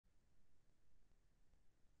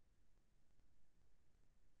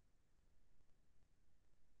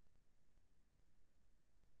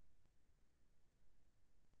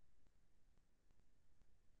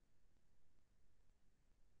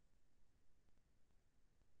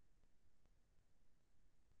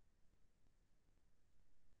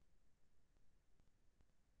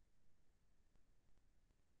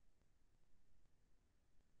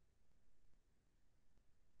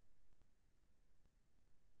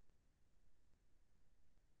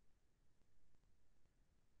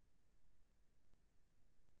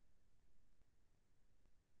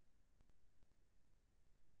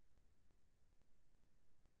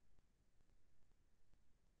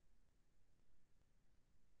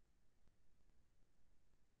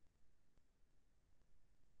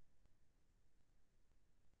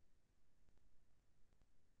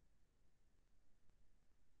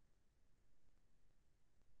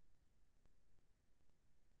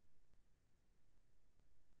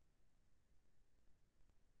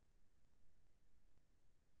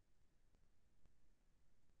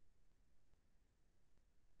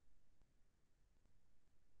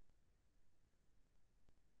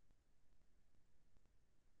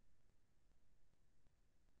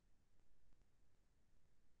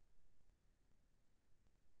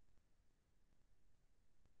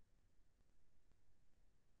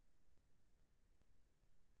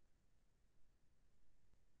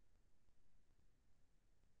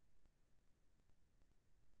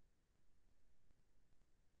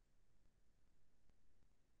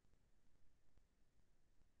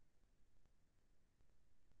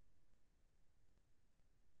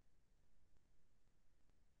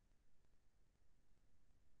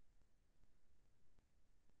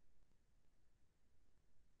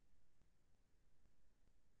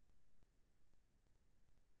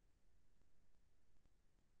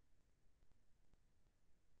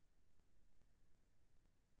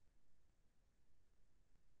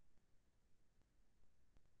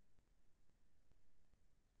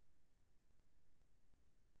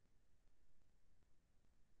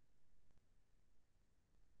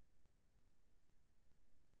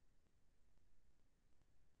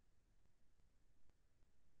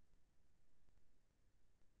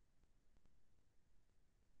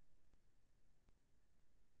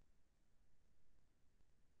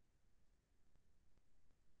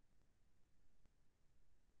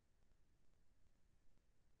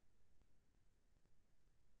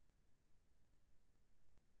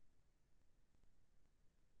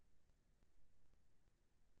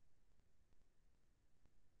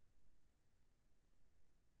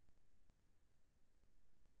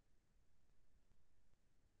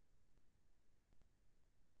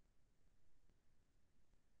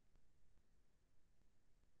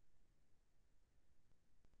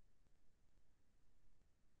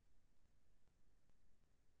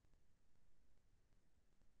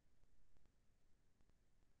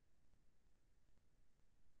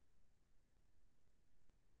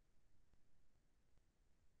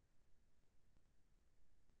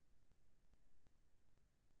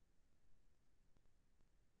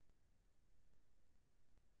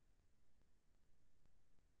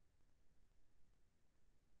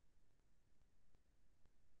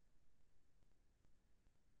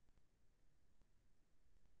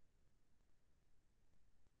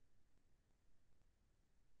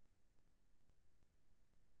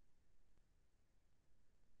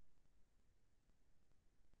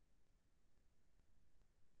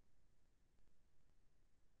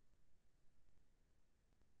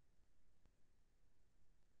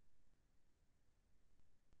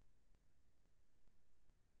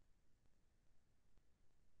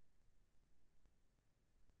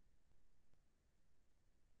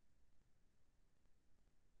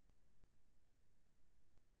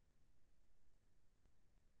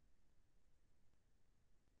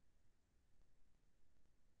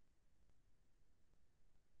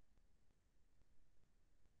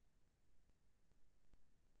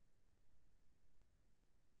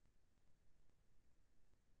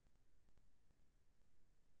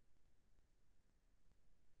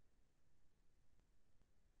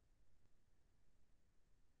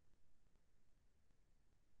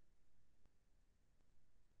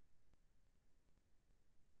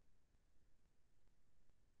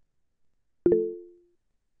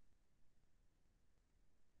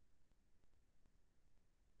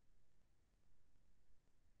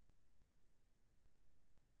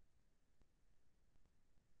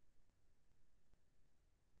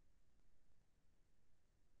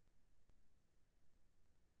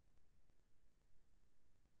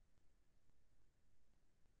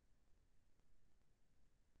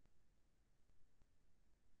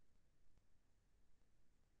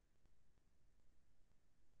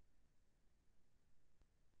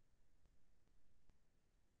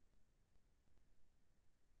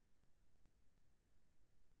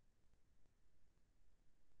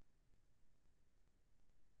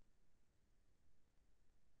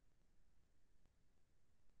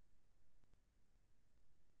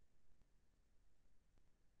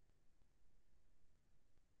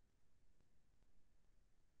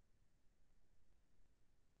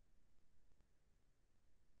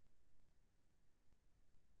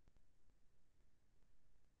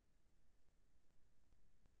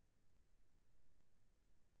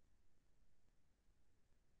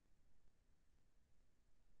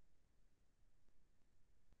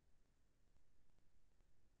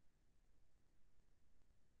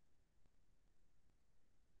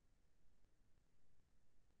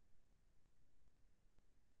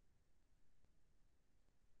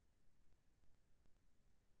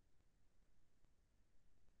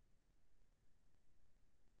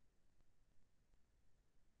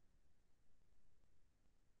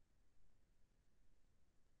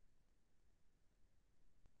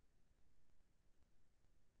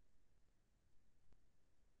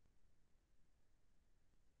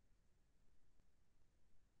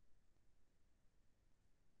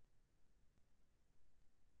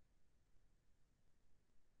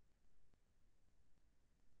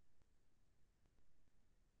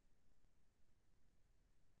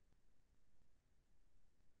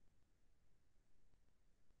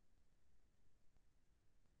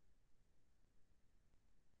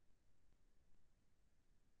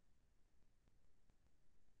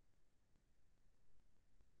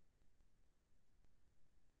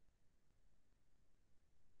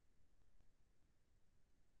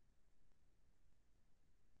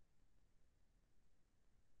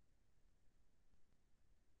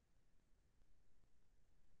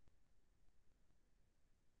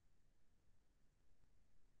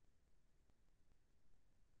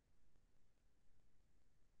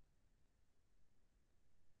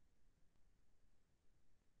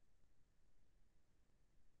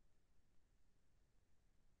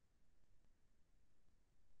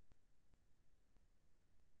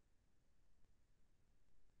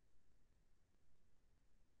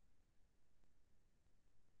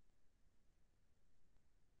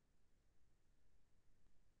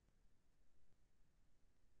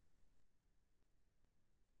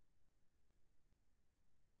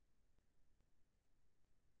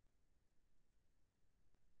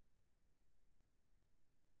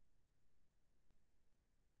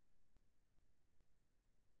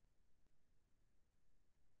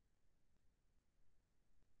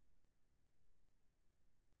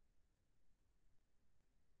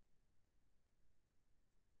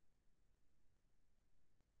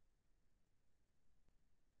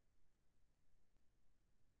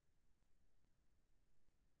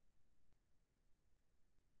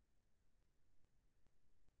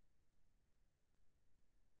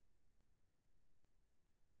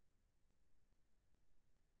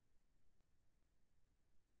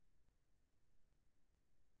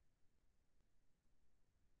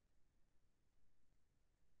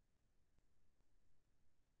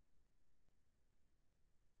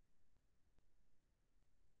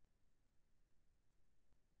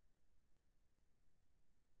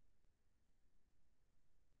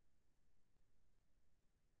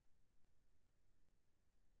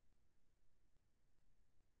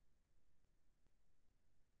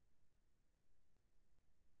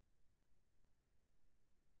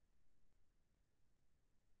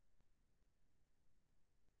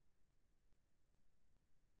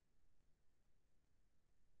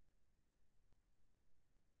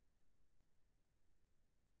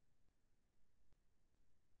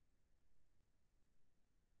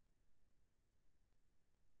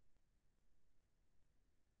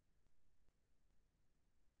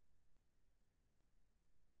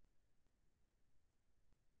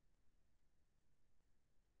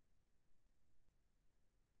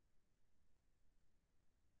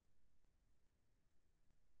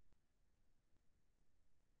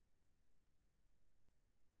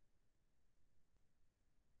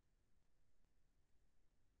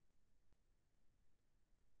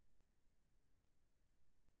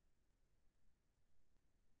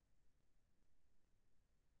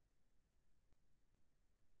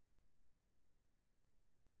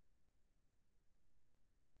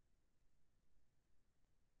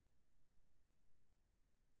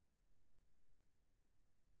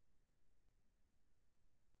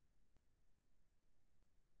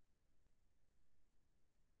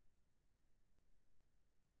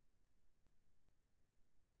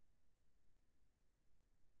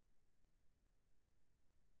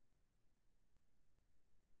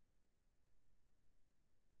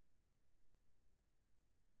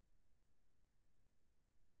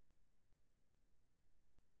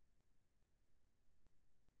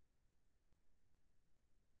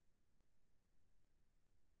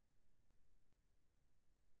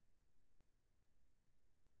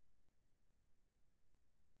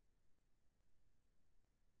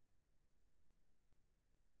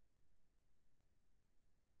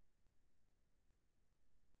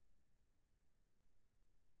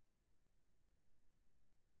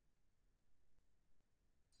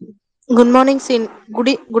Good morning,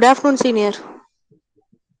 good afternoon, senior.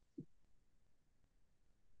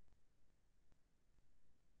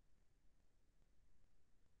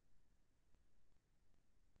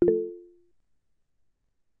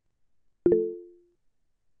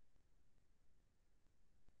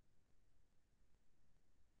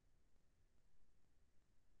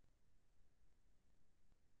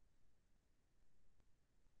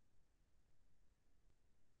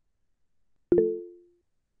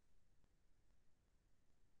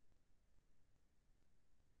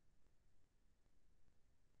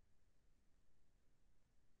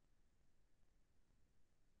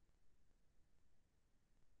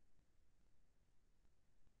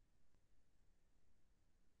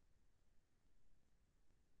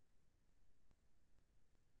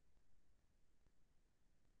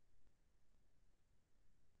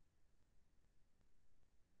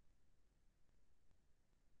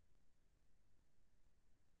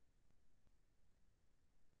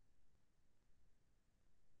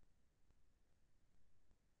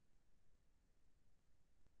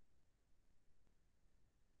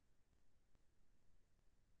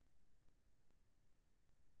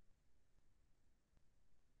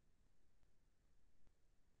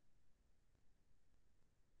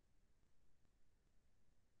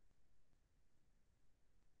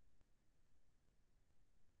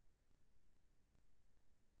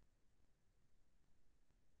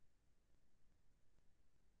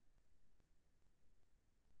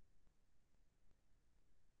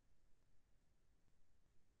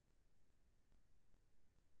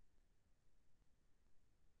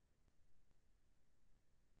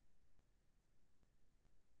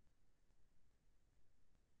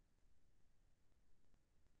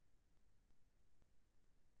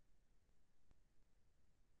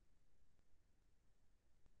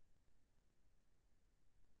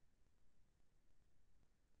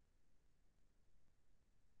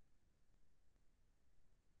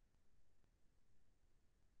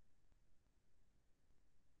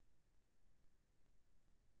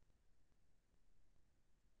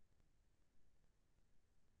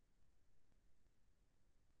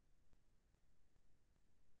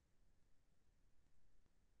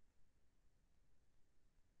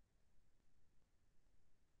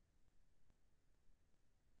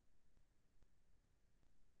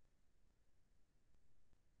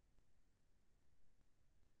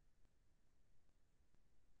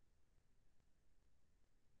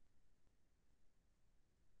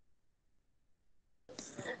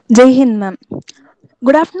 Jai Hind, ma'am.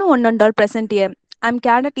 Good afternoon, one and all present here. I'm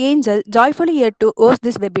Cadet Angel, joyfully here to host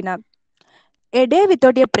this webinar. A day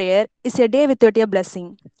without a prayer is a day without a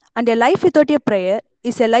blessing, and a life without a prayer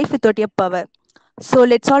is a life without a power. So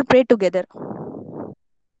let's all pray together.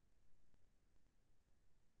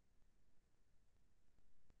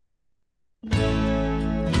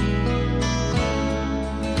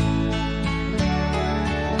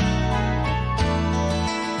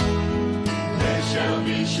 There shall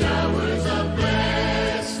be showers of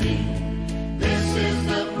blessing. This is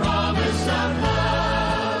the promise of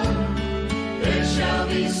love. There shall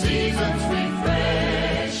be seasons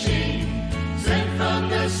refreshing, sent from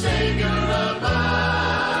the Savior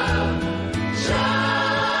above.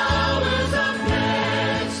 Showers of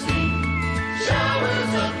blessing,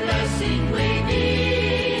 showers of blessing we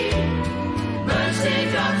need. Mercy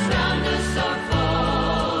drops round us are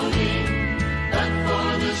falling, but for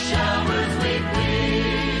the showers we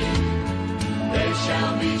plead. There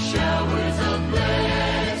shall be showers of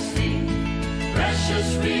blessing,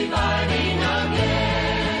 precious reviving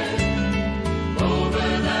again, over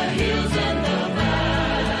the hills and the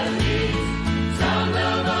valleys, sound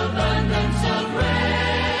of abundance of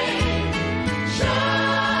rain.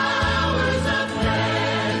 Showers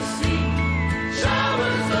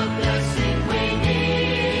of blessing we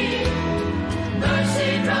need. Mercy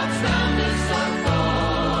drops round us are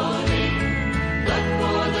falling, but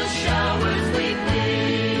for the showers we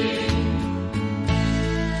plead.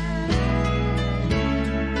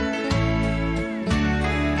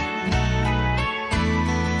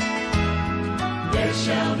 There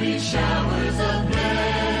shall be showers of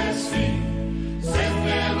blessing, send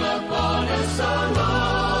them upon us, O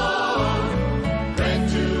Lord.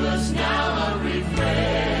 Grant to us now a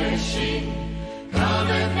refreshing, come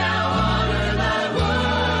and now honor thy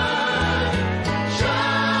word.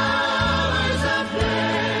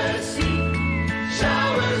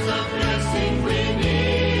 Showers of blessing we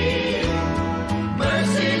need.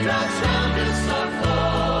 Mercy drops round us are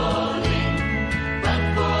falling, but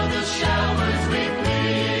for the showers we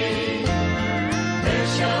plead.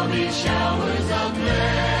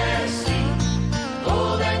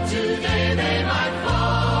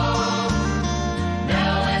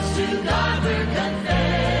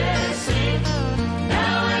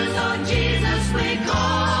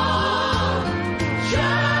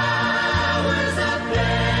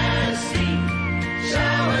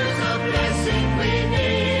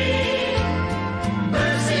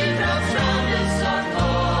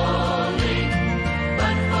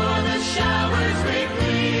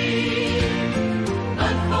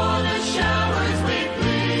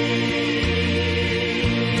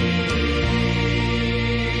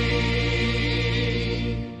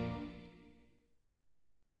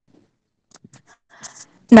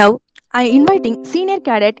 Now, I am inviting Senior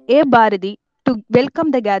Cadet A. Bharati to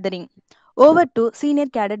welcome the gathering. Over to Senior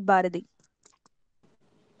Cadet Bharati.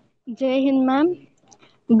 Jai Hind, ma'am.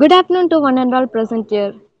 Good afternoon to one and all present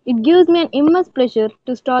here. It gives me an immense pleasure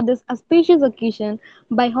to start this auspicious occasion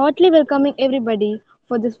by heartily welcoming everybody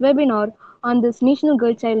for this webinar on this National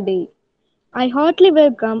Girl Child Day. I heartily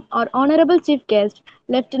welcome our Honorable Chief Guest,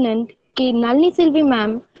 Lt.K. Nalini Selvi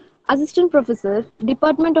ma'am, Assistant Professor,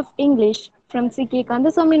 Department of English from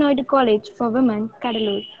C.Kandaswami Naidu College for Women,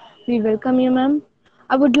 Cuddalore. We welcome you, ma'am.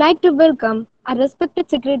 I would like to welcome our respected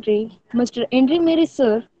Secretary, Mr. A.N.Henry Maris,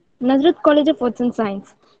 sir, Nazareth College of Arts and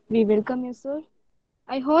Science. We welcome you, sir.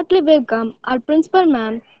 I heartily welcome our Principal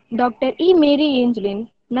Ma'am, Dr. E. Mary Angeline,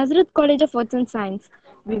 Nazareth College of Arts and Science.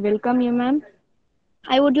 We welcome you, ma'am.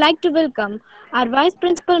 I would like to welcome our Vice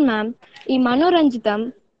Principal Ma'am, E.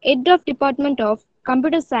 Manoranjitam, Head of Department of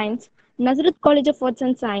Computer Science, Nazareth College of Arts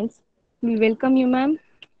and Science. We welcome you, ma'am.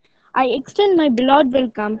 I extend my beloved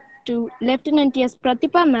welcome to Lt. T S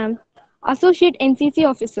Prathibha ma'am, Associate NCC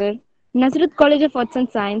Officer, Nazareth College of Arts and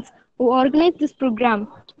Science, who organized this program.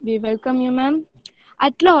 We welcome you, ma'am.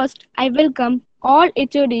 At last, I welcome all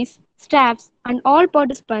HODs, staffs, and all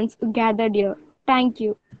participants who gathered here. Thank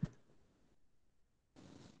you.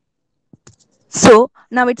 So,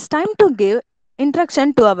 now it's time to give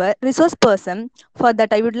introduction to our resource person. For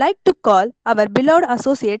that, I would like to call our beloved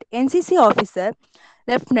Associate NCC Officer,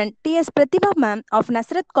 Lieutenant T S Prathibha ma'am of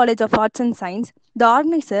Nazareth College of Arts and Science, the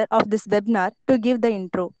organizer of this webinar, to give the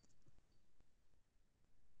intro.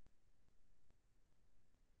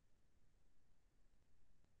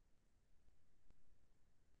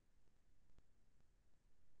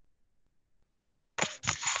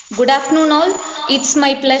 Good afternoon, all. It's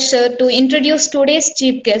my pleasure to introduce today's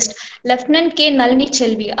chief guest, Lt.K.Nalini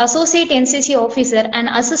Selvi, Associate NCC Officer and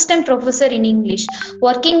Assistant Professor in English,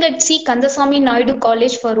 working at C.Kandaswami Naidu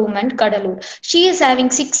College for Women, Cuddalore. She is having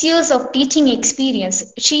 6 years of teaching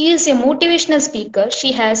experience. She is a motivational speaker.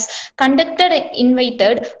 She has conducted and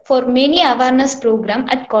invited for many awareness programs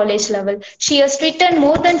at college level. She has written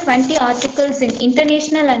more than 20 articles in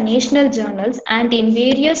international and national journals and in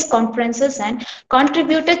various conferences and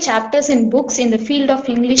contributed chapters in books in the field of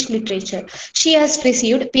English literature. She has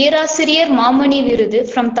received Perasiriyar Mamani Virudu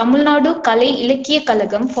from Tamil Nadu Kalai Ilakkiya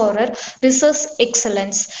Kalagam for her research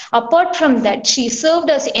excellence. Apart from that, she served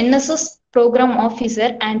as NSS program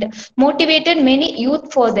officer and motivated many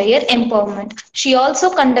youth for their empowerment. She also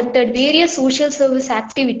conducted various social service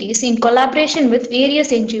activities in collaboration with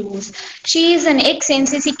various NGOs. She is an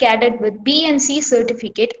ex-NCC cadet with BNC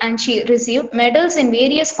certificate and she received medals in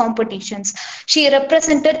various competitions. She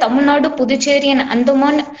represented Tamil Nadu, Puducherry and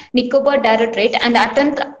Andaman Nicobar Directorate and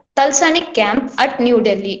attended Talsanic camp at New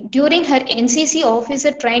Delhi. During her NCC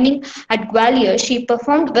officer training at Gwalior, she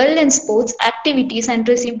performed well in sports activities and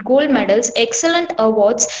received gold medals, excellent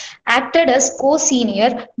awards, acted as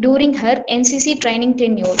co-senior during her NCC training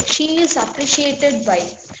tenure. She is appreciated by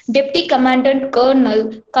Deputy Commandant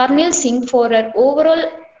Colonel Singh for her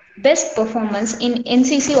overall best performance in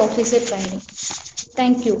NCC officer training.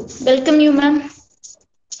 Thank you. Welcome you, ma'am.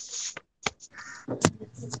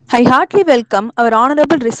 I heartily welcome our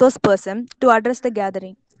honorable resource person to address the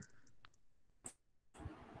gathering.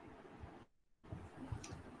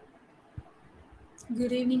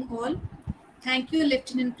 Good evening, all. Thank you,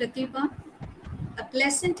 Lieutenant Prathibha. A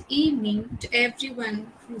pleasant evening to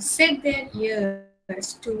everyone who set their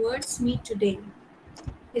ears towards me today.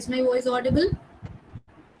 Is my voice audible?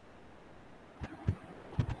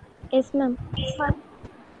 Yes, ma'am.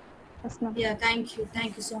 Yes, ma'am. Yeah, thank you.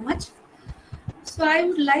 Thank you so much. So, I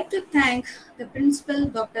would like to thank the Principal,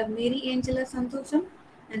 Dr. Mary Angela Santosham,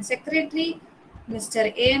 and Secretary,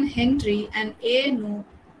 Mr. A.N.Henry and A.N.O.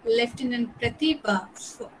 Lieutenant Prathibha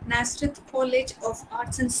for Nazareth College of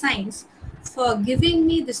Arts and Science for giving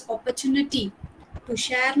me this opportunity to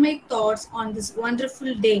share my thoughts on this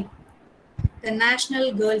wonderful day, the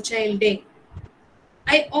National Girl Child Day.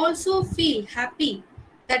 I also feel happy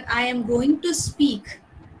that I am going to speak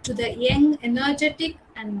to the young, energetic,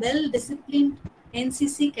 and well-disciplined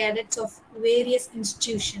NCC cadets of various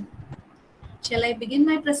institutions. Shall I begin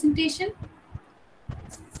my presentation?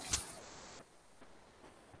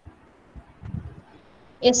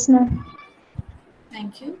 Yes, ma'am.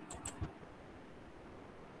 Thank you.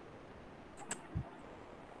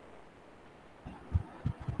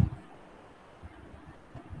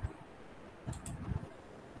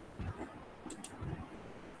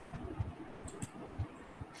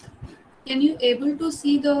 Can you able to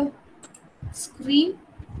see the screen?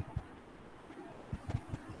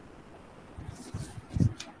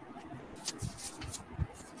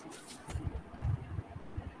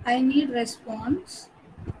 I need response.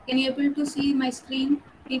 Can you able to see my screen,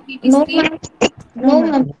 PPT No, screen? ma'am. No,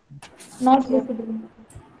 ma'am. Not So visible.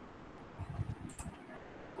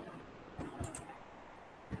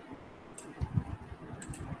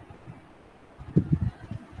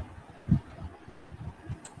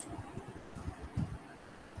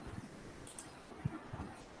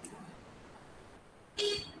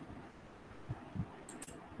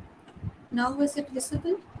 now is it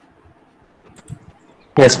visible?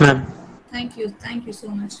 Yes, ma'am. Thank you so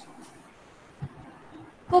much.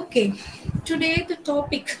 Okay, today the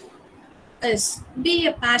topic is be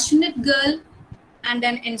a passionate girl and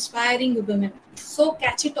an inspiring woman. So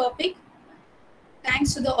catchy topic.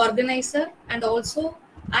 Thanks to the organizer, and also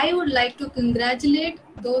I would like to congratulate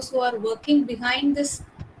those who are working behind this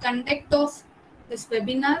conduct of this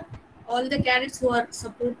webinar. All the cadets who are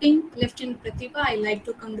supporting Lt.K.Nalini Prathibha, I like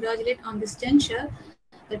to congratulate on this juncture.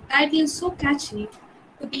 The title is so catchy,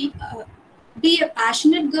 to be a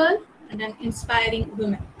passionate girl and an inspiring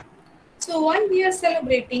woman. So while we are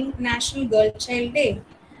celebrating National Girl Child Day,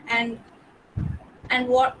 and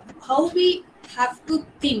what how we have to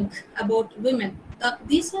think about women,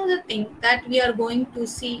 these are the things that we are going to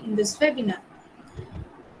see in this webinar.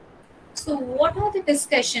 So what are the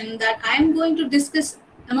discussion that I am going to discuss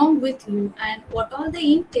along with you, and what are the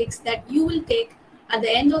intakes that you will take at the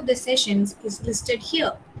end of the sessions is listed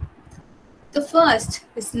here. The first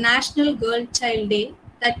is National Girl Child Day,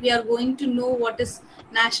 that we are going to know what is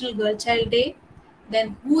National Girl Child Day,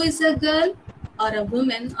 then who is a girl or a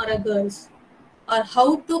woman or a girls, or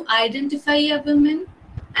how to identify a woman,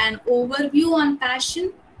 an overview on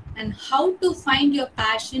passion, and how to find your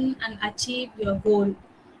passion and achieve your goal,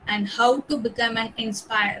 and how to become an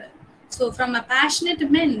inspirer. So from a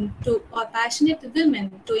passionate man to or passionate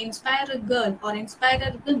women to inspire a girl or inspire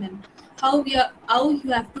a woman, how you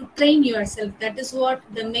have to train yourself. That is what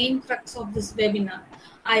the main crux of this webinar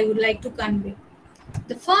I would like to convey.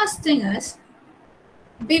 The first thing is,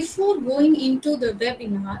 before going into the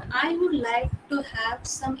webinar, I would like to have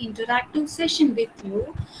some interactive session with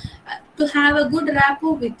you, to have a good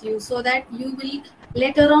rapport with you, so that you will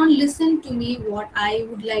later on listen to me what I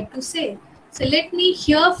would like to say. So let me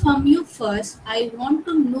hear from you first. I want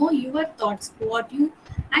to know your thoughts, what you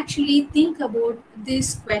actually think about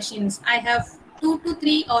these questions. I have 2 to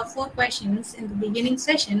 3 or 4 questions in the beginning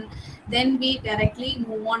session, then we directly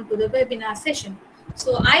move on to the webinar session.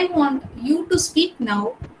 So I want you to speak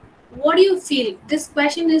now. What do you feel? This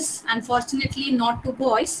question is unfortunately not to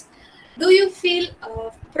boys. Do you feel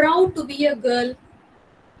proud to be a girl?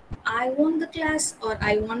 I want the class, or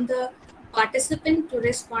I want the participant to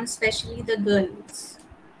respond, especially the girls.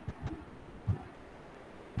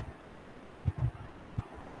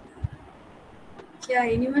 Yeah,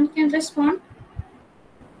 anyone can respond?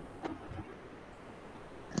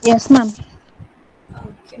 Yes, ma'am.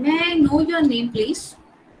 Okay. May I know your name, please?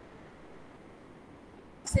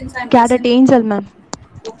 Since I'm Cadet listening. Angel, ma'am.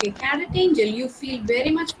 Okay, Cadet Angel, you feel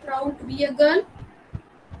very much proud to be a girl.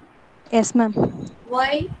 Yes, ma'am.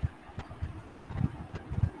 Why?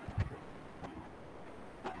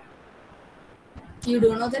 You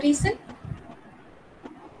don't know the reason,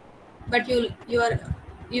 but you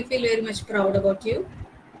feel very much proud about you.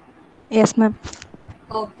 Yes, ma'am.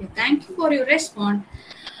 Okay, thank you for your response.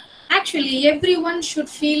 Actually, everyone should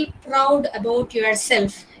feel proud about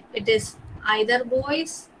yourself. It is either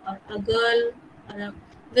boys or a girl or a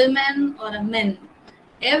woman or a man.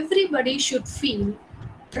 Everybody should feel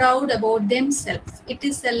proud about themselves. It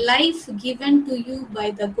is a life given to you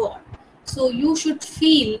by the God. So you should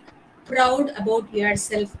feel proud about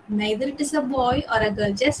yourself. Neither it is a boy or a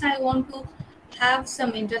girl. Just I want to have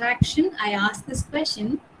some interaction. I ask this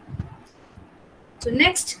question. So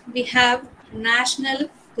next we have National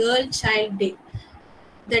Girl Child Day,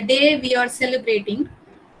 the day we are celebrating.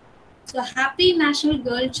 So happy National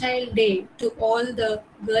Girl Child Day to all the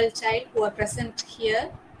girl child who are present here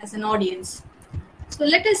as an audience. So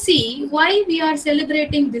let us see why we are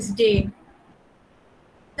celebrating this day.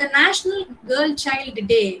 The National Girl Child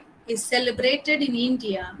Day is celebrated in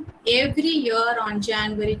India every year on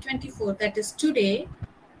January 24th, that is today.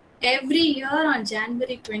 Every year on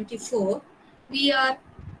January 24th, we are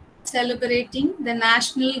celebrating the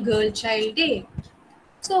National Girl Child Day.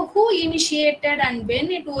 So who initiated and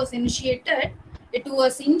when it was initiated? It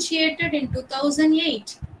was initiated in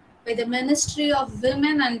 2008 by the Ministry of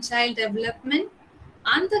Women and Child Development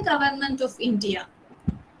and the Government of India.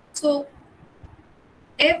 So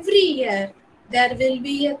every year there will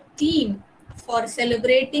be a theme for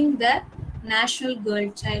celebrating the National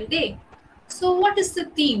Girl Child Day. So what is the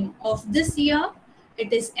theme of this year?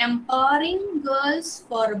 It is empowering girls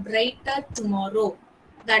for a brighter tomorrow.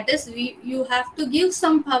 That is, you have to give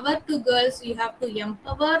some power to girls. You have to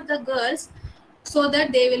empower the girls so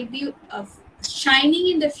that they will be shining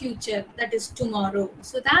in the future, that is tomorrow.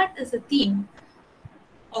 So that is the theme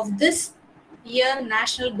of this year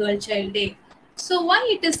National Girl Child Day. So why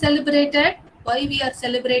it is celebrated? Why we are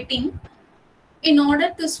celebrating? In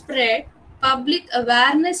order to spread public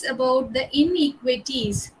awareness about the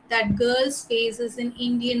inequities that girls faces in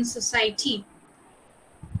Indian society.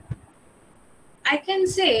 I can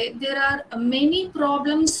say there are many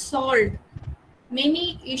problems solved,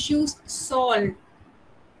 many issues solved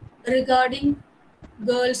regarding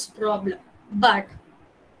girls' problem, but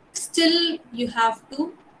still you have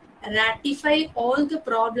to ratify all the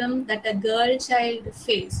problem that a girl child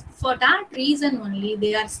face. For that reason only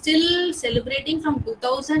they are still celebrating from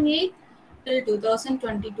 2008 till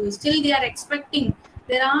 2022. Still they are expecting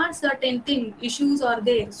there are certain issues are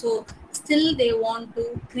there, so still they want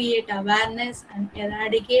to create awareness and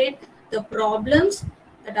eradicate the problems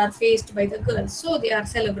that are faced by the girls, so they are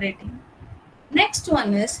celebrating. Next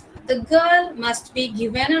one is the girl must be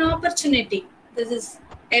given an opportunity. This is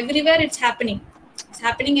everywhere it's happening. It's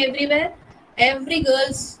happening everywhere. Every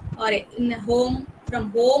girls or in a home,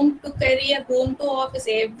 from home to career, home to office,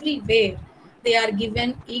 everywhere they are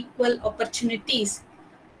given equal opportunities.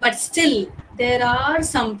 But still there are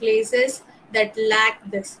some places that lack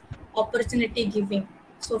this opportunity giving.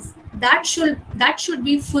 So that should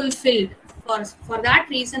be fulfilled. For that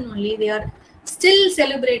reason only they are still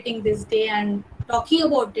celebrating this day and talking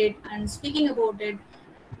about it and speaking about it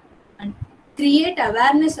and create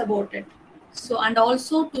awareness about it. So and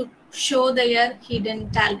also to show their hidden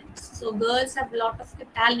talents. So girls have a lot of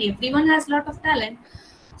talent. Everyone has a lot of talent.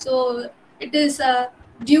 So it is a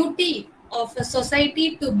duty of a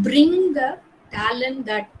society to bring the talent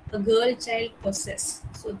that a girl child possesses.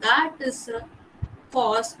 So that is a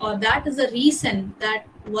cause, or that is the reason that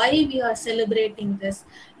why we are celebrating this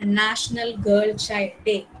National Girl Child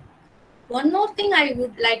Day. One more thing I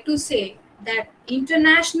would like to say, that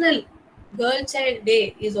International Girl Child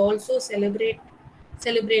Day is also celebrated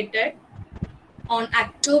on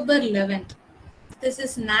October 11th. This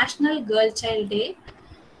is National Girl Child Day,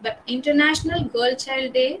 but International Girl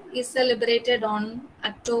Child Day is celebrated on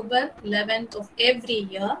October 11th of every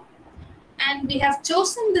year. And we have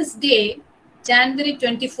chosen this day, January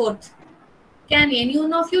 24th. Can any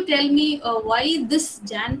one of you tell me why this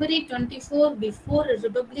January 24th before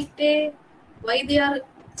Republic Day, why they are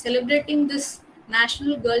celebrating this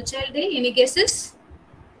National Girl Child Day? Any guesses?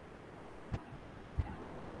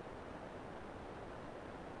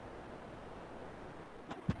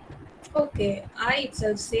 Okay, I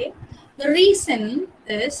itself say the reason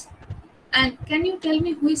is, and can you tell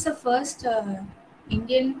me who is the first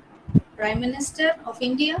Indian Prime Minister of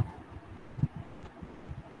India?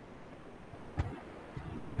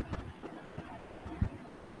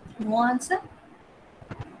 No answer?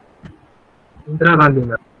 Indira Gandhi,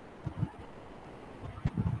 ma'am.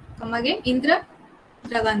 Come again, Indira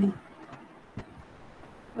Gandhi.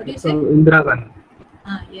 What do you say? Indira Gandhi.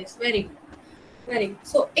 Yes, very good. Very good.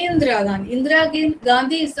 So Indira Gandhi. Indira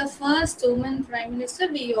Gandhi is the first woman Prime Minister,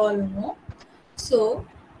 we all know. So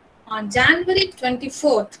on January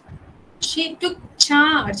 24th, she took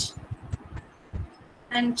charge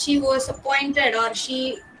and she was appointed, or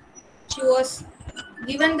she was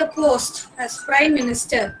given the post as Prime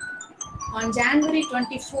Minister on January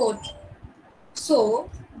 24th. So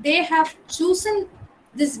they have chosen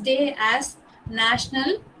this day as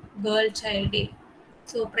National Girl Child Day.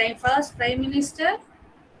 So first Prime Minister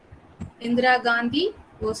Indira Gandhi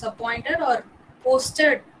was appointed or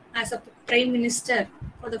posted as a Prime Minister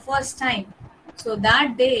for the first time. So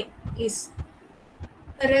that day is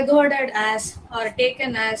regarded as, or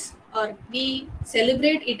taken as, or we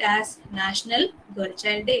celebrate it as National Girl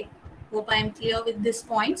Child Day. Hope I am clear with these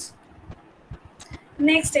points.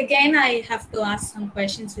 Next, again, I have to ask some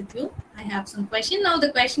questions with you. I have some questions. Now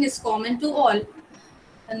the question is common to all.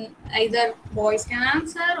 And either boys can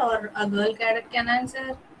answer or a girl cadet can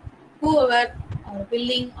answer. Whoever are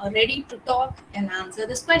willing or ready to talk can answer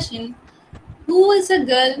this question. Who is a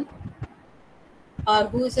girl or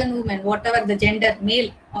who is a woman, whatever the gender,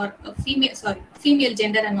 male or a female, female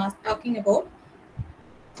gender I'm talking about.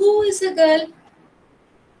 Who is a girl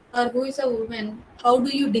or who is a woman? How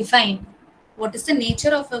do you define? What is the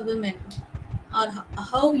nature of a woman, or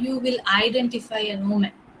how you will identify a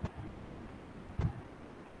woman?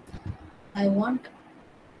 I want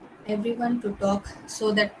everyone to talk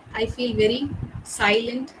so that I feel very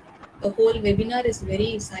silent. The whole webinar is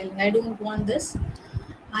very silent. I don't want this.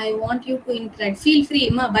 I want you to interact. Feel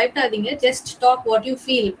free. Just talk what you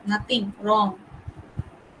feel. Nothing wrong.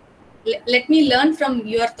 let me learn from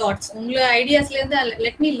your thoughts. உங்க ஐடியாஸ்ல இருந்து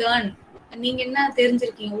let me learn. நீங்க என்ன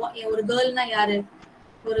தெரிஞ்சிருக்கீங்க? ஒரு கேர்ள்னா யாரு?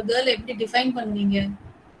 ஒரு girl எப்படி define பண்ணுவீங்க?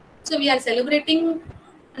 So we are celebrating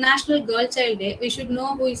National Girl Child Day. We should know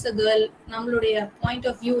who is a girl. நம்மளுடைய point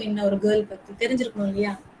of view என்ன ஒரு கேர்ள் பத்தி தெரிஞ்சிருக்கணும்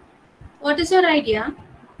இல்லையா? What is your idea?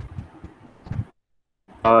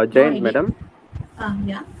 Jain, madam.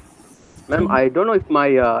 Yeah. Ma'am, I don't know if my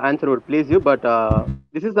answer would please you, but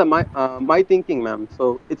this is my thinking, ma'am. So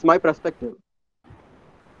it's my perspective.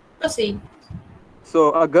 Proceed. So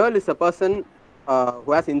a girl is a person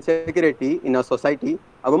who has insecurity in our society.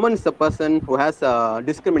 A woman is a person who has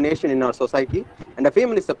discrimination in our society, and a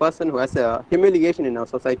female is a person who has humiliation in our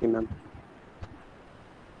society, ma'am.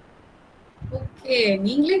 Okay,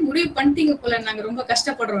 நீங்களே முடிவு பண்ணிட்டீங்க போல நாங்க ரொம்ப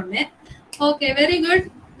கஷ்டப்படுறோம்னு. Okay, very good.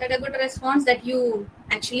 That a good response that you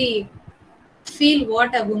actually feel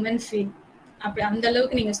what a woman feel. அப்படி அந்த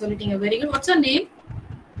அளவுக்கு நீங்க சொல்லிட்டீங்க. Very good. What's your name?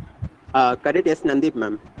 Cadet S. Nandip,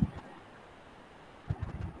 ma'am.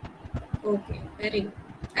 Okay, very good.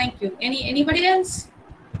 Thank you. Anybody else?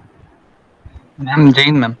 Ma'am,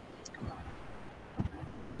 Jain, ma'am.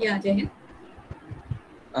 Yeah, Jain.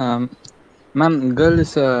 Ma'am, girl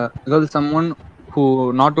is someone who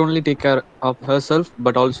not only take care of herself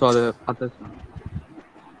but also others.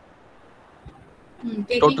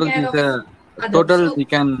 Taking care of others. We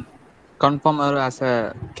can confirm her as a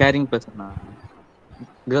caring person, ma'am.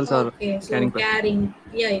 Girls are caring person. Caring.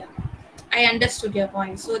 Yeah. I understood your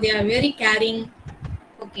point. So they are very caring.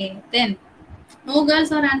 Okay, then no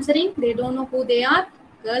girls are answering. They don't know who they are.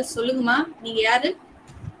 Girls, சொல்லுங்கமா நீங்க யாரு?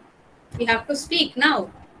 We have to speak now.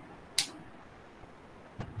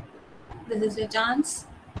 This is your chance.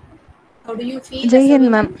 How do you feel? Jain,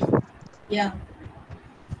 ma'am. Yeah.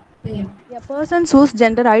 Jain. A person whose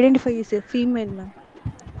gender identify is a female, ma'am.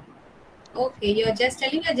 Okay, you are just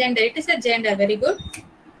telling a gender. It is a gender. Very good.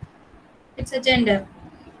 It's a gender.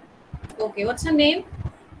 Okay, what's her name?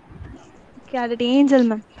 Cadet Angel,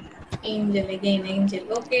 ma'am. Angel, again Angel.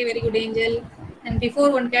 Okay, very good, Angel. And before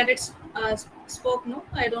one cadet spoke, no,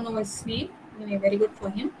 I don't know his name. Anyway, very good for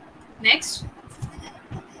him. Next.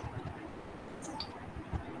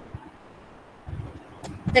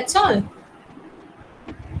 That's all.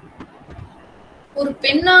 ஒரு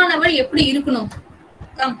பெண்ணானவள் எப்படி இருக்கணும்?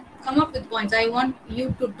 Come up with points. I want you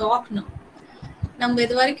to talk now. நம்ம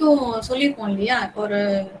இது வரைக்கும் சொல்லியிருப்போம் இல்லையா, ஒரு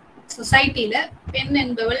சொசைட்டில பெண்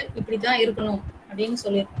என்பவள் இப்படிதான் இருக்கணும் அப்படின்னு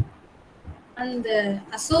சொல்லியிருக்கோம். அந்த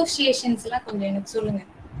அசோசியேஷன்ஸ் எல்லாம் கொஞ்சம் எனக்கு சொல்லுங்க.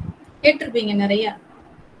 கேட்டிருப்பீங்க நிறைய.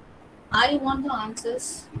 I want the answers.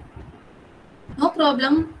 No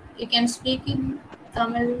problem. You can speak in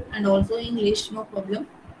Tamil and also English. No problem.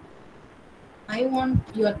 I want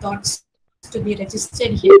your thoughts to be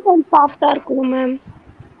registered here. Soft இருக்கணும் ma'am.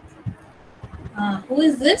 Who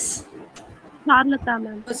is this? Charlata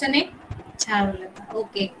ma'am. What's her name? Charlata.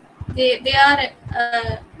 Okay. They are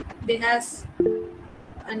they has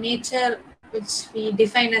a nature which we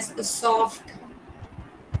define as a soft,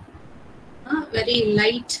 very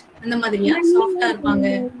light. அந்த மாதிரியா சாஃப்ட்டா இருப்பாங்க.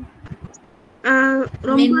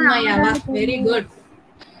 மென்மையாவா? Very good.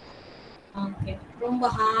 Okay. ரொம்ப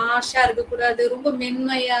ஹார்ஷா இருக்க கூடாது, ரொம்ப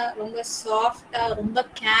மென்மையா, ரொம்ப சாஃப்ட்டா, ரொம்ப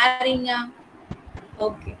கேரிங்கா.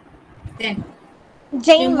 Okay. Then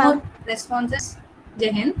Jain ma'am. Responses.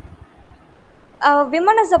 Jain. A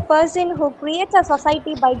woman is a person who creates a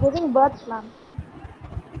society by giving birth, ma'am.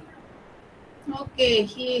 Okay,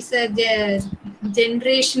 he is a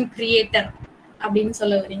generation creator அப்படின்னு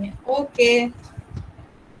சொல்ல வரீங்க. Okay,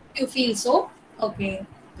 you feel so? Okay,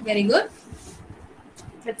 very good.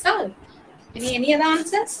 That's all. Any other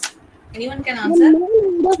answers? Anyone can answer?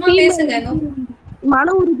 சும்மா பேசுங்க.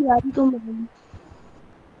 மன உறுதி அதிகம்.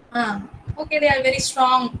 Okay, they are very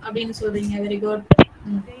strong அப்படின்னு சொல்றீங்க. Very good.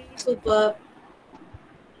 Super.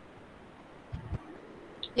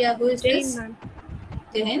 Yeah, who is this?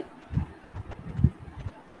 Jain.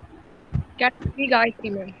 Gayatri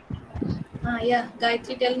ma'am. Yeah,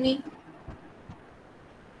 Gayatri, tell me.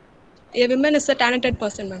 A woman is a talented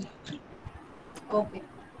person, ma'am. Okay.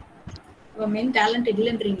 Men talented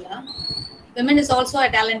இல்லன்றீங்களா? Women is also a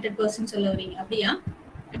talented person சொல்ல வரீங்க. அப்படியா?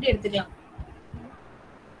 எப்படி எடுத்துக்கலாம்?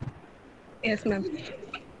 Yes, ma'am.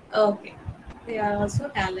 Okay. They are also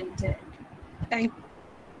talented. Thank you.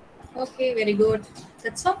 Okay, very good.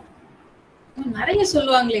 That's all. நிறைய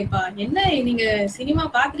சொல்லுவாங்களேப்பா. என்ன நீங்க cinema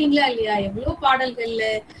பாக்குறீங்களா இல்லையா? எவ்வளவு பாடல்கள்ல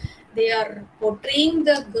they are portraying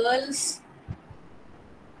the girls.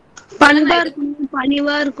 பண்பா இருக்கணும்,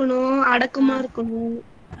 பணிவா இருக்கணும், அடக்கமா இருக்கணும்.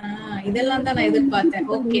 இதெல்லாம் தான் நான் எதிர்பார்த்தேன்.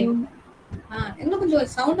 ஓகே. இன்னும்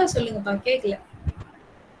கொஞ்சம் சவுண்டா சொல்லுங்கப்பா, கேக்கல.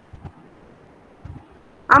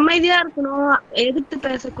 அமைதியா இருக்கணும், எதிர்த்து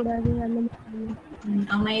பேசக்கூடாது அந்த மாதிரி.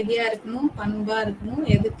 அமைதியா இருக்கணும், பண்பா இருக்கணும்,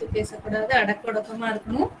 எதிர்த்து பேசக்கூடாது, அடக்கொடக்கமா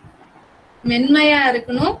இருக்கணும், மென்மையா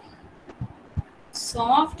இருக்கணும்,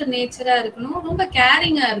 சாஃப்ட் நேச்சரா இருக்கணும், ரொம்ப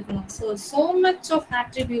கேரிங்கா இருக்கணும். So much of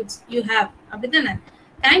attributes you have. அப்படிதானே?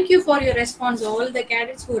 Thank you for your response, all the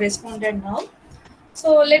cadets who responded now. So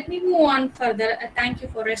let me move on further. Thank you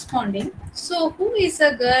for responding. So who is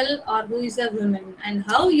a girl or who is a woman, and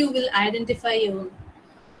how you will identify a woman?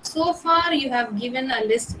 So far you have given a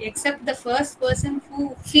list, except the first person who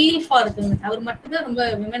feel for women. அவர் மட்டும் தான் ரொம்ப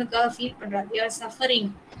விமனுக்காக feel பண்றாரு. They are suffering.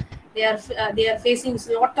 They are facing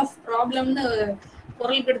a lot of problem னு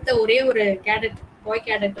குரல் கொடுத்த ஒரே ஒரு cadet, பாய்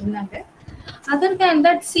cadet இருந்தாங்க. Other than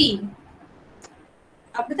that, see,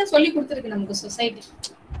 அப்படிதான் சொல்லி கொடுத்துருக்கு நமக்கு சொசைட்டி.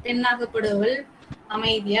 பெண்ணாகப்படுவள்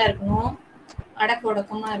அமைதியா இருக்கணும், அடக்க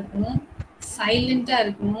ஒடக்கமா இருக்கணும், சைலண்டா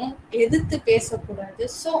இருக்கணும், எதிர்த்து பேசக்கூடாது.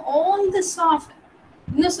 So all the soft.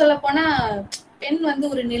 இன்னும் சொல்ல போனா பெண் வந்து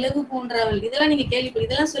ஒரு நிலவு போன்றவள். இதெல்லாம் நீங்க கேள்விப்பட்டு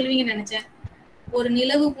இதெல்லாம் சொல்லுவீங்கன்னு நினைச்சேன். ஒரு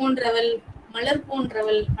நிலவு போன்றவள், மலர்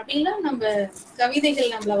போன்றவள் அப்படின்லாம் நம்ம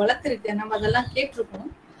கவிதைகள் நம்மள வளர்த்துருக்கு. நம்ம அதெல்லாம் கேட்டிருக்கோம்.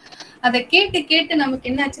 அதை கேட்டு கேட்டு நமக்கு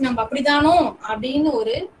என்னாச்சு, நம்ம அப்படிதானோ அப்படின்னு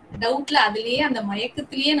ஒரு டவுட்ல, அதுலயே அந்த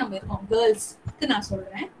மயக்கத்திலேயே நம்ம இருக்கோம். கேர்ள்ஸ்க்கு நான்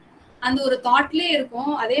சொல்றேன், அந்த ஒரு தாட்லயே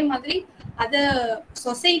இருக்கும். அதே மாதிரி அத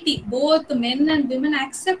society both men and women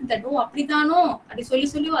accept that. ஓ அப்படிதானோ அப்படி சொல்லி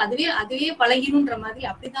சொல்லி அதுவே பழகிருன்ற மாதிரி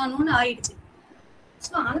அப்படிதானோன்னு ஆயிடுச்சு.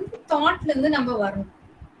 ஸோ அந்த தாட்ல இருந்து நம்ம வரணும்.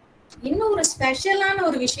 இன்னும் ஒரு ஸ்பெஷலான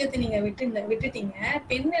ஒரு விஷயத்தை நீங்க விட்டுட்டீங்க.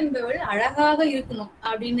 பெண் என்பவள் அழகாக இருக்கணும்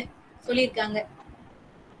அப்படின்னு சொல்லியிருக்காங்க.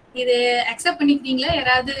 இது அக்செப்ட் பண்ணிக்கிறீங்களா?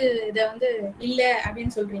 யாராவது இத வந்து இல்ல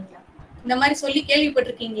அப்படின்னு சொல்றீங்களா? இந்த மாதிரி சொல்லி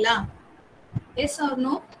கேள்விப்பட்டிருக்கீங்களா? S R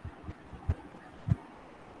no?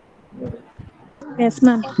 Yes,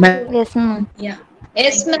 ma'am. Yes, ma'am. Yeah.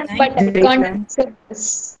 Yes, ma'am, but I can't accept this.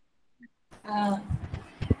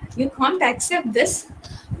 You can't accept this,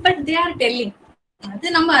 but they are telling.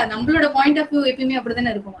 அது நம்மளோட பாயிண்ட் ஆஃப் வியூ எப்பயுமே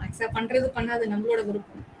அப்படிதானே இருக்கும். அக்செப்ட் பண்றது பண்ணாது நம்மளோட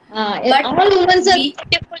விருப்பம். All women are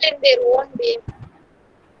beautiful in their own way.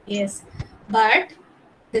 Yes, but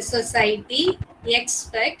the society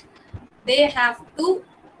expect they have to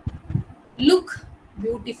look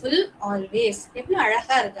beautiful always. எப்படி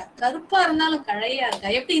அழகா இருக்கா, கருப்பா இருந்தாலும் கழையா இருக்கா,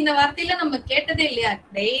 எப்படி இந்த வார்த்தையில நம்ம கேட்டதே இல்லையா?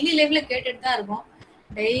 டெய்லி லைஃப்ல கேட்டுட்டு தான் இருக்கோம்.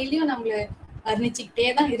 டெய்லியும் நம்மள வர்ணிச்சுக்கிட்டே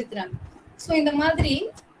தான் இருக்கிறாங்க. ஸோ இந்த மாதிரி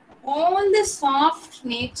all the soft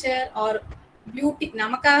nature or beauty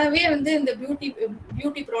நமக்காகவே வந்து இந்த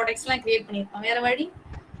பியூட்டி ப்ராடக்ட்ஸ் எல்லாம் கிரியேட் பண்ணிருப்பாங்க. வேற வழி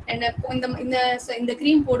இந்த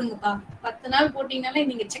கிரீம் போடுங்கப்பா, 10 நாள் போட்டீங்கன்னாலே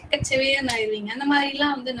நீங்க செக்கச்சவையா ஆயிடுவீங்க. அந்த மாதிரி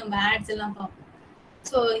எல்லாம் வந்து நம்ம ஆட்ஸ் எல்லாம் பார்ப்போம்.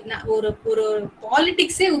 ஸோ ஒரு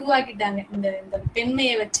பாலிடிக்ஸே உருவாக்கிட்டாங்க. இந்த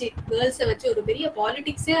பெண்மையை வச்சு, கேர்ள்ஸை வச்சு ஒரு பெரிய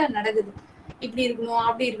பாலிடிக்ஸே நடக்குது. இப்படி இருக்கணும்,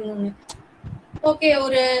 அப்படி இருக்கணும்னு. ஓகே,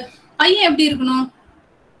 ஒரு பையன் எப்படி இருக்கணும்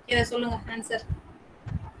இத சொல்லுங்க ஆன்சர்.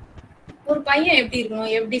 ஒரு பையன் எப்படி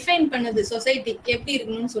இருக்கணும் டிஃபைன் பண்ணுது சொசைட்டி, எப்படி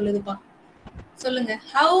இருக்கணும்னு சொல்லுதுப்பா. சொல்லுங்க.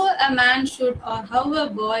 How a man should or how a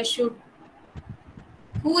boy should.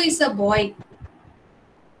 Who is a boy?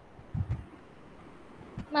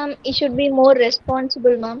 Ma'am, he should be more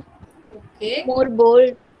responsible, ma'am. Okay. More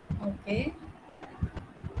bold. Okay.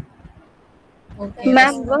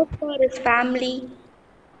 Ma'am, work for his family.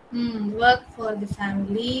 Work for the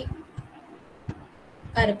family.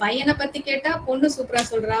 பையனை பத்தி கேட்டா பொண்ணு சூப்பரா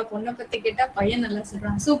சொல்றா, பொண்ணை பத்தி கேட்டா பையன் நல்லா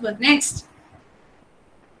சொல்றான். Super. Next.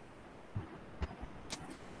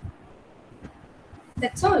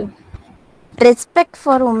 That's all. Respect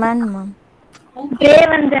for women, ma'am. Okay.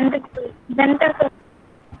 Brave and gentle.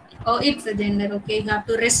 Oh, it's a gender. Okay, you have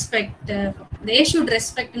to respect. They should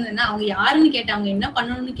respect. அவங்க யாருன்னு கேட்டா, அவங்க என்ன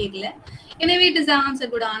பண்ணணும்னு கேட்கல. Anyway, it is an answer,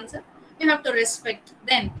 good answer. You have to respect.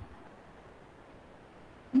 Then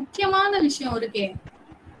முக்கியமான விஷயம் இருக்கே,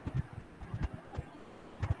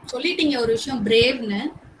 சொல்லிட்டீங்க ஒரு விஷயம் பிரேவ்னு.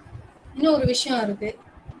 இன்னும் ஒரு விஷயம் இருக்கு,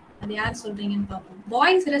 அது யார் சொல்றீங்கன்னு பாப்போம்.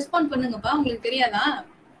 பாய்ஸ் ரெஸ்பாண்ட் பண்ணுங்கப்பா. உங்களுக்கு தெரியாதா?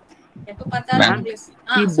 எப்ப பார்த்தாலும்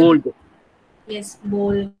bold. Yes,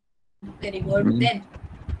 bold. Very good. Then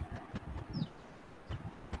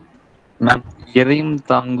ma'am, எதையும்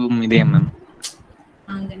தாங்கும் இதே மேம்.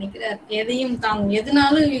 அங்க நிக்கிறார், எதையும் தாங்கும்.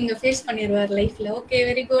 எதுனாலும் இவங்க ஃபேஸ் பண்ணிடுவார் லைஃப்ல. Okay,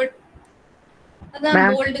 very good. அதான்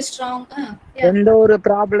போல்ட், ஸ்ட்ராங். எந்த ஒரு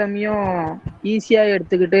ப்ராப்ளமையும் ஈஸியா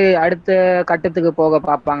எடுத்துக்கிட்டு அடுத்த கட்டத்துக்கு போக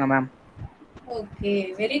பாப்பாங்க மேம். Okay,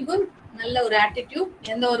 very good. நல்ல ஒரு ஆட்டிட்யூட்.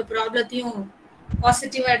 எந்த ஒரு ப்ராப்ளத்தையும்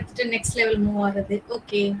பாசிட்டிவா எடுத்துட்டு நெக்ஸ்ட் லெவல் மூவ் ஆகுது.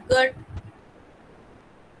 Okay, good.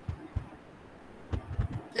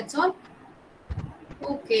 That's all.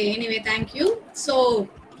 Okay, anyway, thank you. So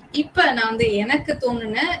இப்ப நான் வந்து எனக்கு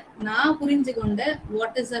தோணுன, நான் புரிஞ்சு கொண்ட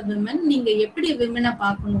வாட் இஸ் அ விமன், நீங்க எப்படி விமனை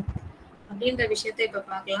பார்க்கணும் அப்படின்ற விஷயத்தை இப்ப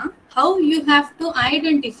பார்க்கலாம். How you have to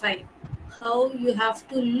identify, how you have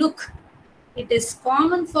to look it is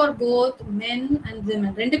common for both men and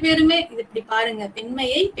women. ரெண்டு பேருமே இது இப்படி பாருங்க,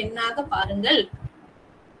 பெண்மையை பெண்ணாக பாருங்கள்.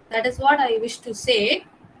 That is what I wish to say.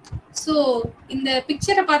 So இந்த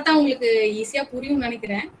பிக்சரை பார்த்தா உங்களுக்கு ஈஸியா புரியும்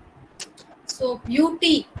நினைக்கிறேன். So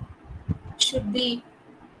beauty should be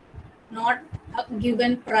not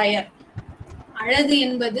given prior. அழகு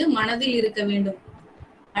என்பது மனதில் இருக்க வேண்டும்.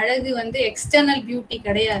 அழகு வந்து எக்ஸ்டர்னல் பியூட்டி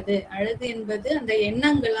கிடையாது. அழகு என்பது அந்த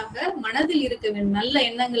எண்ணங்களாக மனதில் இருக்க வேண்டும். நல்ல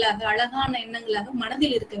எண்ணங்களாக, அழகான எண்ணங்களாக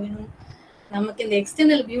மனதில் இருக்க வேண்டும். நமக்கு இந்த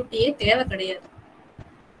எக்ஸ்டர்னல் பியூட்டியே தேவை கிடையாது.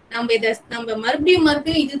 நம்ம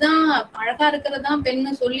மறுபடியும் இதுதான் அழகா இருக்கிறதா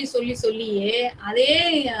பெண்ணு சொல்லி சொல்லி சொல்லியே அதே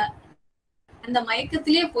அந்த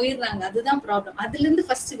மயக்கத்திலேயே போயிடுறாங்க. அதுதான் ப்ராப்ளம். அதுல இருந்து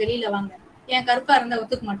ஃபர்ஸ்ட் வெளியில வாங்க. ஏன் கருப்பா இருந்தா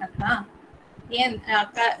ஒத்துக்க மாட்டாங்களா? ஏன்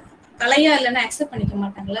கலையா இல்லைன்னா அக்செப்ட் பண்ணிக்க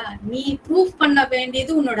மாட்டாங்களா? நீ ப்ரூவ் பண்ண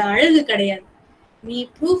வேண்டியது உன்னோட அழகு கிடையாது. நீ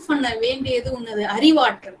ப்ரூவ் பண்ண வேண்டியது உன்னோட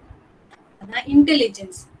அறிவாற்றல். அதான்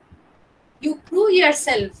intelligence. You prove your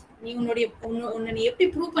self. நீ உன்னை நீ எப்படி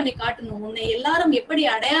ப்ரூவ் பண்ணி காட்டணும்? உன்னை எல்லாரும் எப்படி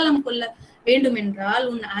அடையாளம் கொள்ள வேண்டும் என்றால்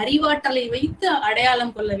உன் அறிவாற்றலை வைத்து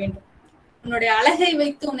அடையாளம் கொள்ள வேண்டும். உன்னுடைய அழகை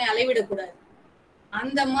வைத்து உன்னை அளவிடக்கூடாது.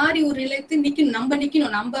 அந்த மாதிரி ஒரு நிலைத்து நிக்கணும்.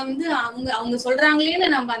 நம்ம வந்து அவங்க சொல்றாங்களேன்னு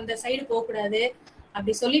நம்ம அந்த சைடு போக கூடாது.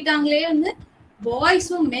 அப்படி சொல்லிட்டாங்களே வந்து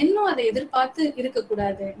பாய்ஸும் மென்னும் அதை எதிர்பார்த்து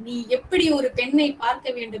இருக்கக்கூடாது. நீ எப்படி ஒரு பெண்ணை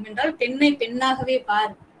பார்க்க வேண்டும் என்றால் பெண்ணை பெண்ணாகவே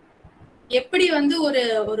பாரு. எப்படி வந்து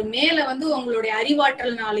ஒரு மேல வந்து உங்களுடைய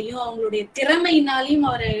அறிவாற்றல்னாலையும் அவங்களுடைய திறமையினாலையும்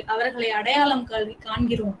அவர்களை அடையாளம்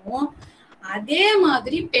காண்கிறோமோ அதே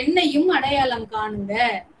மாதிரி பெண்ணையும் அடையாளம் காணுங்க.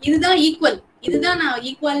 இதுதான் ஈக்குவல். இதுதான் நான்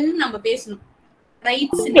ஈக்குவல்னு நம்ம பேசணும்.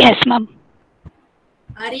 ரைட்ஸ்.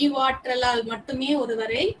 அறிவாற்றலால் மட்டுமே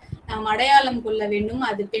ஒருவரை நாம் அடையாளம் கொள்ள வேண்டும்.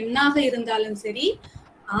 அது பெண்ணாக இருந்தாலும் சரி,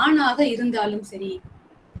 ஆணாக இருந்தாலும் சரி.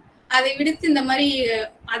 அதை விடுத்து இந்த மாதிரி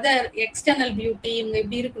அதர் எக்ஸ்டர்னல் பியூட்டி, இவங்க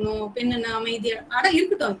எப்படி இருக்கணும், பெண்ணுன்னா அமைதியா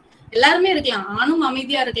இருக்கட்டும், எல்லாருமே இருக்கலாம். ஆணும்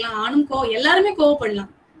அமைதியா இருக்கலாம், ஆணும் எல்லாருமே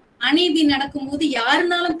கோவப்படலாம். அநீதி நடக்கும் போது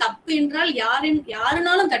யாருனாலும் தப்பு என்றால்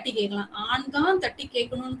யாருனாலும் தட்டி கேட்கலாம். ஆண் தான் தட்டி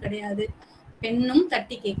கேட்கணும்னு கிடையாது, பெண்ணும்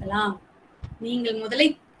தட்டி கேட்கலாம். நீங்கள்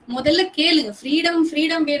முதல்ல கேளுங்க.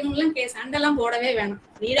 ஃப்ரீடம் வேணும்லாம் சண்டைலாம் போடவே வேணாம்.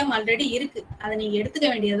 ஃப்ரீடம் ஆல்ரெடி இருக்கு, அதை நீங்க எடுத்துக்க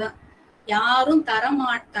வேண்டியதுதான். யாரும்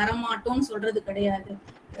தரமாட்டோம்னு சொல்றது கிடையாது.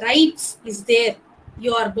 Rights is there.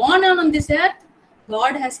 You are born on this earth.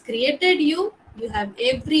 God has created you. You have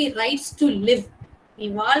every rights to live. நீ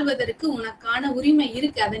வாழ்வதற்கு உனக்கான உரிமை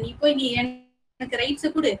இருக்கு. அதை நீ போய் நீ எனக்கு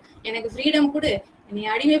ரைட்ஸை கொடு, எனக்கு ஃப்ரீடம் கொடு, என்னை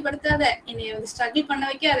அடிமைப்படுத்தாத, என்னை வந்து ஸ்ட்ரகிள் பண்ண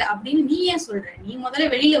வைக்காத அப்படின்னு நீ ஏன் சொல்ற? நீ முதல்ல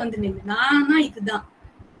வெளியில வந்து நில்லு. நானா இதுதான்,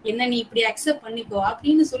 என்ன நீ இப்படி அக்செப்ட் பண்ணிக்கோ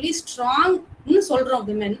அப்படின்னு சொல்லி ஸ்ட்ராங்னு சொல்றோம்.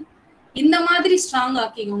 விமன் இந்த மாதிரி ஸ்ட்ராங்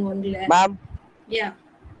ஆக்கிக்கோங்க உங்களை.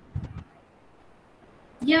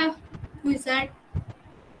 Yeah, who is that?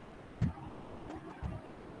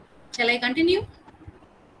 Shall I continue?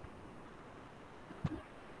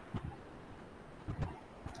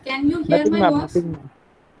 Can you hear my voice?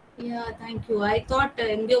 Yeah, thank you. I thought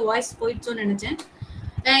your voice poitso nenachen.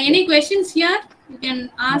 Any questions here? You can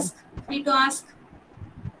ask. Free to ask.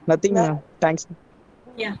 Nothing, ma'am. Thanks.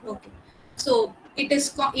 Yeah, okay. So it is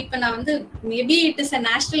இப்ப நான் வந்து maybe it is a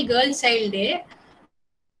national girl child day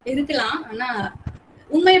இருக்கலாம். ஆனா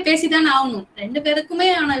உண்மையை பேசிதானே ஆகணும். ரெண்டு பேருக்குமே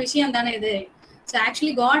ஆன விஷயம் தானே இது. So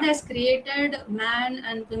actually God has created man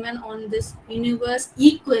and women on this universe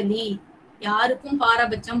equally. யாருக்கும்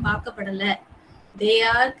பாரபட்சம் பார்க்கப்படல. They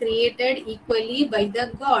are created equally by the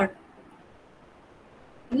God.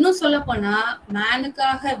 இன்னும் சொல்ல போனா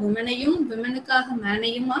மேனுக்காக விமனையும் விமனுக்காக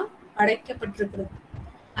மேனையுமா படைக்கப்பட்டிருக்கிறது.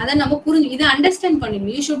 அதை நம்ம புரிஞ்சு இதை அண்டர்ஸ்டாண்ட்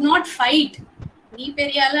பண்ணிக்கணும். You should not fight. நீ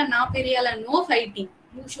பெரியாளா நான் பெரியாளா, no fighting.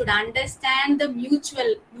 You should understand the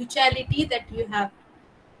mutuality that you have.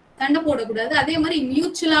 சண்டை போடக்கூடாது. அதே மாதிரி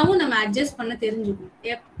மியூச்சுவலாவும் நம்ம அட்ஜஸ்ட் பண்ண தெரிஞ்சுக்கணும்.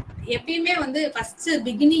 எப்பயுமே வந்து ஃபர்ஸ்ட்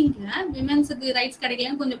பிகினிங்ல விமென்ஸுக்கு ரைட்ஸ்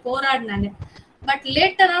கிடைக்கலன்னு கொஞ்சம் போராடினாங்க. பட்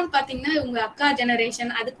லேட்டர் ஆன் பாத்தீங்கன்னா உங்க அக்கா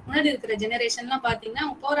ஜெனரேஷன், அதுக்கு முன்னாடி இருக்கிற ஜெனரேஷன்லாம் பாத்தீங்கன்னா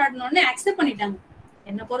அவங்க போராடினோடனே அக்செப்ட் பண்ணிட்டாங்க.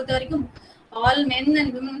 என்னை பொறுத்த வரைக்கும் ஆல் மென்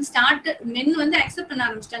அண்ட் விமன் மென் வந்து அக்செப்ட் பண்ண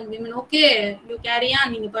ஆரம்பிச்சிட்டாங்க. Women okay you carry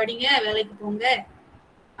on, நீங்க படிங்க, வேலைக்கு போங்க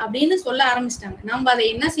அப்படின்னு சொல்ல ஆரம்பிச்சிட்டாங்க. நம்ம அதை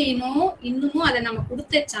என்ன செய்யணும், இன்னமும் அதை நம்ம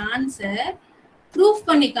கொடுத்த சான்ஸை ப்ரூவ்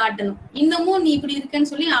பண்ணி காட்டணும். இன்னமும் நீ இப்படி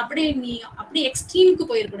இருக்கன்னு சொல்லி அப்படியே எக்ஸ்ட்ரீமுக்கு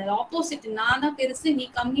போயிடக்கூடாது. ஆப்போசிட், நான் தான் பெருசு நீ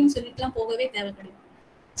கம்மின்னு சொல்லிட்டுலாம் போகவே தேவை கிடையாது.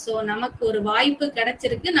 ஸோ நமக்கு ஒரு வாய்ப்பு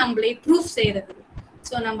கிடைச்சிருக்கு நம்மளை ப்ரூஃப் செய்யறதுக்கு.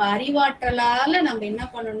 ஸோ நம்ம அறிவாற்றலால நம்ம என்ன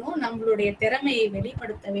பண்ணணும், நம்மளுடைய திறமையை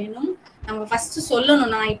வெளிப்படுத்த வேணும். நம்ம ஃபர்ஸ்ட்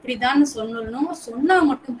சொல்லணும், நான் இப்படிதான் சொல்லணும். சொன்னா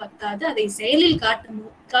மட்டும் பத்தாது, அதை செயலில்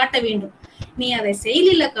காட்ட வேண்டும். நீ அதை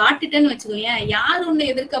செயலில காட்டுட்டேன்னு வச்சுக்கோங்க, யார் உன்னை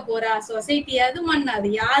எதிர்க்க போறா, சொசைட்டியாவது மண்ணாது,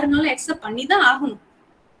 யாருனாலும் அக்செப்ட் பண்ணிதான் ஆகணும்.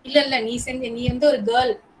 இல்ல நீ வந்து ஒரு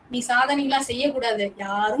கேர்ள், நீ சாதனைலாம் செய்யக்கூடாது,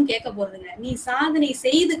 யாரும் கேட்க போறதில்ல. நீ சாதனை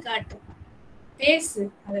செய்து காட்டு, பேசு,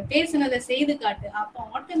 அதை பேசுனதை செய்து காட்டு. அப்போ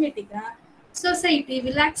ஆட்டோமேட்டிக்கா சொசைட்டி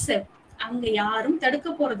வில் அக்செப்ட். அங்க யாரும் தடுக்க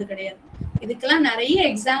போறது கிடையாது. இதுக்கெல்லாம் நிறைய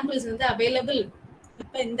எக்ஸாம்பிள்ஸ் வந்து அவைலபிள்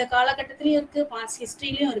இப்ப இந்த காலகட்டத்திலயும் இருக்கு, பாஸ்ட்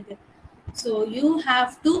ஹிஸ்டரியிலயும் இருக்கு. So you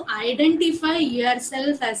have to identify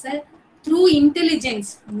yourself as a through intelligence,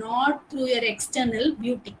 not through your external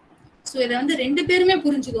beauty. So இதை வந்து ரெண்டு பேருமே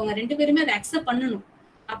புரிஞ்சுக்கோங்க, ரெண்டு பேருமே அதை அக்செப்ட் பண்ணணும்.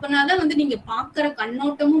 அப்பனாதான் வந்து நீங்க பாக்குற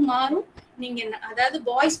கண்ணோட்டமும் மாறும். நீங்க அதாவது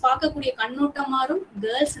பாய்ஸ் பார்க்கக்கூடிய கண்ணோட்டம் மாறும்,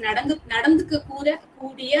 கேர்ள்ஸ் நடந்துக்க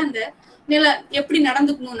கூடிய அந்த நிலை எப்படி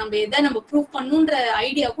நடந்துக்கணும், நம்ம எதை நம்ம ப்ரூவ் பண்ணுன்ற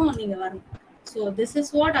ஐடியாவுக்கும் நீங்க வரணும். So this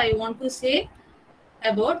is what I want to say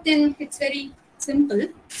about. Then it's very simple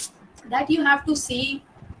that you have to see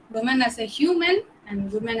women as a human and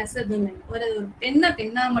women as a women. ஒரு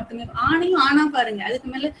பெண்ணா மட்டுமே, ஆணையும் ஆணா பாருங்க. அதுக்கு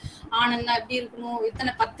மேல ஆணன்னா எப்படி இருக்கணும்,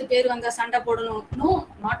 இத்தனை 10 பேர் வந்தா சண்டை போடணும், no,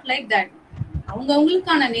 not like that.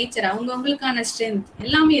 அவங்கவுங்களுக்கான nature, அவங்கவுங்களுக்கான strength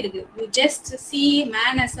எல்லாமே இருக்கு. You just see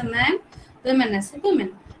man as a man, women as a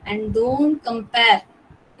women and don't compare.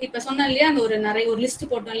 இப்ப சொன்னோம் இல்லையா, அந்த ஒரு லிஸ்ட்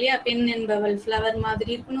போட்டோம் இல்லையா, பெண் என்பவள் ஃப்ளவர்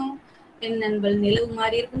மாதிரி இருக்கணும், பெண் என்பவள் நிலவு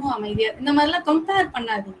மாதிரி இருக்கணும், அமைதியா, இந்த மாதிரிலாம் கம்பேர்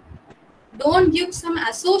பண்ணாதீங்க. Don't give some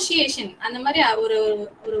association. அந்த மாதிரி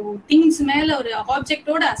ஒரு திங்ஸ் மேல ஒரு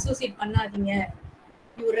ஆப்ஜெக்டோட அசோசியேட் பண்ணாதீங்க.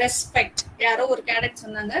 You respect. யாரோ ஒரு கேடட்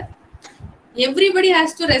சொன்னாங்க, everybody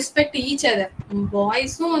has to respect each other.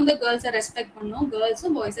 பாய்ஸும் வந்து கேர்ள்ஸை ரெஸ்பெக்ட் பண்ணணும்,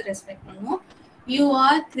 கேர்ள்ஸும் பாய்ஸை ரெஸ்பெக்ட் பண்ணணும். யூ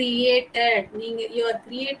ஆர் கிரியேட்டட், நீங்க you are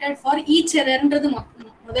created for each அதர்ன்றது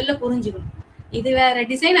முதல்ல புரிஞ்சுக்கணும். இது வேற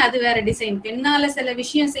டிசைன், அது வேற டிசைன். பெண்ணால சில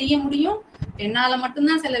விஷயம் செய்ய முடியும், பெண்ணால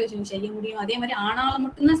மட்டும்தான் சில விஷயம் செய்ய முடியும். அதே மாதிரி ஆணால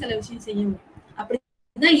மட்டும்தான் சில விஷயம் செய்ய முடியும்.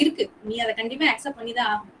 அப்படிதான் இருக்கு. நீ அதை கண்டிப்பா அக்செப்ட் பண்ணிதான்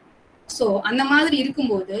ஆகும். சோ அந்த மாதிரி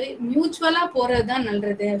இருக்கும்போது மியூச்சுவலா போறதுதான்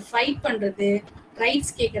நல்லது. ஃபைட் பண்றது,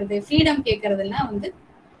 ரைட்ஸ் கேட்கறது, ஃப்ரீடம் கேட்கறதெல்லாம் வந்து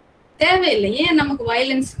தேவையில்லை. ஏன் நமக்கு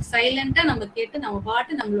வயலன்ஸ்? சைலண்டா நம்ம கேட்டு நம்ம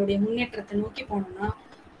பாட்டு நம்மளுடைய முன்னேற்றத்தை நோக்கி போனோம்னா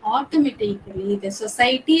automatically the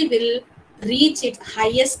society will reach it's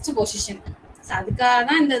highest position. அதுக்காக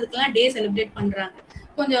தான் இந்த இதுக்கெல்லாம் டே செலிப்ரேட் பண்றாங்க.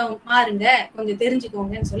 கொஞ்சம் மாறுங்க, கொஞ்சம்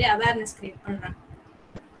தெரிஞ்சுக்கோங்கன்னு சொல்லி அவேர்னஸ் கிரியேட் பண்றாங்க.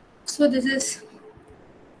 So this is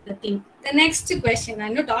the thing. The next question, நான்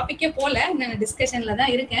இன்னும் டாபிக்கே போல, நான் டிஸ்கஷன்ல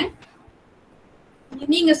தான் இருக்கேன்.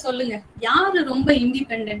 நீங்க சொல்லுங்க, யாரு ரொம்ப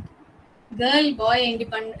இண்டிபெண்டன்ட்? கேர்ள் பாய்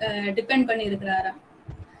டிபெண்ட் பண்ணி இருக்கிறாரா,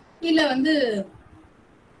 இல்ல வந்து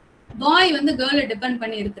பாய் வந்து கேர்ளை டிபெண்ட்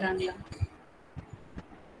பண்ணி இருக்கிறாங்களா?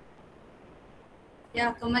 யா,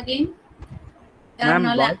 come again. Ma'am,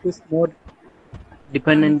 boys is more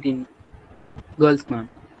dependent in girls, ma'am.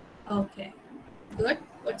 Okay, good.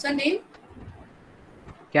 What's your name?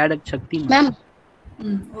 Cadet Shakti, ma'am.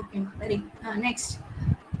 Okay, very next.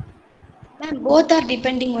 Ma'am, both are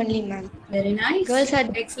depending only, ma'am. Very nice. Girls are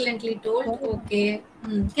excellently told. Okay.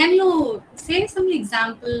 Can you say some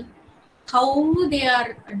example how they are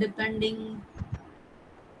depending?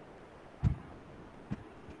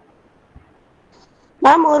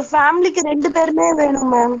 Ma'am, ஒரு ஃபேமிலிக்கு ரெண்டு பேருமே வேணும்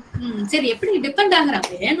ma'am. சரி, எப்படி depend ஆகுறாங்க?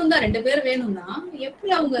 வேணும் தான், ரெண்டு பேர் வேணும்னா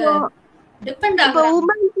எப்படி அவங்க டிபெண்ட் ஆகுறாங்க?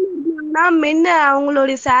 உமன்னா மென்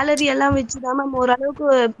அவங்களுடைய salary எல்லாம் வச்சு தான் மேம் ஓரளவுக்கு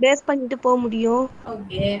பேஸ் பண்ணிட்டு போக முடியும்.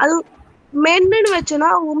 ஓகே. அது மென்னு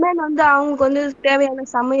வச்சோன்னா உமன் வந்து அவங்களுக்கு வந்து தேவையான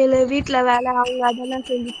சமையல், வீட்டுல வேலை, அவங்க அதெல்லாம்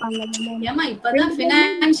செஞ்சுப்பாங்க. ஏமா இப்பதான்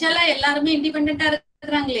பினான்சியலா எல்லாருமே இண்டிபெண்டன்ட்டா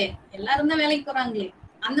இருக்கிறாங்களே, எல்லாரும் தான் வேலைக்கு போறாங்களே.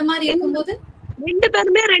 அந்த மாதிரி இருக்கும்போது ரெண்டு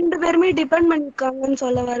பேருமே டிபெண்ட் பண்ணிருக்காங்கன்னு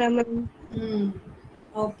சொல்ல வரேன் மேம்.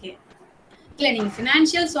 ஓகே. இல்ல, நீங்க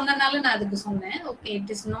ஃபினான்ஷியல் சொன்னனால நான் அதுக்கு சொன்னேன். Okay,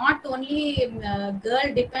 it is not only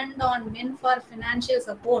girl depend on men for financial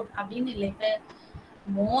support அப்படின்னு இல்லை. இப்ப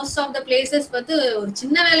மோஸ்ட் ஆஃப் த பிளேசஸ் வந்து ஒரு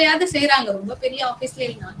சின்ன வேலையாவது செய்யறாங்க, ரொம்ப பெரிய ஆபீஸ்ல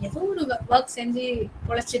இல்லைனா ஏதோ ஒரு ஒர்க் செஞ்சு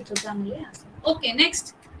பொழைச்சிட்டு இருக்காங்க இல்லையா? Okay,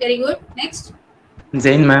 next. Very good. Next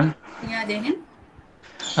Jain ma'am. யா, ஜெயின்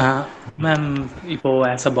மேம். இப்போ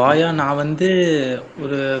ஆஸ் அ பாயா நான் வந்து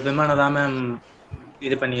ஒரு விமானை தான் மேம்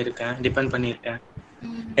இது பண்ணியிருக்கேன், டிபெண்ட் பண்ணியிருக்கேன்.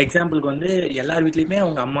 எக்ஸாம்பிளுக்கு வந்து எல்லார் வீட்லேயுமே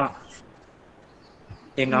அவங்க அம்மா,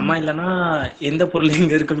 எங்கள் அம்மா இல்லைன்னா எந்த பொருள்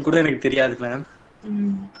எங்கே இருக்குன்னு கூட எனக்கு தெரியாது மேம்.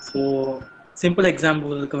 ஸோ சிம்பிள்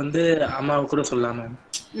எக்ஸாம்பிளுக்கு வந்து அம்மாவை கூட சொல்லலாம் ma'am.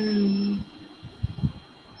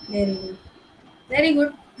 Very good, very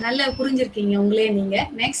good. நல்லா புரிஞ்சிருக்கீங்க உங்களே நீங்க.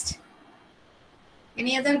 Next,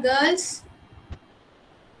 any other girls?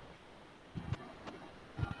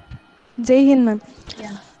 ஜெய்ஹிந்த் மேம்.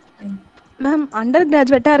 மேம், அண்டர்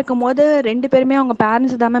கிராஜுவேட்டாக இருக்கும் போது ரெண்டு பேருமே அவங்க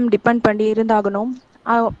பேரண்ட்ஸ் தான் மேம் டிபெண்ட் பண்ணி இருந்தாகணும்.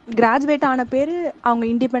 கிராஜுவேட் ஆன பேர் அவங்க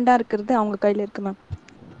இண்டிபெண்டாக இருக்கிறது அவங்க கையில் இருக்கு மேம்.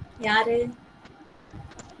 யாரு?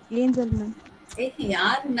 Angel ma'am.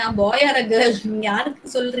 யாரு? நான் பாய் ஆர் கேர்ள்? நீங்க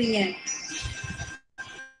யாருக்கு சொல்றீங்க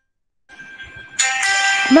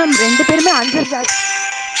மேம்? ரெண்டு பேருமே under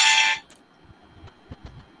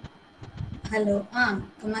hello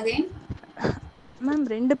come again. Ma'am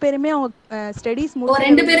ரெண்டு பேருமே அவங்க ஸ்டடீஸ்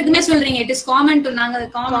ரெண்டு பேருக்குமே சொல்றீங்க. இட் இஸ் காமன் டு நாங்க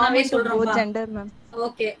காமனாவே சொல்றோம்ப்பா. Gender ma'am.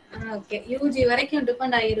 Okay okay. UG வரைக்கும்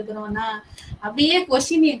டிபெண்ட் ஆகிருக்கிறோம்னா அப்படியே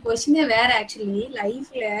கொஸ்டினே வேற. ஆக்சுவலி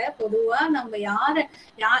லைஃப்ல பொதுவா நம்ம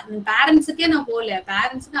பேரண்ட்ஸுக்கே நான் போகல.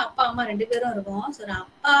 பேரண்ட்ஸ்க்கு அப்பா அம்மா ரெண்டு பேரும் இருக்கும். ஸோ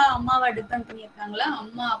அப்பா அம்மாவை டிபெண்ட் பண்ணியிருக்காங்களா,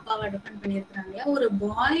 அம்மா அப்பாவை டிபெண்ட் பண்ணியிருக்கிறாங்களா, ஒரு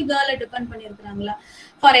பாய் கேர்ளை டிபெண்ட் பண்ணியிருக்கிறாங்களா?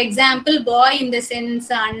 ஃபார் எக்ஸாம்பிள் பாய் இந்த சென்ஸ்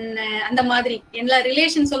அண்ணன் அந்த மாதிரி எல்லா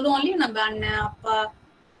ரிலேஷன் சொல்லுவோம் இல்லையா நம்ம, அண்ணன் அப்பா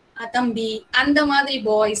தம்பி அந்த மாதிரி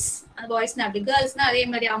பாய்ஸ்னா அப்படி, கேர்ள்ஸ்னா அதே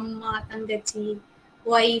மாதிரி அம்மா தங்கச்சி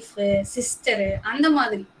ஒய்ஃப் சிஸ்டரு அந்த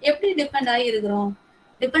மாதிரி. எப்படி டிபெண்ட் ஆகிருக்கிறோம்,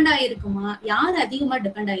 டிபெண்ட் ஆகிருக்குமா, யார் அதிகமா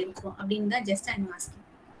டிபெண்ட் ஆகிருக்கிறோம் அப்படின்னு தான் just I'm asking.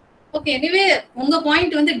 Okay anyway உங்க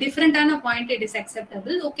பாயிண்ட் வந்து டிஃப்ரெண்டான point. It is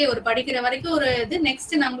acceptable. Okay ஒரு படிக்கிற வரைக்கும் ஒரு இது,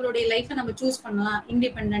 நெக்ஸ்ட் நம்மளுடைய லைஃபை நம்ம சூஸ் பண்ணலாம்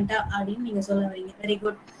இண்டிபெண்டா அப்படின்னு நீங்க சொல்ல வரீங்க. Very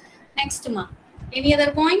good. நெக்ஸ்ட்மா any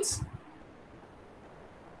other points?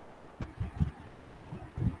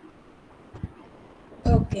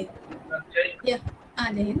 Okay. Yeah.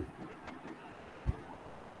 Then.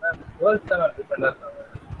 Girls are dependent.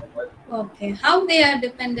 Okay. How they are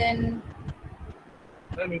dependent?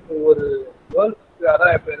 இப்போ ஒரு கேர்ள்ஸ்க்கு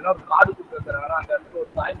அதான் இப்போ என்ன காது குத்துறாங்கன்னா அந்த இடத்துல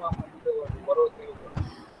ஒரு தாய்மாமன் வந்து ஒரு உறவு தேவைப்படும்.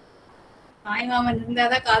 தாய்மாமன்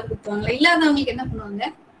இருந்தாதான் காது குத்துவாங்களா? இல்லாதவங்களுக்கு என்ன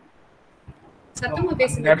பண்ணுவாங்க? சத்தமா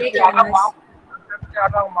பேசுங்க கேட்கல.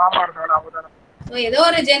 மாமா இருக்காங்க அவங்க தான். ஏதோ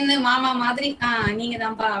ஒரு ஜென்னு மாமா மாதிரி நீங்க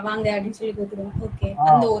தான்ப்பா வாங்க அப்படின்னு சொல்லி கூப்பிடுவோம். ஓகே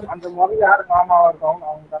அந்த ஒரு அந்த மாதிரி யார் மாமாவா இருக்காங்க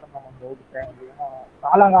அவங்க தான் நம்ம ஓடுறாங்க.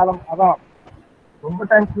 காலங்காலம் அதான் ரொம்ப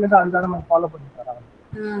டைம்ஸ்ல இருந்து அதுதான் நம்ம ஃபாலோ பண்ணி தராங்க.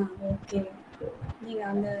 ஓகே நீங்க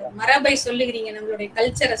அந்த மரபை சொல்லுகிறீங்க, நம்மளுடைய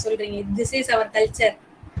கல்ச்சரை சொல்றீங்க. This is our culture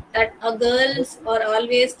that girls are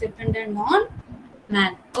always dependent on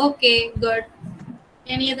man. Okay good.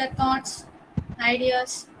 Any other thoughts,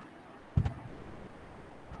 ideas?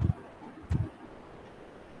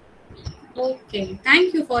 Okay, thank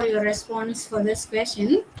you for your response for this question.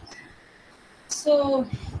 So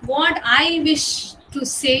what I wish to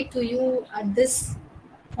say to you at this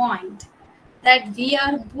point, that we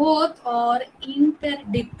are both are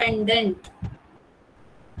interdependent.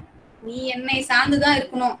 நீ என்னை சார்ந்துதான்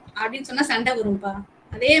இருக்கணும் அப்படின்னு சொன்னா சண்டை வரும்பா.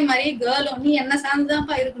 அதே மாதிரி கேர்ளும் நீ என்ன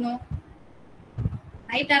சார்ந்துதான்ப்பா இருக்கணும்,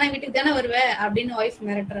 நைட் ஆனா வீட்டுக்கு தானே வருவ அப்படின்னு ஒய்ஃப்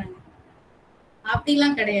மிரட்டுறாங்க.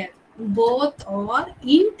 அப்படிலாம் கிடையாது. Both are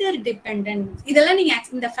interdependent. இதெல்லாம் நீங்க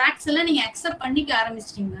இந்த ஃபேக்ட்ஸ் எல்லாம் நீங்க அக்செப்ட் பண்ணிக்க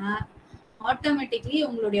ஆரம்பிச்சிட்டீங்கன்னா ஆட்டோமேட்டிக்லி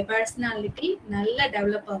உங்களுடைய பர்சனாலிட்டி நல்லா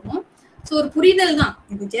டெவலப் ஆகும். ஸோ ஒரு புரிதல் தான்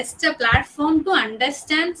இது. Just a platform to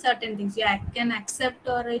understand certain things. I can accept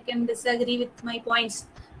R I can disagree with my points,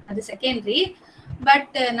 அது செகண்டரி.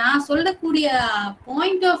 பட் நான் சொல்லக்கூடிய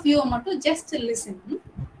பாயிண்ட் ஆஃப் வியூ மட்டும் ஜஸ்ட் லிசன்.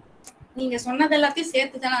 நீங்க சொன்னது எல்லாத்தையும்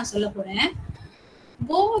சேர்த்து தான் நான் சொல்ல போறேன்.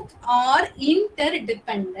 Both are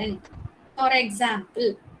interdependent. For example,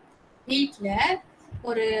 வீட்ல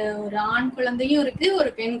ஒரு ஆண் குழந்தையும் இருக்கு, ஒரு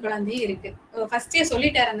பெண் குழந்தையும் இருக்கு. ஃபர்ஸ்டே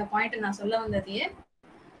சொல்லிட்டாரு அந்த பாயிண்ட். நான் சொல்ல வந்தது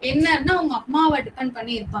என்னன்னா அவங்க அம்மாவை டிபெண்ட்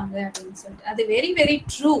பண்ணி இருப்பாங்க அப்படின்னு சொல்லிட்டு. அது வெரி வெரி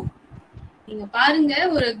ட்ரூ. நீங்க பாருங்க,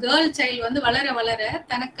 ஒரு கேர்ள் சைல்டு வந்து வளர வளர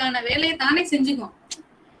தனக்கான வேலையை தானே செஞ்சுக்கும்.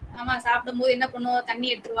 ஆமா சாப்பிடும் போது என்ன பண்ணுவோம், தண்ணி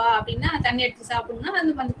எடுத்துருவா அப்படின்னா தண்ணி எடுத்து சாப்பிடணும்னா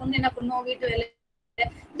அந்த பொண்ணு என்ன பண்ணுவோம், வீட்டு வேலை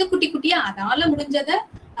இது குட்டி குட்டியா அதால முடிஞ்சதை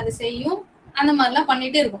அது செய்யும். அந்த மாதிரிலாம்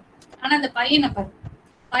பண்ணிட்டே இருக்கும். ஆனா அந்த பையனை பாரு,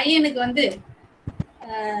 பையனுக்கு வந்து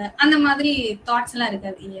அந்த மாதிரி தாட்ஸ் எல்லாம்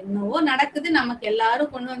இருக்காது. என்னவோ நடக்குது, நமக்கு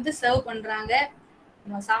எல்லாரும் கொண்டு வந்து சர்வ் பண்றாங்க,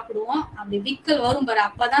 நம்ம சாப்பிடுவோம். அப்படி விக்கல் வரும் பாரு,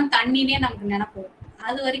 அப்பதான் தண்ணினே நமக்கு நினைப்போம்.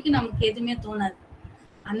 அது வரைக்கும் நமக்கு எதுவுமே தோணாது.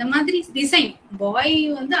 அந்த மாதிரி டிசைன் பாய்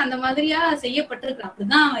வந்து அந்த மாதிரியா செய்யப்பட்டிருக்கான்.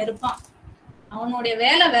 அப்படிதான் அவன் இருப்பான். அவனுடைய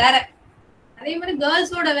வேலை வேற. அதே மாதிரி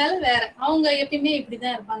கேர்ள்ஸோட வேலை வேற. அவங்க எப்பயுமே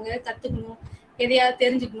இப்படிதான் இருப்பாங்க. கத்துக்கணும், எதையாவது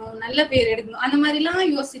தெரிஞ்சுக்கணும், நல்ல பேர் எடுக்கணும், அந்த மாதிரி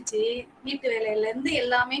எல்லாம் யோசிச்சு வீட்டு வேலையில இருந்து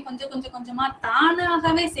எல்லாமே கொஞ்சம் கொஞ்சமா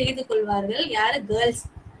தானாகவே செய்து கொள்வார்கள். யாரு? கேர்ள்ஸ்.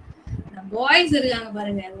 பாய்ஸ் இருக்காங்க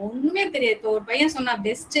பாருங்க, ஒண்ணுமே தெரியாது. இப்போ ஒரு பையன் சொன்னா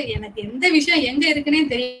பெஸ்ட், எனக்கு எந்த விஷயம் எங்க இருக்குன்னே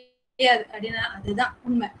தெரியாது அப்படின்னா அதுதான்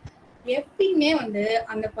உண்மை. எப்பயுமே வந்து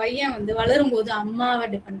அந்த பையன் வந்து வளரும் போது அம்மாவை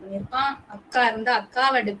டிபெண்ட் பண்ணிருப்பான். அக்கா இருந்தா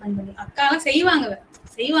அக்காவை டிபெண்ட் பண்ணி, அக்காலாம்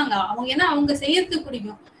செய்வாங்க அவங்க, ஏன்னா அவங்க செய்யறதுக்கு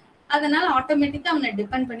பிடிக்கும். அதனால ஆட்டோமேட்டிக்கா அவனை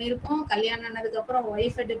டிபெண்ட் பண்ணிருப்போம். கல்யாணம் ஆனதுக்கு அப்புறம்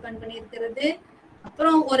ஒய்ஃபை டிபெண்ட் பண்ணி இருக்கிறது.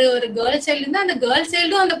 அப்புறம் ஒரு கேர்ள் சைல்டு இருந்தா அந்த கேர்ள்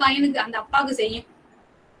சைல்டும் அந்த பையனுக்கு அந்த அப்பாவுக்கு செய்யும்.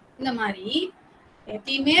 இந்த மாதிரி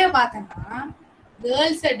எப்பயுமே பார்த்தோம்னா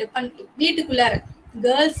கேர்ள்ஸை டிபெண்ட், வீட்டுக்குள்ளார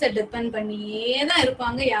கேர்ள்ஸை டிபெண்ட் பண்ணியே தான்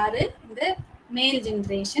இருப்பாங்க. யாரு? இந்த மேல்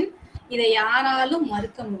ஜென்ரேஷன். இதை யாராலும்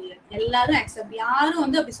மறுக்க முடியாது. எல்லாரும் அக்செப்ட், யாரும்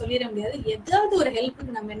வந்து அப்படி சொல்லிட முடியாது. ஏதாவது ஒரு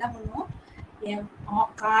ஹெல்ப்புக்கு நம்ம என்ன பண்ணுவோம்,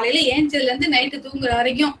 காலையில ஏஞ்சதுல இருந்து நைட்டு தூங்குற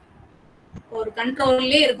வரைக்கும் ஒரு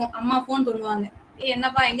கண்ட்ரோல்லே இருக்கும். அம்மா போன் பண்ணுவாங்க,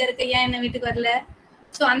 என்னப்பா எங்க இருக்க, ஏன் என்ன வீட்டுக்கு வரல,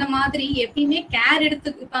 ஸோ அந்த மாதிரி எப்பயுமே கேர் எடுத்து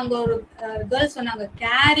இப்போ அங்கே ஒரு கேர்ள்ஸ் சொன்னாங்க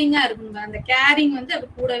கேரிங்காக இருக்கணும். அந்த கேரிங் வந்து அது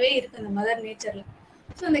கூடவே இருக்கு அந்த மதர் நேச்சர்ல.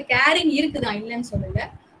 ஸோ அந்த கேரிங் இருக்குதான், இல்லைன்னு சொல்லல.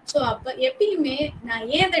 ஸோ அப்போ எப்பயுமே நான்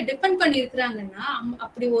ஏன் அதை டிபெண்ட் பண்ணி இருக்கிறாங்கன்னா,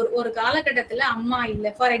 அப்படி ஒரு காலகட்டத்தில் அம்மா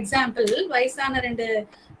இல்லை. ஃபார் எக்ஸாம்பிள் வயசான 2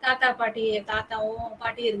 தாத்தாவும்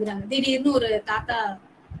பாட்டியும் இருக்கிறாங்க. திடீர்னு ஒரு தாத்தா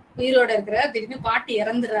உயிரோட இருக்கிற, திடீர்னு பாட்டி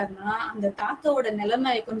இறந்துறாருன்னா அந்த தாத்தாவோட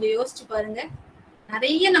நிலைமை கொஞ்சம் யோசிச்சு பாருங்க.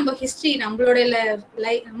 நிறைய நம்ம ஹிஸ்டரி,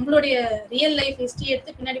 நம்மளுடைய ரியல் லைஃப் ஹிஸ்டரி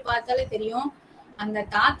எடுத்து பின்னாடி பார்த்தாலே தெரியும். அந்த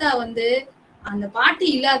தாத்தா வந்து அந்த பாட்டி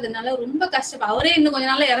இல்லாததுனால ரொம்ப கஷ்டம். அவரே இன்னும் கொஞ்ச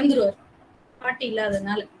நாள்ல இறந்துருவார் பாட்டி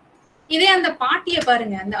இல்லாததுனால. இதே அந்த பாட்டிய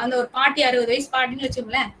பாருங்க, அந்த ஒரு பாட்டி 60 வயசு பாட்டின்னு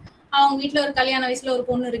வச்சுக்கோங்களேன். அவங்க வீட்டுல ஒரு கல்யாண வயசுல ஒரு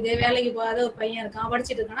பொண்ணு இருக்கு, வேலைக்கு போகாத ஒரு பையன் இருக்கான்,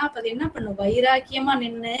 படிச்சுட்டு இருக்கானா, அப்ப அது என்ன பண்ணும்? வைராக்கியமா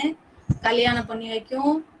நின்னு கல்யாணம் பண்ணி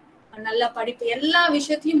வைக்கும், நல்லா படிப்பு எல்லா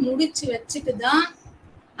விஷயத்தையும் முடிச்சு வச்சுட்டுதான்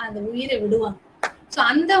அந்த உயிரை விடுவாங்க. ஸோ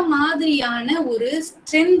அந்த மாதிரியான ஒரு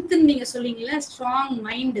ஸ்ட்ரென்த் நீங்க சொல்லிங்களா, strong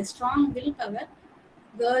mind, strong will power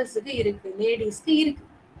கேர்ள்ஸுக்கு இருக்கு, லேடிஸ்க்கு இருக்கு.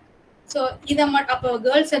 ஸோ இதை மட்டும் அப்போ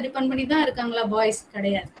கேர்ள்ஸை டிபெண்ட் பண்ணி தான் இருக்காங்களா? பாய்ஸ்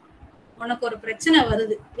கிடையாது. உனக்கு ஒரு பிரச்சனை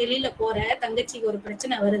வருது, வெளியில போற தங்கச்சிக்கு ஒரு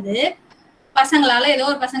பிரச்சனை வருது, ஏதோ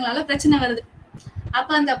ஒரு பசங்களால பிரச்சனை வருது. அப்ப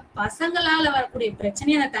அந்த பசங்களால வரக்கூடிய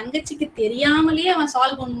பிரச்சனையை அந்த தங்கச்சிக்கு தெரியாமலேயே அவன்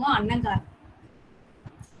சால்வ் பண்ணுவான் அண்ணங்காரன்.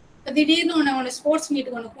 திடீர்னு உன்னை ஸ்போர்ட்ஸ்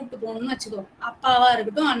மீட்டுக்கு கூப்பிட்டு போகணும்னு வச்சுக்கோ, அப்பாவா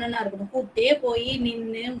இருக்கட்டும் அண்ணனா இருக்கட்டும், கூப்பிட்டே போய்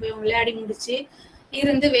நின்று விளையாடி முடிச்சு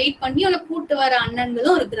இருந்து வெயிட் பண்ணி உன்னை கூப்பிட்டு வர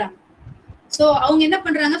அண்ணன்களும் இருக்கிறாங்க. ஸோ அவங்க என்ன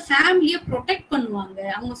பண்றாங்க? ஃபேமிலியை ப்ரொடெக்ட் பண்ணுவாங்க.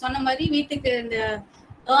 அவங்க சொன்ன மாதிரி வீட்டுக்கு இந்த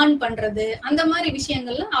ஏர்ன் பண்றது அந்த மாதிரி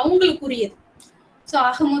விஷயங்கள்லாம் அவங்களுக்குரியது. ஸோ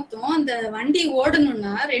ஆக மொத்தம் அந்த வண்டி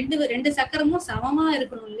ஓடணும்னா ரெண்டு சக்கரமும் சமமா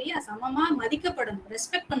இருக்கணும் இல்லையா? சமமா மதிக்கப்படணும்,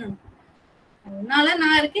 ரெஸ்பெக்ட் பண்ணணும். உன்னால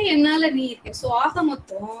நான் இருக்கேன், என்னால நீ இருக்க. ஸோ ஆக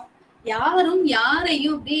மொத்தம் யாரும்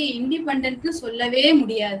யாரையும் அப்படியே இண்டிபெண்டன்ட்னு சொல்லவே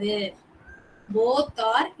முடியாது. போத்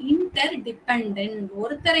ஆர் இன்டர் டிபெண்டன்ட்,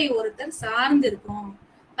 ஒருத்தரை ஒருத்தர் சார்ந்து இருக்கும்.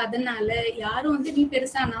 அதனால யாரும் வந்து நீ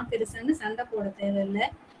பெருசா நான் பெருசான்னு சண்டை போட தேவையில்லை.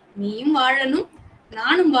 நீயும் வாழணும்,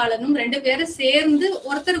 நானும் வாழணும், 2 பேரும் சேர்ந்து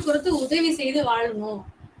ஒருத்தருக்கு ஒருத்தர் உதவி செய்து வாழணும்.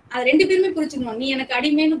 அது 2 பேருமே புரிச்சுக்கணும். நீ எனக்கு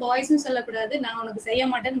அடிமைன்னு பாய்ஸ்ன்னு சொல்லக்கூடாது, நான் உனக்கு செய்ய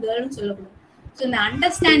மாட்டேன்னு கேர்ள்னு சொல்லக்கூடாது. ஸோ இந்த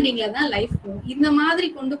அண்டர்ஸ்டாண்டிங்ல தான் லைஃப் போகும். இந்த மாதிரி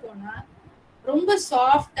கொண்டு போனா ரொம்ப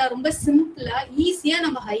சாஃப்டா, ரொம்ப சிம்பிளா, ஈஸியா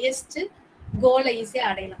நம்ம ஹையஸ்ட் கோலை ஈஸியா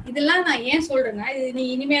அடையலாம். இதெல்லாம் நான் ஏன் சொல்றேன்னா, இது நீ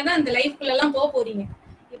இனிமேதான் இந்த லைஃப்குள்ள எல்லாம் போறீங்க.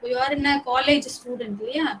 இப்போ யாரு என்ன காலேஜ் ஸ்டூடெண்ட்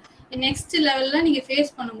இல்லையா, நெக்ஸ்ட் லெவல்ல நீங்க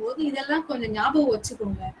ஃபேஸ் பண்ணும்போது இதெல்லாம் கொஞ்சம் ஞாபகம்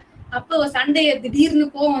வச்சுக்கோங்க. அப்போ சண்டைய திடீர்னு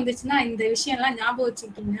கோவம் வந்துச்சுன்னா இந்த விஷயம் எல்லாம் ஞாபகம்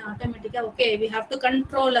வச்சுக்கிட்டீங்க, ஆட்டோமேட்டிக்கா okay we have to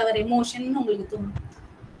control our emotion உங்களுக்கு தோணும்.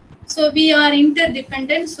 So we are inter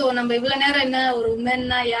dependent. So நம்ம இவ்வளவு நேரம் என்ன, ஒரு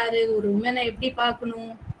உமன்னா யாரு, ஒரு உமனை எப்படி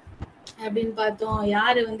பார்க்கணும் அப்படின்னு பார்த்தோம்.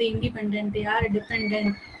 யாரு வந்து இண்டிபெண்ட், யாரு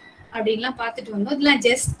டிபெண்டன்ட் அப்படின்லாம் பார்த்துட்டு வந்தோம். இதெல்லாம்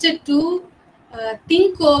just to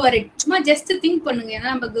think over it. சும்மா ஜஸ்ட் திங்க் பண்ணுங்க. ஏன்னா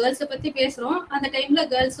நம்ம கேர்ள்ஸை பத்தி பேசுறோம், அந்த டைம்ல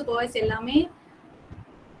கேர்ள்ஸ் பாய்ஸ் எல்லாமே,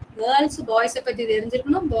 கேர்ள்ஸ் பாய்ஸை பத்தி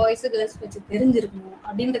தெரிஞ்சிருக்கணும், பாய்ஸ் கேர்ள்ஸ் பத்தி தெரிஞ்சிருக்கணும்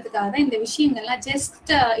அப்படின்றதுக்காக தான் இந்த விஷயங்கள்லாம்.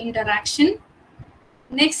 Just interaction.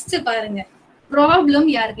 நெக்ஸ்ட் பாருங்க, ப்ராப்ளம்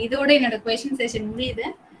யாருக்கு? இதோட என்னோட குவெஸ்டின் செஷன் முடியுது.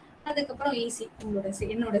 அதுக்கப்புறம் ஈஸி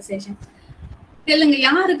என்னோட செஷன். சொல்லுங்க,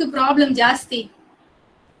 யாருக்கு ப்ராப்ளம் ஜாஸ்தி?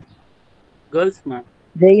 Girls ma'am.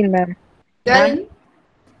 Jain ma'am.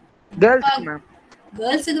 Girls ma'am.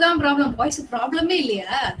 கேர்ள்ஸுக்கு தான் ப்ராப்ளம், பாய்ஸ்க்கு ப்ராப்ளமே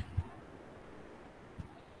இல்லையா?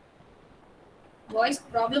 பாய்ஸ்க்கு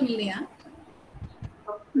ப்ராப்ளம் இல்லையா?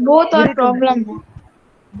 both are problem.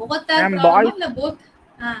 both are problem இல்ல both?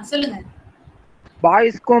 சொல்லுங்க.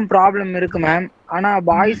 பாய்ஸ்க்கும் ப்ராப்ளம் இருக்கு மேம். ஆனா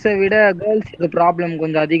பாய்ஸை விட கேர்ள்ஸ்க்கு ப்ராப்ளம்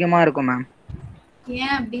கொஞ்சம் அதிகமா இருக்கும் மேம்.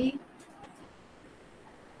 ஏன் அப்படி?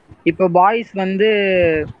 இப்போ பாய்ஸ் வந்து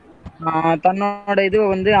தன்னோட இது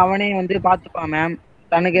வந்து அவனே வந்து பாத்துப்பான் மேம்.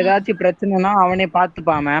 தனக்கு ஏதாச்சும் பிரச்சனைனா அவனே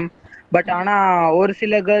பாத்துப்பான் மேம். பட் ஆனா ஒரு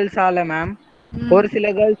சில கேர்ள்ஸால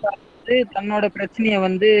வந்து தன்னோட பிரச்சனைய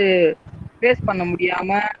வந்து ஃபேஸ் பண்ண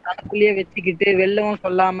முடியாம தனக்குள்ளேயே வச்சுக்கிட்டு வெளிலவும்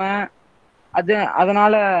சொல்லாம,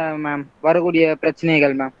 அதனால மேம் வரக்கூடிய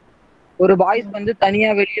பிரச்சனைகள் மேம். ஒரு பாய்ஸ் வந்து தனியா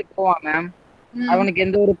வெளியே போவான் மேம், அவனுக்கு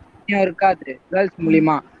எந்த ஒரு பிரச்சனையும் இருக்காது கேர்ள்ஸ்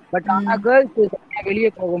மூலியமா. பட் ஆனா கேர்ள்ஸ் தனியா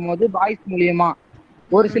வெளியே போகும்போது பாய்ஸ் மூலியமா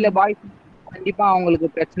ஒரு சில பாய்ஸ் கண்டிப்பா அவங்களுக்கு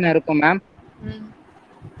பிரச்சனை இருக்கும் மேம்.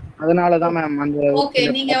 அதனாலதான் மேம் அந்த ஓகே,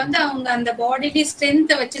 நீங்க வந்து அவங்க அந்த பாடிலி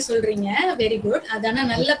ஸ்ட்ரென்த்தை வச்சு சொல்றீங்க. Very good. அதான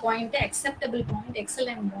நல்ல point, acceptable point,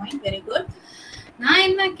 excellent point, very good. நான்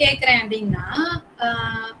என்ன கேக்குறேன் அப்படின்னா,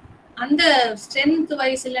 அந்த ஸ்ட்ரென்த்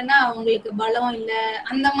வைஸ் இல்லைன்னா அவங்களுக்கு பலம் இல்ல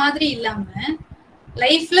அந்த மாதிரி இல்லாம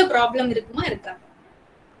லைஃப்ல ப்ராப்ளம் இருக்குமா இருக்கா?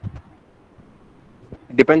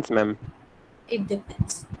 Depends ma'am. It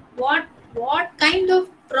depends. What kind of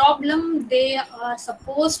problem they are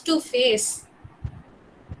supposed to face?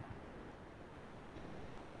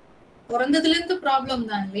 பிறந்ததுல இருந்து ப்ராப்ளம்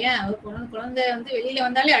தான் இல்லையா? ஒரு குழந்தை வந்து வெளியில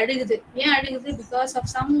வந்தாலே அழுகுது. ஏன் அழுகுது? Because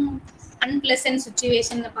of some unpleasant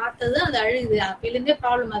situation பார்த்தது அது அழுகுது. அப்பையில இருந்தே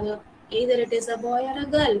ப்ராப்ளம். அது either it is a boy or a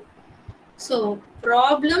girl. So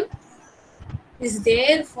problem is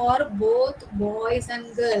there for both boys and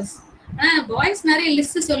girls. Boys நிறைய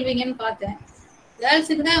லிஸ்ட் சொல்வீங்கன்னு பார்த்தேன்.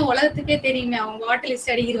 கேர்ள்ஸுக்கு தான் உலகத்துக்கே தெரியுமே, அவங்க வாட்டர்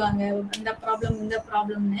லிஸ்ட் அடிக்கிடுவாங்க, இந்த ப்ராப்ளம் இந்த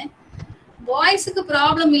ப்ராப்ளம்னு. பாய்ஸுக்கு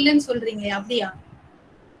ப்ராப்ளம் இல்லைன்னு சொல்றீங்க, அப்படியா?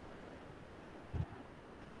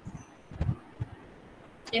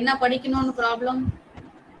 என்ன படிக்கணும்னு ப்ராப்ளம்,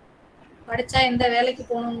 படிச்சா எந்த வேலைக்கு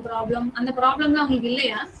போகணும்னு ப்ராப்ளம், அந்த ப்ராப்ளம்லாம் உங்களுக்கு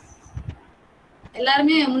இல்லையா?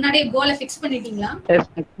 எல்லாருமே முன்னாடியே கோலை ஃபிக்ஸ் பண்ணிட்டீங்களா?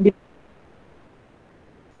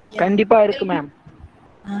 கண்டிப்பா இருக்கு மேம்.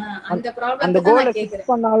 அந்த ப்ராப்ளம் அந்த கோலை ஃபிக்ஸ்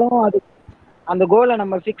பண்ணாலும் அது அந்த கோலை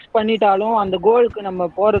நம்ம ஃபிக்ஸ் பண்ணிட்டாலும் அந்த கோலுக்கு நம்ம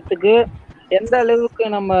போறதுக்கு எந்த அளவுக்கு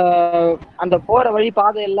நம்ம அந்த போற வழி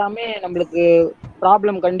பாதை எல்லாமே நம்மளுக்கு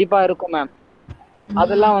ப்ராப்ளம் கண்டிப்பா இருக்கும் மேம்.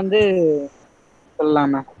 அதெல்லாம் வந்து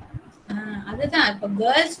சொல்லலாம் மேம். அதுதான் இப்ப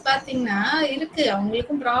கேர்ள்ஸ் பாத்தீங்கன்னா இருக்கு,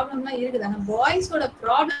 அவங்களுக்கும் ப்ராப்ளம்லாம் இருக்குது. ஆனா பாய்ஸோட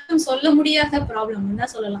ப்ராப்ளம் சொல்ல முடியாத ப்ராப்ளம்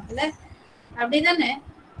தான் சொல்லலாம் இல்ல, அப்படிதானே?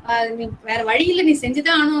 நீ வேற வழியில நீ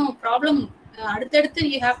செஞ்சுதான் ஆனும். ப்ராப்ளம் அடுத்தடுத்து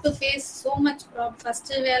you have to face so much problem.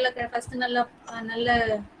 First வேலை, ஃபர்ஸ்ட் நல்ல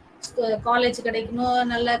காலேஜ் கிடைக்கணும்,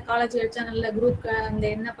 நல்ல காலேஜ் கிடைச்சா நல்ல குரூப், அந்த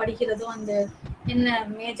என்ன படிக்கிறதோ அந்த என்ன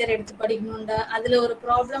மேஜர் எடுத்து படிக்கணும்டா, அதுல ஒரு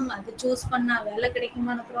ப்ராப்ளம். அது சூஸ் பண்ணா வேலை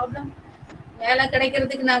கிடைக்குமான ப்ராப்ளம். வேலை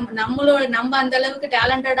கிடைக்கிறதுக்கு நம்ம அந்த அளவுக்கு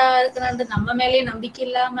டேலண்டடா இருக்கிறான்னு நம்ம மேலேயே நம்பிக்கை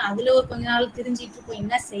இல்லாம அதுல ஒரு கொஞ்ச நாள் தெரிஞ்சிட்டு இருப்போம்,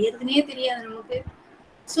 என்ன செய்யறதுனே தெரியாது நமக்கு.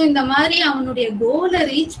 ஸோ இந்த மாதிரி அவனுடைய கோலை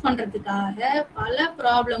ரீச் பண்றதுக்காக பல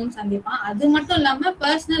ப்ராப்ளம் சந்திப்பான். அது மட்டும் இல்லாம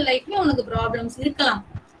பர்சனல் லைஃப்லயும் அவனுக்கு ப்ராப்ளம்ஸ் இருக்கலாம்.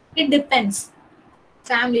 It depends.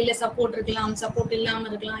 ஃபேமிலியில சப்போர்ட் இருக்கலாம், சப்போர்ட் இல்லாம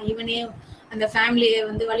இருக்கலாம், இவனே அந்த ஃபேமிலியை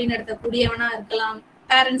வந்து வழி நடத்தக்கூடியவனா இருக்கலாம்,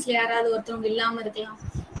 பேரண்ட்ஸ்ல யாராவது ஒருத்தவங்க இல்லாம இருக்கலாம்.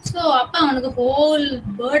 ஸோ அப்ப அவனுக்கு ஹோல்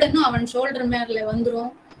பேர்டனும் அவன் ஷோல்டர் மேல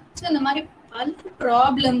வந்துடும். ஸோ இந்த மாதிரி பல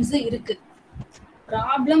ப்ராப்ளம்ஸ் இருக்கு.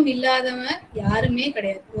 ப்ராப்ளம் இல்லாதவன் யாருமே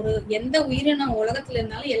கிடையாது. ஒரு எந்த உயிரினம் உலகத்துல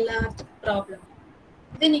இருந்தாலும் எல்லாத்துக்கும் ப்ராப்ளம்.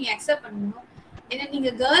 இதை நீங்க அக்செப்ட் பண்ணணும். ஏன்னா நீங்க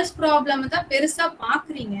கேர்ள்ஸ் ப்ராப்ளம் தான் பெருசா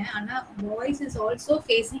பாக்குறீங்க, ஆனா boys is also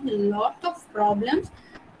facing lot of problems.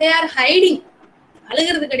 They are hiding.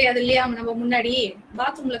 அழுகிறது கிடையாது இல்லையா? நம்ம முன்னாடி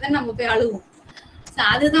பாத்ரூம்ல தான் நம்ம போய் அழுவோம்.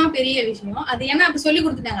 அதுதான் பெரிய விஷயம். அது ஏன்னா அப்படி சொல்லி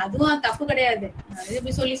கொடுத்துட்டாங்க, அதுவும் தப்பு கிடையாது. அது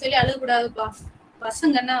இப்படி சொல்லி சொல்லி அழுகக்கூடாதுப்பா,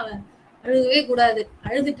 பசங்கன்னா அழுகவே கூடாது,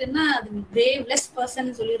 அழுதுட்டுன்னா அது பிரேவ்லெஸ் பர்சன்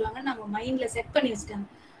சொல்லிடுவாங்க, நம்ம மைண்ட்ல செட் பண்ணி வச்சுட்டாங்க.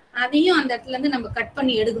 அதையும் அந்த இடத்துல இருந்து நம்ம கட்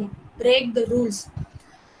பண்ணி எடுக்கணும், பிரேக் த ரூல்ஸ்.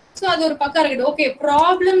 ஸோ அது ஒரு பக்கம் இருக்குது. Okay,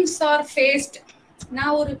 problems R faced.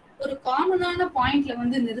 நான் ஒரு காமனான பாயிண்ட்ல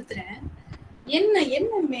வந்து நிறுத்துறேன். என்ன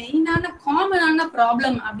என்ன மெயினான காமனான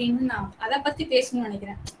ப்ராப்ளம் அப்படின்னு நான் அதை பத்தி பேசணும்னு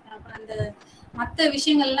நினைக்கிறேன். அந்த மற்ற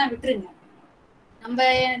விஷயங்கள்லாம் விட்டுருங்க. நம்ம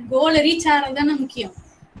கோலை ரீச் ஆகிறது தானே முக்கியம்.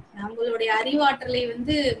 நம்மளுடைய அறிவாற்றலை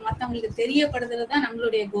வந்து மற்றவங்களுக்கு தெரியப்படுத்துறது தான்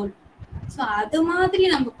நம்மளுடைய கோல். ஸோ அது மாதிரி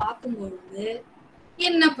நம்ம பார்க்கும்போது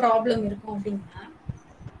என்ன ப்ராப்ளம் இருக்கும் அப்படின்னா,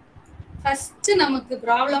 ஃபர்ஸ்ட் நமக்கு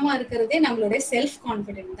ப்ராப்ளமா இருக்கிறதே நம்மளுடைய செல்ஃப்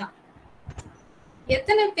கான்ஃபிடென்ட் தான்.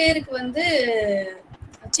 எத்தனை பேருக்கு வந்து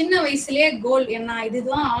சின்ன வயசுலயே கோல் என்ன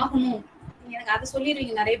இதுதான் ஆகணும் எனக்கு அதை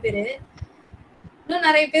சொல்லிடுவீங்க நிறைய பேரு. இன்னும்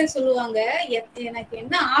நிறைய பேர் சொல்லுவாங்க எனக்கு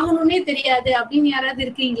என்ன ஆகணும்னே தெரியாது அப்படின்னு. யாராவது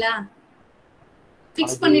இருக்கீங்களா?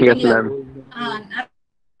 பிக்ஸ் பண்ணிட்டீங்களா?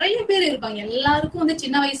 நிறைய பேர் இருப்பாங்க. எல்லாருக்கும் வந்து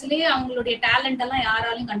சின்ன வயசுலயே அவங்களுடைய டேலண்ட் எல்லாம்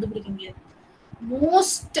யாராலையும் கண்டுபிடிக்க முடியாது.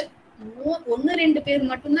 மோஸ்ட் 1-2 பேர்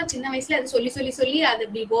மட்டும்தான் சின்ன வயசுல அது சொல்லி சொல்லி சொல்லி அது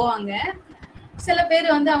இப்படி போவாங்க. சில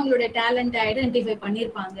பேர் வந்து அவங்களுடைய டேலண்ட் ஐடென்டிஃபை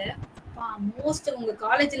பண்ணிருப்பாங்க. மோஸ்ட் உங்க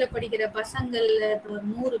காலேஜ்ல படிக்கிற பசங்கள்ல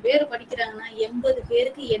 100 பேர் படிக்கிறாங்கன்னா 80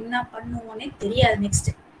 பேருக்கு என்ன பண்ணுவோன்னே தெரியாது நெக்ஸ்ட்.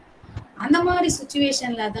 அந்த மாதிரி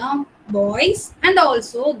சுச்சுவேஷன்ல தான் boys and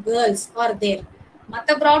also girls are தேர்.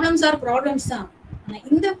 மற்ற ப்ராப்ளம்ஸ் ஆர் ப்ராப்ளம்ஸ் தான், ஆனா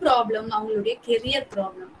இந்த ப்ராப்ளம் அவங்களுடைய கெரியர்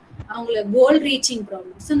ப்ராப்ளம், அவங்கள கோல் ரீச்சிங்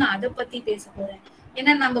ப்ராப்ளம். ஸோ நான் அதை பத்தி பேச போறேன்.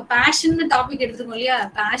 ஏன்னா நம்ம பேஷன் டாபிக் எடுத்துக்கோம் இல்லையா?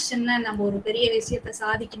 பேஷன்னா நம்ம ஒரு பெரிய விஷயத்த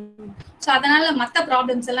சாதிக்கணும். ஸோ அதனால மற்ற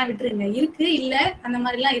ப்ராப்ளம்ஸ் எல்லாம் விட்டுருங்க. இருக்கு இல்ல அந்த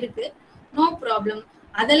மாதிரிலாம் இருக்கு, நோ ப்ராப்ளம்.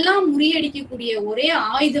 அதெல்லாம் முறியடிக்கக்கூடிய ஒரே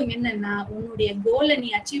ஆயுதம் என்னன்னா, உன்னுடைய கோலை நீ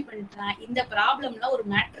அச்சீவ் பண்ணிட்டா இந்த ப்ராப்ளம்லாம் ஒரு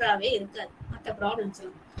மேட்டராகவே இருக்காது, மற்ற ப்ராப்ளம்ஸ்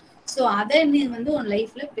எல்லாம். ஸோ அதை நீ வந்து உன்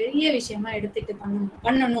லைஃப்ல பெரிய விஷயமா எடுத்துட்டு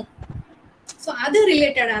பண்ணணும். ஸோ அது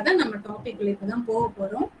ரிலேட்டடாக தான் நம்ம டாபிக்ல இப்பதான் போக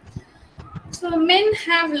போறோம். So men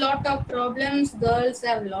have lot of problems, girls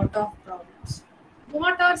have lot of problems.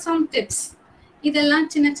 What are some tips? இதெல்லாம்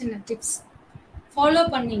சின்ன சின்ன டிப்ஸ் ஃபாலோ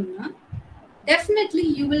பண்ணீங்கன்னா definitely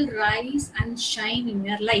you will rise and shine in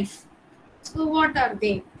your life. So what are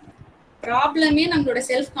they? ப்ராப்ளமே நம்மளோட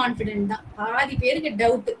செல்ஃப் கான்ஃபிடென்ட் தான். பாதி பேருக்கு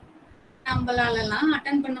doubt, நம்மளாலலாம்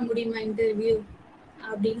attend பண்ண முடியுமா இன்டர்வியூ,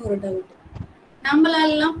 அப்படின்னு ஒரு டவுட்.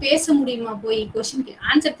 நம்மளாலாம் பேச முடியுமா? போய் கொஸ்டின்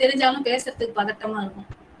ஆன்சர் தெரிஞ்சாலும் பேசுறதுக்கு பதட்டமா இருக்கும்.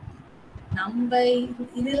 நம்ம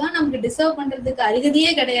இதெல்லாம் நமக்கு டிசர்வ் பண்றதுக்கு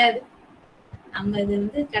அருகதையே கிடையாது. நம்ம இது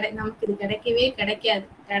நமக்கு இது கிடைக்கவே கிடைக்காது.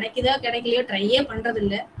 கிடைக்குதா கிடைக்கலையோ ட்ரையே பண்றது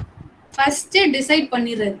இல்ல. ஃபர்ஸ்ட் டிசைட்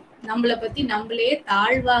பண்ணிடுறது, நம்மளை பத்தி நம்மளே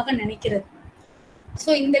தாழ்வாக நினைக்கிறது. ஸோ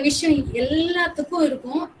இந்த விஷயம் எல்லாத்துக்கும்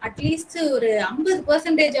இருக்கும். அட்லீஸ்ட் ஒரு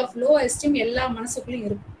 50% ஆஃப் லோ எஸ்டீம் எல்லா மனசுக்குள்ளயும்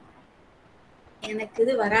இருக்கும். எனக்கு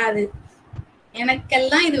இது வராது,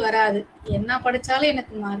 எனக்கெல்லாம் இது வராது, என்ன படிச்சாலும்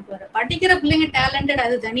எனக்கு மார்க் வர. படிக்கிற பிள்ளைங்க டேலண்டட்,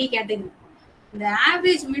 அது தனி கேட்டகரி. இந்த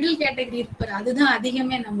ஆவரேஜ் மிடில் கேட்டகரி இருப்பாரு, அதுதான்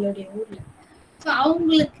அதிகமே நம்மளுடைய ஊர்ல. ஸோ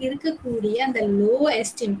அவங்களுக்கு இருக்கக்கூடிய அந்த low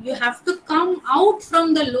esteem, you have to come out from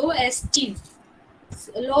the low esteem,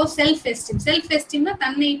 low self esteem. Self எஸ்டீம்னா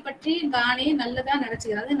தன்னை பற்றி தானே நல்லதா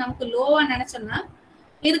நினைச்சுக்கிறது. அது நமக்கு லோவா நினைச்சோம்னா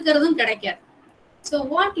இருக்கிறதும் கிடைக்காது. So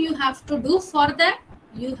what you have to two for that,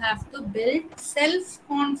 you have to build self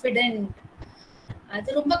confident. அது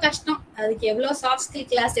ரொம்ப கஷ்டம். அதுக்கு எவ்வளவு சாஃப்ட் ஸ்கில்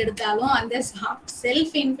கிளாஸ் எடுத்தாலும் அந்த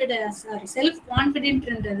செல்ஃப்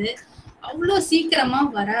கான்ஃபிடென்ட்ன்றது அவ்வளோ சீக்கிரமா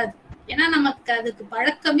வராது. ஏன்னா நமக்கு அதுக்கு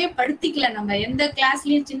பழக்கமே படுத்திக்கல. நம்ம எந்த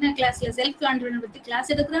கிளாஸ்லயும், சின்ன கிளாஸ்ல செல்ஃப் கான்ஃபிடென்ட் பத்தி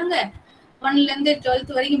கிளாஸ் எடுக்கிறாங்க, 1ல இருந்து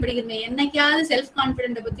 12th வரைக்கும் படிக்கிறேன். என்னைக்காவது செல்ஃப்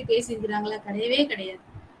கான்ஃபிடென்ட் பத்தி பேசியிருக்கிறாங்களா? கிடையவே கிடையாது.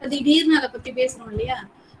 திடீர்னு அதை பத்தி பேசுறோம் இல்லையா?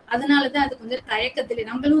 அதனாலதான் அது கொஞ்சம் தயக்கத்திலே,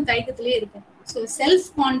 நம்மளும் தயக்கத்திலே இருக்கும். So self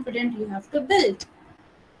confident you have to build.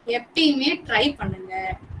 எப்பயுமே ட்ரை பண்ணுங்க.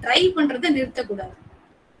 ட்ரை பண்றதை நிறுத்தக்கூடாது.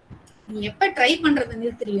 நீ எப்ப ட்ரை பண்றதை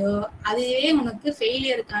நிறுத்துறியோ அதுவே உனக்கு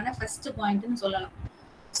ஃபெயிலியருக்கான ஃபர்ஸ்ட் பாயிண்ட்னு சொல்லலாம்.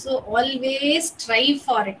 So always try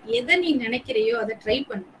for it. எதை நீ நினைக்கிறையோ அதை ட்ரை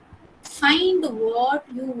பண்ணு. Find what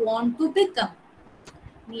you want to become.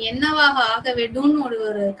 நீ என்னவாக ஆக வேண்டும்னு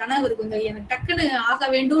ஒரு கனவு இருக்கும். எனக்கு டக்குன்னு ஆக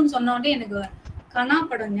வேண்டும்னு சொன்னோடனே எனக்கு கனா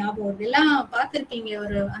படம் ஞாபகம் வருது. எல்லாம் பார்த்திருக்கீங்க.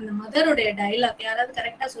 அந்த மதருடைய டைலாக் யாராவது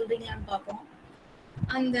கரெக்டா சொல்றீங்களான்னு பார்ப்போம்.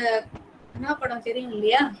 அந்த கனா படம் தெரியும்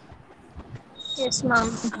இல்லையா? Yes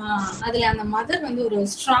ma'am. அதுல அந்த மதர் ஒரு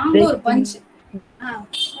ஸ்ட்ராங்கா ஒரு பஞ்ச்.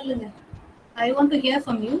 சொல்லுங்க. I want to hear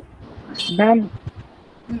from you. Ma'am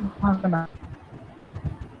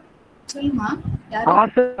சொல்லுமா.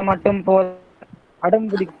 ஆசை மட்டும்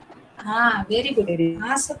அடம்பிடி. Very good.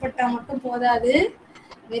 ஆசைப்பட்டா மட்டும் போதாது,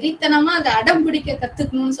 வெறித்தனமா அதை அடம் பிடிக்க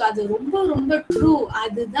கத்துக்கணும்னு. அது ரொம்ப ரொம்ப ட்ரூ.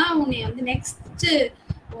 அதுதான் உன்னை நெக்ஸ்ட்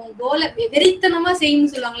உன் கோலை வெறித்தனமா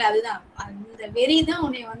செய்யணும்னு சொல்லுவாங்களே, அதுதான். அந்த வெறி தான்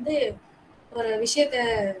உன்னை ஒரு விஷயத்த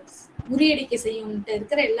முறியடிக்க செய்யும்.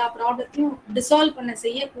 இருக்கிற எல்லா ப்ராப்ளத்தையும் டிசால்வ் பண்ண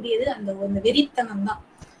செய்யக்கூடியது அந்த வெறித்தனம் தான்.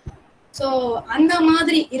 ஸோ அந்த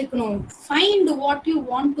மாதிரி இருக்கணும். Find what you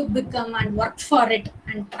want to become and work for it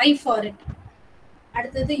and try for it.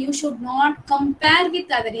 அடுத்தது, you should not compare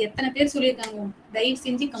with other. எத்தனை பேர் சொல்லியிருக்காங்க, தயவு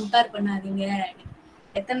செஞ்சு கம்பேர் பண்ணாதீங்க.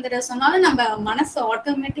 எத்தனை தடவை சொன்னாலும் நம்ம மனசு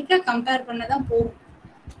ஆட்டோமேட்டிக்கா கம்பேர் பண்ணதான் போகும்.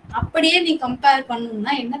 அப்படியே நீ கம்பேர்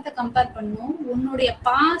பண்ணணும்னா என்னத்தை கம்பேர் பண்ணணும்? உன்னுடைய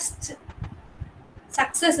பாஸ்ட்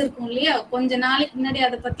சக்சஸ் இருக்கும் இல்லையா, கொஞ்ச நாளைக்கு முன்னாடி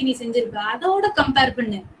அதை பத்தி நீ செஞ்சிருக்க, அதோட கம்பேர்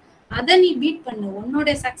பண்ணு. அதை நீ பீட் பண்ணு. உன்னோட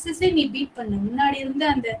சக்சஸே நீ பீட் பண்ணு. முன்னாடி இருந்து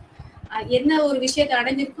அந்த என்ன ஒரு விஷயத்தை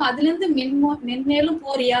அடைஞ்சிருக்கும் அதுல இருந்து மென்மேலும்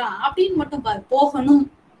போறியா அப்படின்னு மட்டும் பாரு. போகணும்.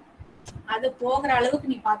 அது போகிற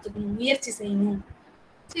அளவுக்கு நீ பாத்துக்கணும், முயற்சி செய்யணும்.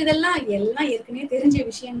 இதெல்லாம் ஏற்கனவே தெரிஞ்ச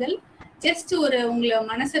விஷயங்கள். ஜஸ்ட் உங்களை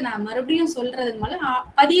மனசை நான் மறுபடியும் சொல்றதுனால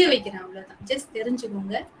பதிய வைக்கிறேன், அவ்வளவுதான். ஜஸ்ட்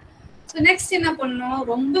தெரிஞ்சுக்கோங்க. ஸோ நெக்ஸ்ட் என்ன பண்ணணும்,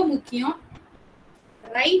 ரொம்ப முக்கியம்,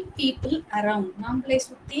 ரைட் பீப்புள் அரவுண்ட். நம்மளை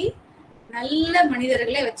சுத்தி நல்ல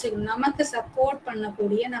மனிதர்களை வச்சுக்கணும். நமக்கு சப்போர்ட்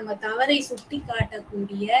பண்ணக்கூடிய, நம்ம தவறை சுட்டி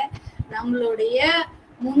காட்டக்கூடிய, நம்மளுடைய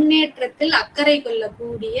முன்னேற்றத்தில் அக்கறை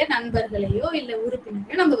கொள்ளக்கூடிய நண்பர்களையோ இல்ல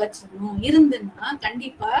உறுப்பினர்களையோ நம்ம வச்சுக்கணும். இருந்துன்னா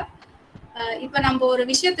கண்டிப்பா இப்ப நம்ம ஒரு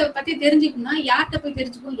விஷயத்த பத்தி தெரிஞ்சுக்கணும்னா யார்கிட்ட போய்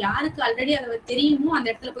தெரிஞ்சுக்கணும், யாருக்கு ஆல்ரெடி அதை தெரியுமோ அந்த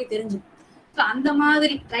இடத்துல போய் தெரிஞ்சுக்கணும். ஸோ அந்த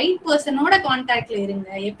மாதிரி ரைட் பர்சனோட கான்டாக்ட்ல இருங்க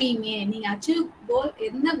எப்பயுமே. நீங்க அச்சீவ் கோல்,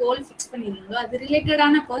 என்ன கோல் ஃபிக்ஸ் பண்ணிருக்கீங்களோ அது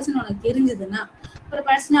ரிலேட்டடான பர்சன் உனக்கு தெரிஞ்சதுன்னா, ஒரு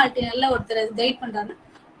பர்சனாலிட்டி நல்ல ஒருத்தர் கைட் பண்றாருன்னா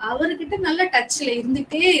அவர்கிட்ட நல்ல டச்ல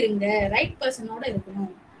இருந்துட்டே இருங்க. ரைட் பர்சனோட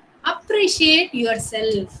இருக்கணும். Appreciate your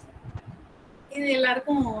self. இது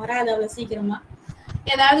எல்லாருக்கும் வராது அவ்வளவு சீக்கிரமா.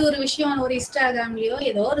 ஏதாவது ஒரு விஷயம் ஒரு இன்ஸ்டாகிராம்லயோ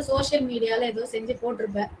ஏதோ ஒரு சோசியல் மீடியால ஏதோ செஞ்சு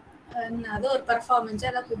போட்டிருப்பேன், அதோ ஒரு பர்ஃபார்மன்ஸ்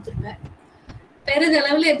ஏதாவது கொடுத்துருப்பேன்.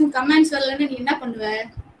 பெருதளவுல எதுவும் கமெண்ட்ஸ் வரலன்னு நீ என்ன பண்ணுவ?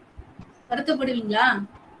 வருத்தப்படுவீங்களா?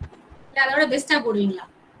 இல்ல அதோட பெஸ்டா போடுவீங்களா?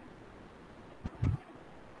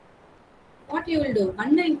 What you will do?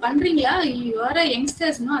 பண்றீங்களா? You are a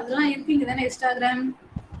youngsters, no? அதெல்லாம் இருக்கீங்க தானே, Instagram,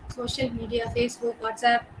 social media, Facebook,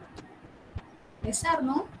 WhatsApp. S R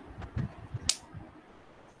no?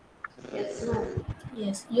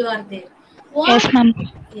 Yes, you are there. Yes, ma'am.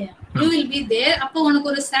 Yeah, you will be there. அப்போ உனக்கு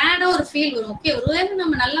ஒரு சேடா ஒரு ஃபீல் வரும். ஓகே, ஒருவேளை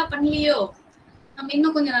நம்ம நல்லா பண்ணலையோ, நம்ம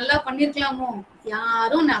இன்னும் கொஞ்சம் நல்லா பண்ணிருக்கலாமோ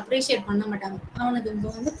யாரும் நான் அப்ரிஷியேட் பண்ண மாட்டாங்க. அவனுக்கு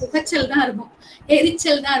வந்து புகைச்சல் தான் இருக்கும்,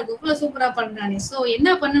 எரிச்சல் தான் இருக்கும். இவ்வளவு சூப்பரா பண்றானே. சோ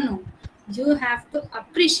என்ன பண்ணணும்? You have to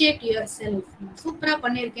appreciate your self. சூப்பரா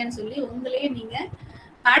பண்ணிருக்கேன்னு சொல்லி உங்களையே நீங்க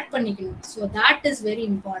பேட் பண்ணிக்கணும். So that is very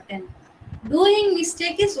important. Doing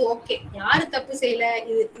mistake is okay. யாரு தப்பு செய்யல,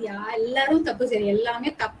 இது எல்லாரும் தப்பு செய்யல,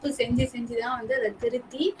 எல்லாமே தப்பு செஞ்சுதான் வந்து அதை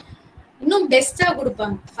திருத்தி இன்னும் பெஸ்டா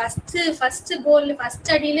கொடுப்பாங்க. ஃபர்ஸ்ட் கோல், ஃபர்ஸ்ட்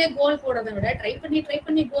அடியிலே கோல் போடுறதை விட ட்ரை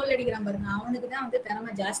பண்ணி கோல் அடிக்கிறான் பாருங்க, அவனுக்கு தான் வந்து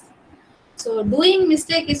திறமை ஜாஸ்தி. So doing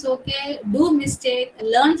mistake is okay. Two mistake,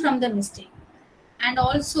 learn from the mistake. And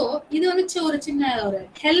also இது வந்து ஒரு சின்ன ஒரு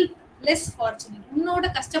ஹெல்ப்லெஸ் ஃபார்ச்சுனேட். உன்னோட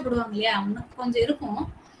கஷ்டப்படுவாங்க இல்லையா, அவனுக்கு கொஞ்சம் இருக்கும்,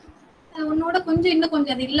 உன்னோட கொஞ்சம் இன்னும்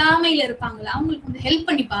கொஞ்சம் அது இல்லாமையில இருப்பாங்களா, அவங்களுக்கு கொஞ்சம் ஹெல்ப்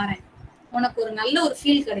பண்ணி பாரு. உனக்கு ஒரு நல்ல ஒரு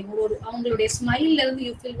ஃபீல் கிடைக்கும். ஒரு அவங்களுடைய ஸ்மைல்ல இருந்து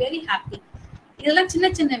யூ ஃபீல் வெரி ஹாப்பி. இதெல்லாம் சின்ன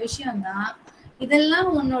சின்ன விஷயம் தான். இதெல்லாம்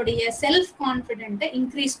உன்னுடைய செல்ஃப் கான்ஃபிடென்ட்டை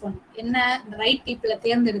இன்க்ரீஸ் பண்ணும். என்ன, ரைட் பீப்புளை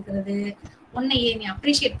தேர்ந்தெடுக்கிறது, உன்னையே நீ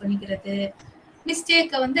அப்ரிஷியேட் பண்ணிக்கிறது,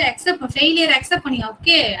 மிஸ்டேக்கை வந்து ஃபெயிலியர் அக்செப்ட் பண்ணி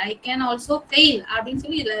okay I can also fail அப்படின்னு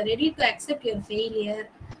சொல்லி இதுல ready to accept your failure.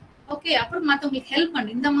 Okay, அப்புறம் மற்றவங்களுக்கு ஹெல்ப்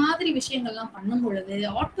பண்ணு. இந்த மாதிரி விஷயங்கள்லாம் பண்ணும் பொழுது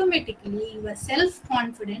automatically your self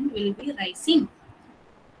confident will be rising.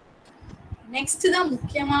 Next தான்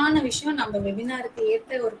முக்கியமான விஷயம், நம்ம வெபினாருக்கு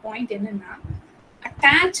ஏற்ற ஒரு பாயிண்ட் என்னன்னா,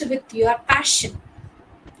 attach with your passion.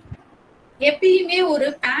 எப்பயுமே ஒரு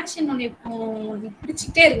பேஷன் ஒன்று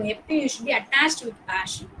பிடிச்சிட்டே இருக்கும். எப்பயும் you should be attached with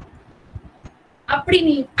passion. அப்படி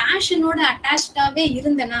நீ பேஷனோட அட்டாச்சாவே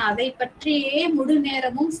இருந்தனா, அதை பற்றியே முழு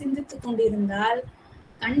நேரமும் சிந்தித்து கொண்டிருந்தால்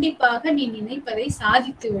கண்டிப்பாக நீ நினைப்பதை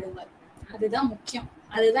சாதித்து விடுவாய். அதுதான் முக்கியம்.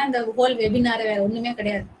 அதுதான் இந்த ஹோல் வெபினார், வேற ஒண்ணுமே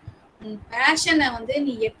கிடையாது. உன் பேஷனை வந்து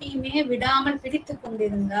நீ எப்பயுமே விடாமல் பிடித்து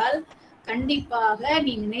கொண்டிருந்தால் கண்டிப்பாக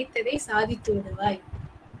நீ நினைத்ததை சாதித்து விடுவாய்.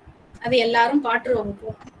 அதை எல்லாரும்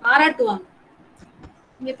பாராட்டுவாங்க.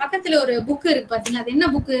 இங்க பக்கத்துல ஒரு புக் இருக்கு பாத்தீங்கன்னா, அது என்ன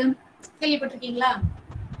புக்கு கேள்விப்பட்டிருக்கீங்களா?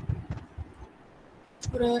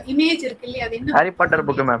 ஒரு இமேஜ் இருக்கு இல்லையா, அது என்ன? Harry Potter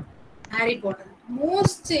book ma'am. Harry Potter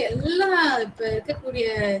most எல்லாம் இப்ப இருக்கக்கூடிய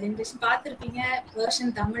ஜெனரேஷன் பார்த்திருப்பீங்க,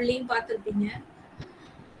 வெர்ஷன் தமிழ்லயும் பார்த்திருப்பீங்க.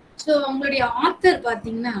 சோ உங்களுடைய ஆத்தர்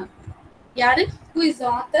பாத்தீங்கன்னா யாரு? Who is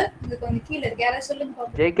author? இது கொஞ்சம் கீழ இருக்கு, யாரா சொல்லுங்க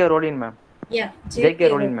பாப்போம். ஜே.கே. Rolling ma'am. யா, JK.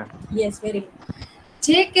 Rolling ma'am. S, very good.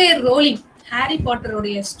 JK. Rolling Harry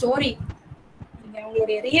பாட்டருடைய story, நீங்க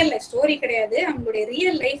அவங்களுடைய ரியல் லைஃப் ஸ்டோரி கிடையாது, அவங்களுடைய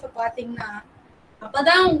ரியல் லைஃப பாத்தீங்கன்னா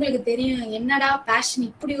அப்பதான் உங்களுக்கு தெரியும் என்னடா பேஷன்,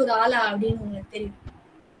 இப்படி ஒரு ஆளா அப்படின்னு உங்களுக்கு தெரியும்.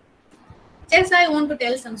 Yes, I want to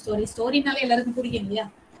tell some story. ஸ்டோரினாலே எல்லாருக்கும் பிடிக்கும் இல்லையா?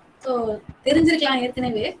 ஸோ தெரிஞ்சிருக்கலாம்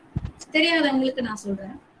ஏற்கனவே, தெரியாதவங்களுக்கு நான்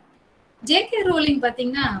சொல்றேன். ஜே.கே. ரோலிங்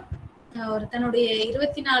பாத்தீங்கன்னா ஒரு தன்னுடைய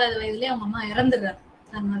 24வது வயதுலயே அவங்க அம்மா இறந்துடுறாரு.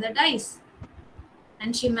 her mother dies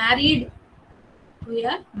and she married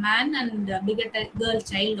a man and begot a girl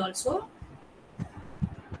child also.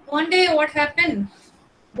 One day what happened?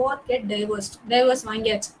 Both get divorced. Divorce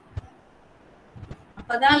வாங்கியாச்சு.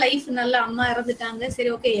 அப்பதான் லைஃப் நல்லா, அம்மா இறந்துட்டாங்க, சரி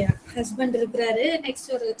ஓகே ஹஸ்பண்ட் இருக்கிறாரு, நெக்ஸ்ட்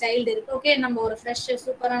ஒரு சைல்டு இருக்கு, ஓகே நம்ம ஒரு ஃப்ரெஷ்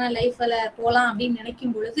சூப்பரான லைஃப்ல போலாம் அப்படின்னு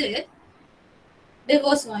நினைக்கும் பொழுது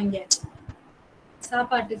டிவோர்ஸ் வாங்கியாச்சு.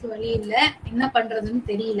 சாப்பாட்டுக்கு வழி இல்ல, என்ன பண்றதுன்னு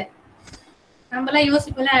தெரியல. நம்மளாம்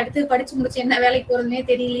யோசிப்பெல்லாம் அடுத்து படிச்சு முடிச்சு என்ன வேலைக்கு போறதுன்னே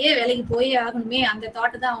தெரியலையே, வேலைக்கு போயே ஆகணுமே, அந்த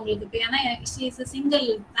தாட்டு தான் அவங்களுக்கு. ஏன்னா she is a single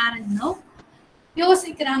parent now.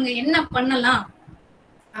 யோசிக்கிறாங்க என்ன பண்ணலாம்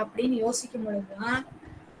அப்படின்னு யோசிக்கும் பொழுதுதான்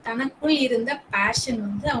தனக்குள் இருந்த பேஷன்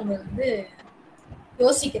வந்து அவங்க வந்து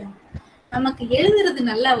யோசிக்கிறாங்க. நமக்கு எழுதுறது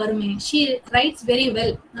நல்லா வருமே, she writes very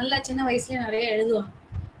well. நல்லா சின்ன வயசுலயே நிறைய எழுதுவாங்க,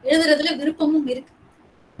 எழுதுறதுல விருப்பமும் இருக்கு.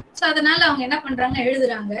 ஸோ அதனால அவங்க என்ன பண்றாங்க,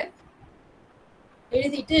 எழுதுறாங்க.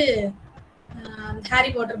 எழுதிட்டு ஹாரி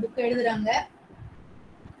பாட்டர் புக் எழுதுறாங்க.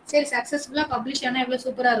 சரி சக்சஸ்ஃபுல்லா பப்ளிஷ் ஆனா எவ்வளவு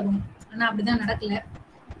சூப்பரா இருக்கும். ஆனா அப்படிதான் நடக்கல.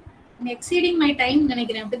 எக்ஸீடிங் மை டைம்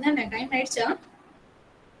நினைக்கிறேன். அப்படிதான் டைம் ஆயிடுச்சா?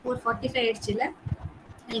 4:45 ஆயிடுச்சு இல்ல?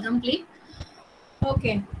 I'll complete.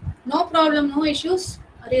 Okay, no problem, no issues.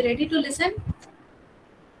 Are you ready to listen?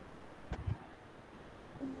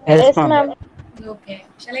 Yes ma'am. Okay,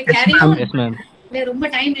 shall I carry on? Yes ma'am. இல்ல ரொம்ப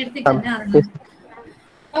டைம் எடுத்துக்கிட்டேன்.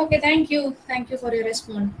 Okay, thank you for your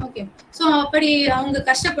response. Okay, so அப்படி அவங்க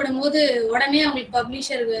கஷ்டப்படும் போது உடனே அவங்களுக்கு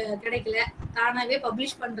பப்ளிஷர் கிடைக்கல. தானாவே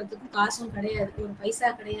பப்ளிஷ் பண்றதுக்கும் காசும் கிடையாது, ஒரு பைசா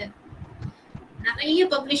கிடையாது. நிறைய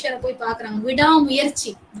பப்ளிஷரை போய் பாக்குறாங்க,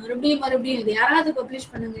 விடாமுயற்சி, மறுபடியும் இது யாராவது பப்ளிஷ்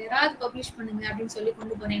பண்ணுங்க அப்படின்னு சொல்லி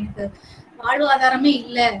கொண்டு போறேன். எனக்கு வாழ்வாதாரமே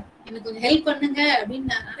இல்ல, எனக்கு கொஞ்சம் ஹெல்ப் பண்ணுங்க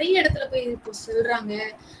அப்படின்னு நிறைய இடத்துல போய் சொல்றாங்க.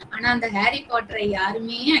 ஆனா அந்த ஹாரி பாட்டரை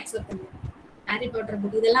யாருமே அக்செப்ட் பண்ணல. ஹாரி பாட்டர்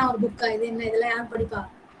புக், இதெல்லாம் ஒரு புக்கா, இது என்ன, இதெல்லாம் யாரும் படிப்பா?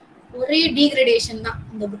 ஒரே டீக்ரடேஷன் தான்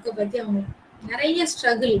இந்த புக்கை பத்தி. அவங்க நிறைய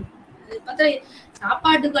ஸ்ட்ரகிள், அது பார்த்தா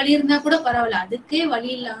சாப்பாட்டுக்கு வழி இருந்தா கூட பரவாயில்ல, அதுக்கே வழி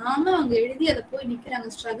இல்லாம அவங்க எழுதி அதை போய் நிக்கிறாங்க,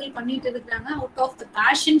 ஸ்ட்ரகிள் பண்ணிட்டு இருக்கிறாங்க. Out of the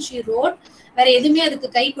passion she road. வேற எதுவுமே அதுக்கு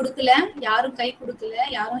கை கொடுக்கல, யாரும் கை கொடுக்கல,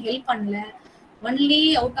 யாரும் ஹெல்ப் பண்ணல. Only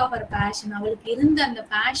out of our fashion. அவளுக்கு இருந்த அந்த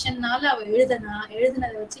பேஷன்னால அவ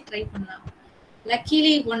எழுதுனதை வச்சு ட்ரை பண்ணா.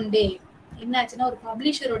 லக்கிலி ஒன் டே என்னாச்சுன்னா, ஒரு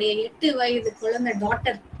பப்ளிஷருடைய 8 வயது குழந்தை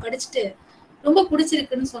டாட்டர் படிச்சுட்டு ரொம்ப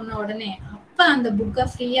பிடிச்சிருக்குன்னு சொன்ன உடனே அப்ப அந்த புக்கை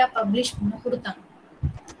ஃப்ரீயா பப்ளிஷ் பண்ண கொடுத்தாங்க.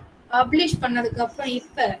 பப்ளிஷ் பண்ணதுக்கு அப்புறம்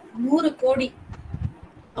இப்ப 100 கோடி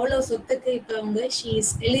அவ்வளவு சொத்துக்கு இப்ப அவங்க ஷீ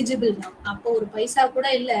இஸ் எலிஜிபிள் தான். அப்போ ஒரு பைசா கூட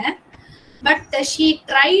இல்ல. But she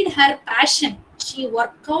tried her fashion, she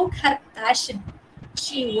work out her fashion,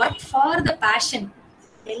 she work for the passion.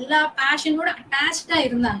 எல்லா பேஷனோட அட்டாச்சா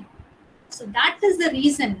இருந்தாங்க. So that is the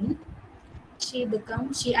reason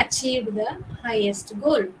she achieved the highest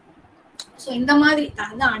goal. So இந்த மாதிரி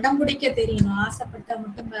அதான் அடம் பிடிக்க தெரியணும், ஆசைப்பட்ட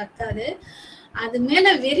மட்டும் பார்க்காது, அது மேல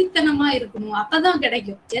வெறித்தனமா இருக்கணும், அப்பதான்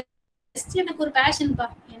கிடைக்கும். ஜஸ்ட் எனக்கு ஒரு பேஷன்பா,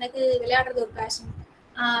 எனக்கு விளையாடுறது ஒரு பேஷன்,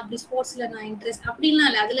 அப்படி ஸ்போர்ட்ஸ்ல நான் இன்ட்ரெஸ்ட் அப்படின்லாம்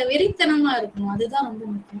இல்லை, அதுல வெறித்தனமா இருக்கணும், அதுதான் ரொம்ப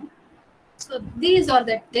முக்கியம். So these are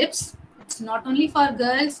the tips. It's not only for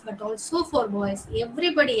girls but also for boys.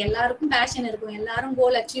 Everybody, எல்லாருக்கும் பேஷன் இருக்கும், எல்லாரும்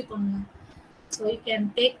கோல் அச்சீவ் பண்ணணும். So you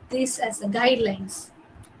can take this as a guidelines.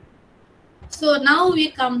 So now we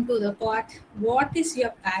come to the part, what is your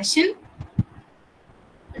passion?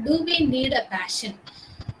 Do we need a passion?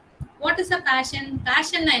 What is a passion?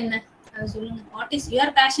 Passion na enna? Adu solunga. What is your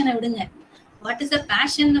passion? Avudunga. What is a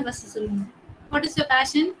passion? First solunga. What is your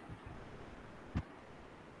passion?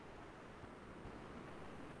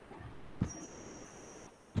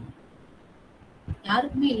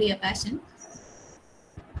 யாருக்குமே இல்லையா passion?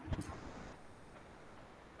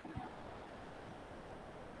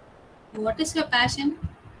 What is your passion?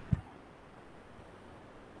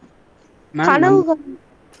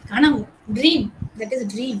 கனவு, dream. That is a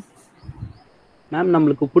dream. Ma'am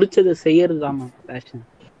நமக்கு பிடிச்சதை செய்யறதுதான் ma'am fashion.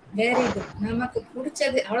 Very good. நமக்கு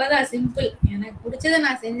பிடிச்சது, அவ்வளவுதான், simple. எனக்கு பிடிச்சதை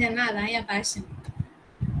நான் செஞ்சேன்னா அதான் என் பேஷன்.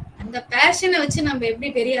 அந்த பேஷனை வச்சு நம்ம எப்படி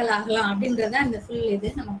பெரிய ஆள் ஆகலாம் அப்படின்றத அந்த ஃபுல்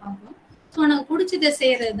இது நம்ம பார்ப்போம். ஸோ எனக்கு பிடிச்சதை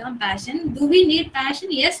செய்யறது தான் fashion. Do we need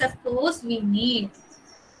passion? Yes, of course we need.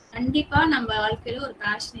 கண்டிப்பா நம்ம வாழ்க்கையில ஒரு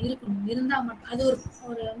பேஷன் இருக்கணும், இருந்தா மட்டும் அது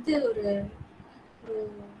ஒரு வந்து ஒரு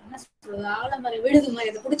என்ன சொல்றது, ஆலமர விழுது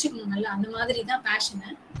மாதிரி அதை பிடிச்சிக்கணும் நல்லா, அந்த மாதிரி தான் பேஷனு.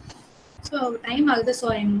 ஸோ டைம் ஆகுது, so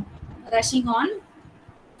I'm rushing on.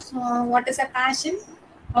 So what is a fashion?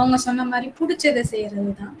 அவங்க சொன்ன மாதிரி பிடிச்சதை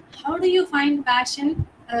செய்யறது தான். How to you find fashion?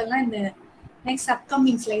 அதெல்லாம் இந்த next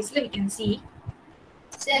upcoming ஸ்லைட்ஸ்ல we can see.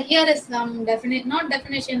 So here is some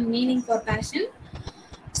definition meaning for passion.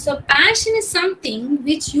 So passion is something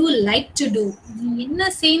which you like to do. நீ என்ன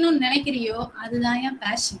செய்யணும்னு நினைக்கிறியோ அதுதான் என்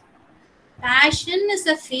passion. Passion is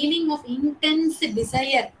a feeling of intense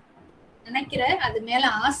desire. நினைக்கிற, அது மேல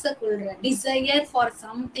ஆசை கொள்ற, desire for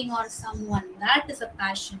something or someone, that is a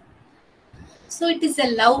passion. So it is a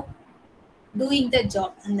love doing the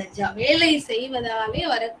job. அந்த வேலை செய்வதாலே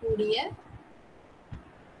வரக்கூடிய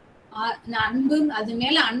அன்பு, அது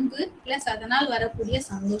மேல அன்பு பிளஸ் அதனால் வரக்கூடிய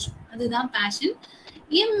சந்தோஷம், அதுதான் fashion.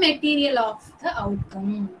 Immaterial of the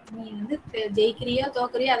outcome. நீ வந்து ஜெயிக்கிறியோ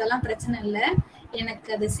தோக்குறியோ அதெல்லாம் பிரச்சனை இல்லை, எனக்கு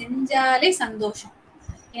அது செஞ்சாலே சந்தோஷம்,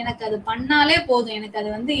 எனக்கு அது பண்ணாலே போதும், எனக்கு அது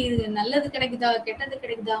வந்து இது நல்லது கிடைக்குதா கெட்டது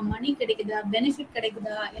கிடைக்குதா, மணி கிடைக்குதா, பெனிஃபிட்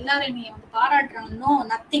கிடைக்குதா, எல்லாரும் நீ வந்து பாராட்டுறாங்க, நோ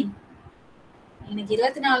நத்திங். எனக்கு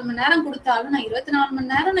 24 மணி நேரம் கொடுத்தாலும் நான் 24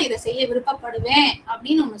 மணி நேரம் நான் இதை செய்ய விருப்பப்படுவேன்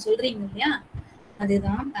அப்படின்னு ஒண்ணு சொல்றீங்க இல்லையா,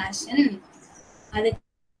 அதுதான் பேஷன்.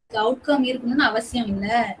 அதுக்கு அவுட்கம் இருக்கணும்னு அவசியம்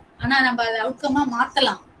இல்லை, ஆனா நம்ம அதை அவுட்கமா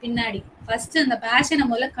மாத்தலாம் பின்னாடி. ஃபர்ஸ்ட் அந்த பேஷனை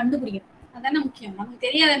முதல்ல கண்டுபிடிக்கணும், அதானே முக்கியம். நமக்கு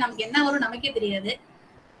தெரியாது, நமக்கு என்ன வரும் நமக்கே தெரியாது.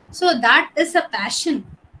 So that is a fashion.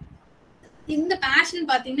 இந்த பேஷன்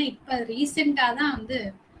பாத்தீங்கன்னா இப்ப ரீசெண்டா தான் வந்து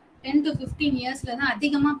 10 to 15 இயர்ஸ்ல தான்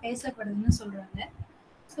அதிகமா பேசப்படுதுன்னு சொல்றாங்க.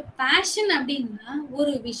 ஸோ பேஷன் அப்படின்னா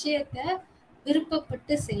ஒரு விஷயத்த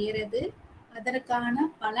விருப்பப்பட்டு செய்யறது, அதற்கான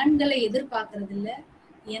பலன்களை எதிர்பார்க்கறது இல்லை,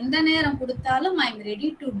 எந்த நேரம் கொடுத்தாலும் I am ready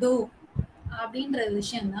to two அப்படின்ற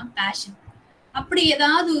விஷயம்தான் பேஷன். அப்படி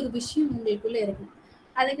ஏதாவது ஒரு விஷயம் உங்களுக்குள்ள இருக்கும்.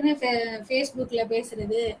 அதுக்குன்னு ஃபேஸ்புக்ல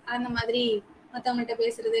பேசுறது, அந்த மாதிரி மற்றவங்கள்ட்ட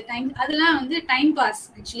பேசுறது, டைம், அதெல்லாம் வந்து டைம் பாஸ்.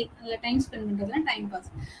 ஆக்சுவலி அதில் டைம் ஸ்பெண்ட் பண்றதுலாம் டைம் பாஸ்.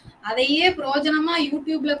 அதையே பிரோஜனமா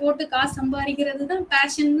யூடியூப்ல போட்டு காசு சம்பாதிக்கிறது தான்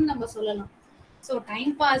பேஷன்னு நம்ம சொல்லலாம். ஸோ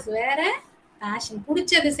டைம் பாஸ் வேற, பேஷன்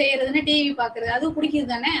பிடிச்சது செய்யறதுன்னு டிவி பாக்குறது, அதுவும் பிடிக்குது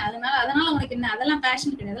தானே, அதனால உனக்கு என்ன, அதெல்லாம்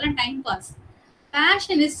பேஷன் கிடையாது, அதெல்லாம் time pass.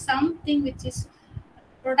 Fashion is something which is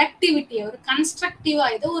productivity, ஒரு கன்ஸ்ட்ரக்டிவா,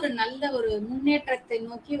 ஏதோ ஒரு நல்ல ஒரு முன்னேற்றத்தை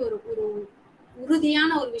நோக்கி ஒரு ஒரு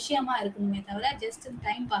உறுதியான ஒரு விஷயமா இருக்கணுமே தவிர ஜஸ்ட்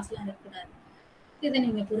டைம் பாஸ்லாம் இருக்கக்கூடாது. இதை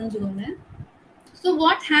நீங்க புரிஞ்சுக்கோங்க. So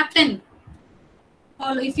what happen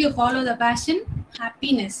if you follow the passion?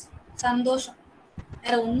 Happiness, சந்தோஷம்.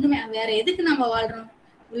 வேற ஒண்ணுமே, வேற எதுக்கு நம்ம வாழ்றோம்?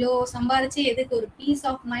 இவ்வளோ சம்பாதிச்சு எதுக்கு? ஒரு பீஸ்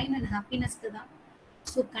ஆஃப் மைண்ட் அண்ட் ஹாப்பினஸ்க்கு தான்.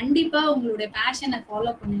 ஸோ கண்டிப்பா உங்களுடைய பேஷனை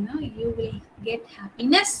ஃபாலோ பண்ணினா you will get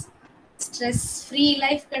happiness, stress free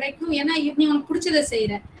life கிடைக்கும். ஏன்னா நீ உனக்கு பிடிச்சதை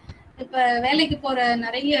செய்யற. இப்ப வேலைக்கு போற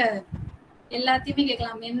நிறைய எல்லாத்தையுமே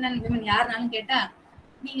கேட்கலாம், மென் விமன் யாருனாலும் கேட்டா,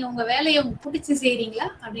 நீங்க உங்க வேலையை உங்களுக்கு பிடிச்சி செய்றீங்களா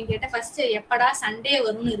அப்படின்னு கேட்டா ஃபர்ஸ்ட் எப்படா சண்டே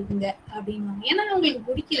வரும்னு இருக்குங்க அப்படின்வாங்க. ஏன்னா அவங்களுக்கு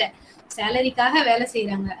பிடிக்கல, சேலரிக்காக வேலை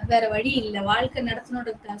செய்யறாங்க, வேற வழி இல்லை, வாழ்க்கை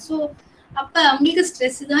நடத்தணுன்றதுக்காக. ஸோ அப்ப அவங்களுக்கு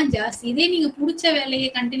ஸ்ட்ரெஸ் தான் ஜாஸ்தி. இதே நீங்க பிடிச்ச வேலையை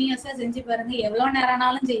கண்டினியூஸா செஞ்சு பாருங்க, எவ்வளவு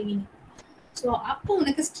நேரம்னாலும் செய்வீங்க. ஸோ அப்போ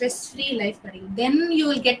உனக்கு ஸ்ட்ரெஸ் ஃப்ரீ லைஃப் கிடைக்கும். Then you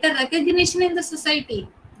will get a recognition in the society.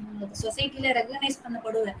 சொசைட்டில ரெகனைஸ்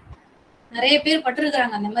பண்ணப்படுவேன். நிறைய பேர்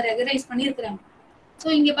பட்டிருக்கிறாங்க, அந்த மாதிரி ரெகனைஸ் பண்ணியிருக்கிறாங்க. ஸோ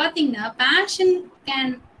இங்க பாத்தீங்கன்னா பேஷன்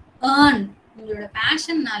கேன் ஏர்ன். உங்களோட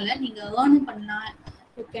பேஷன்னால நீங்க ஏர்னும் பண்ணலாம்.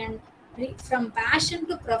 You can from passion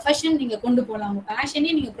to profession நீங்க கொண்டு போகலாம். உங்க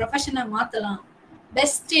பேஷனே நீங்க ப்ரொஃபஷனா மாத்தலாம்.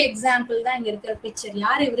 பெஸ்ட் எக்ஸாம்பிள் தான் இங்க இருக்கிற பிக்சர்.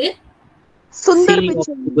 யார் இவரு? Sundar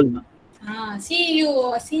Pichai.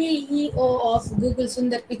 CEO of Google,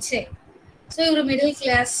 Sundar Pichai. So இவர் மிடில்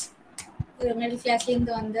கிளாஸ்ல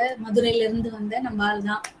இருந்து வந்த, மதுரையில இருந்து வந்த நம்ம ஆள்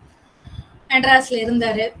தான். மெட்ராஸ்ல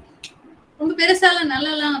இருந்தாரு. ரொம்ப பெருசாலாம்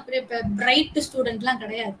நல்லலாம் பிரைட் ஸ்டூடெண்ட்லாம்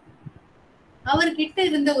கிடையாது. அவர்கிட்ட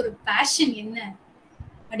இருந்த ஒரு பேஷன் என்ன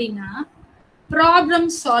அப்படின்னா ப்ராப்ளம்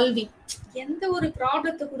சால்விங். எந்த ஒரு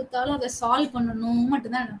ப்ராப்ளத்தை கொடுத்தாலும் அதை சால்வ் பண்ணணும்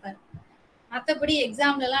மட்டும்தான் நினைப்பாரு. மற்றபடி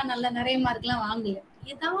எக்ஸாம்ல எல்லாம் நிறைய மார்க்லாம் வாங்கல.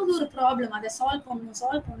 ஏதாவது ஒரு ப்ராப்ளம் அதை சால்வ்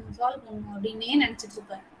பண்ணணும் அப்படின்னே நினைச்சிட்டு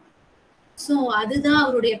இருப்பாரு. ஸோ அதுதான்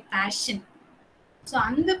அவருடைய பேஷன். ஸோ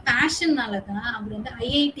அந்த பேஷன்னால தான் அவர் வந்து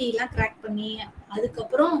ஐஐடி எல்லாம் கிராக் பண்ணி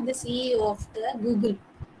அதுக்கப்புறம் வந்து CEO of the Google.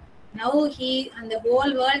 Now அந்த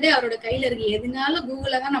ஹோல் வேர்ல்டே அவரோட கையில இருக்கு. எதுனாலும்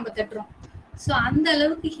கூகுளை தான் நம்ம தட்டுறோம். ஸோ அந்த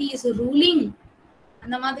அளவுக்கு ஹி இஸ் ரூலிங்.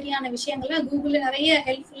 அந்த மாதிரியான விஷயங்கள்லாம் கூகுள்ல நிறைய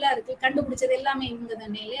ஹெல்ப்ஃபுல்லா இருக்கு. கண்டுபிடிச்சது எல்லாமே இவங்க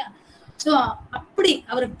தானே இல்லையா? ஸோ அப்படி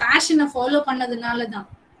அவர் பேஷனை ஃபாலோ பண்ணதுனாலதான்.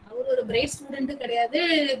 அவர் ஒரு பிரைட் ஸ்டூடெண்ட்டும் கிடையாது,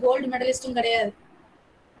 கோல்டு மெடலிஸ்டும் கிடையாது.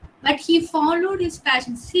 But he followed his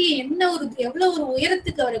fashion. எவ்வளவு ஒரு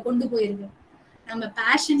உயரத்துக்கு அவரை கொண்டு போயிருக்கு. நம்ம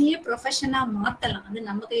பேஷனையே ப்ரொஃபஷனா மாத்தலாம். அது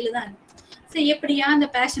நம்ம கையில தான் இருக்கு. சரி, எப்படியா அந்த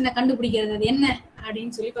பேஷனை கண்டுபிடிக்கிறது, அது என்ன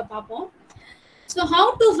அப்படின்னு சொல்லி இப்ப பார்ப்போம். So how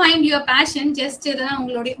to find your fashion? Just இதெல்லாம்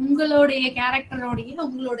உங்களுடைய கேரக்டரோடைய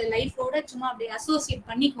உங்களோட லைஃபோட சும்மா அப்படியே அசோசியேட்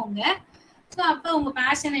பண்ணிக்கோங்க. ஸோ அப்போ உங்க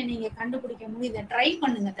பேஷனை நீங்க கண்டுபிடிக்க முடியுது. ட்ரை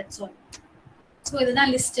பண்ணுங்க, தட்ஸ் ஆல். ஸோ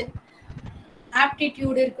இதுதான் லிஸ்ட்.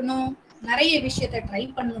 ஆப்டிடியூட் இருக்கணும், நிறைய விஷயத்த ட்ரை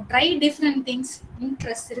பண்ணணும், ட்ரை டிஃப்ரெண்ட் திங்ஸ்,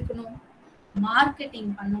 இன்ட்ரெஸ்ட் இருக்கணும்,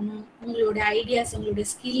 மார்க்கெட்டிங் பண்ணணும், உங்களுடைய ஐடியாஸ் உங்களுடைய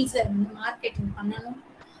ஸ்கில்ஸை வந்து மார்க்கெட்டிங் பண்ணணும்.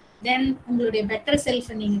 தென் உங்களுடைய பெட்டர்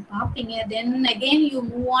செல்ஃபை நீங்க பார்ப்பீங்க. Then again you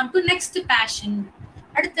move on to next fashion.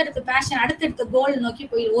 அடுத்தடுத்த பேஷன், அடுத்தடுத்த கோல் நோக்கி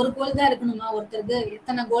போய். ஒரு கோல் தான் இருக்கணுமா ஒருத்தருக்கு?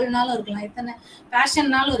 எத்தனை கோல்னாலும் இருக்கலாம், எத்தனை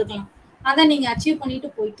பேஷன்னாலும் இருக்கலாம். அதை நீங்க அச்சீவ் பண்ணிட்டு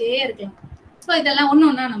போயிட்டே இருக்கலாம். ஸோ இதெல்லாம்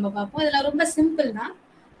ஒன்னொன்னா நம்ம பார்ப்போம். இதெல்லாம் ரொம்ப சிம்பிள் தான்.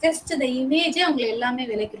 ஜஸ்ட் இந்த இமேஜே உங்களை எல்லாமே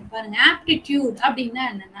விளக்கிடும் பாருங்க. ஆப்டிடியூட் அப்படின்னா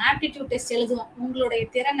என்னன்னா, ஆப்டிடியூட் டெஸ்ட் எழுதுவோம். உங்களுடைய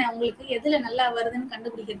திறனை உங்களுக்கு எதுல நல்லா வருதுன்னு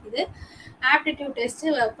கண்டுபிடிக்கிறதுக்கு ஆப்டிடியூட் டெஸ்ட்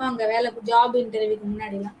வைப்பாங்க வேலை ஜாப் இன்டர்வியூக்கு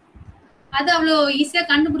முன்னாடிலாம். அது அவ்வளோ ஈஸியா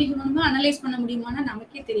கண்டுபிடிக்கணுமா, அனலைஸ் பண்ண முடியுமான்னா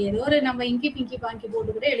நமக்கே தெரியாது. ஒரு நம்ம இங்கி பிங்கி பாங்கி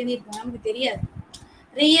போட்டு கூட எழுதியிருப்போம், நமக்கு தெரியாது.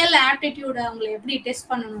 ரியல் ஆப்டிடியூட் அவங்களை எப்படி டெஸ்ட்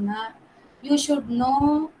பண்ணணும்னா, you should know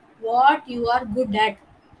what you are good at.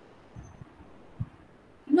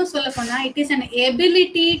 இன்னும் சொல்ல போனா, it is an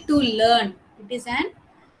ability to learn. It is an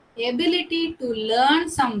ability to learn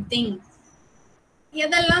something.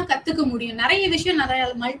 எதெல்லாம் கத்துக்க முடியும். நிறைய விஷயம் நிறைய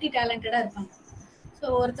மல்டி டேலண்டடா இருப்பாங்க.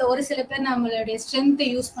 ஸோ ஒரு சில பேர் நம்மளுடைய ஸ்ட்ரென்த்தை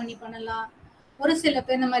யூஸ் பண்ணி பண்ணலாம். ஒரு சில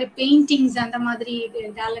பேர் இந்த மாதிரி பெயிண்டிங்ஸ் அந்த மாதிரி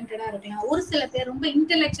டேலண்டடா இருக்கலாம். ஒரு சில பேர் ரொம்ப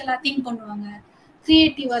இன்டெலெக்சுவலா திங்க் பண்ணுவாங்க,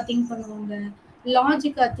 கிரியேட்டிவா திங்க் பண்ணுவாங்க,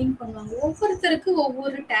 லாஜிக்கா திங்க் பண்ணுவாங்க. ஒவ்வொருத்தருக்கு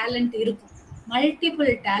ஒவ்வொரு டேலண்ட் இருக்கும்,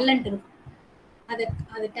 மல்டிபிள் டேலண்ட் இருக்கும்.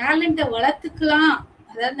 அது டேலண்ட்டை வளர்த்துக்கலாம்.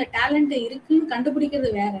 அதாவது அந்த டேலண்ட் இருக்குன்னு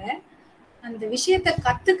கண்டுபிடிக்கிறது வேற, அந்த விஷயத்த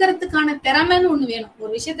கத்துக்கிறதுக்கான திறமைன்னு ஒண்ணு வேணும்.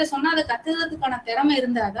 ஒரு விஷயத்த சொன்னா அதை கத்துக்கிறதுக்கான திறமை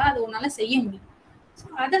இருந்தாதான் அது உன்னால செய்ய முடியும்.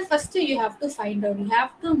 அதை first you have to find out. You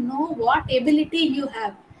have to know what ability you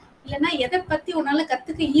have. இல்லைன்னா எதை பத்தி உன்னால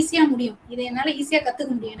கத்துக்க ஈஸியா முடியும். இதை என்னால ஈஸியா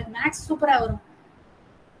கத்துக்க முடியும், எனக்கு மேக்ஸ் சூப்பரா வரும்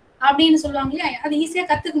அப்படின்னு சொல்லுவாங்க இல்லையா, அது ஈஸியா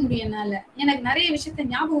கத்துக்க முடியும் என்னால. எனக்கு நிறைய விஷயத்த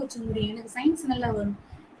ஞாபகம் வச்சுக்க முடியும், எனக்கு சயின்ஸ் நல்லா வரும்,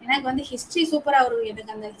 எனக்கு வந்து ஹிஸ்டரி சூப்பரா வரும்,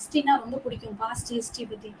 எனக்கு அந்த ஹிஸ்டரினா ரொம்ப பிடிக்கும், பாஸ்ட் ஹிஸ்டரி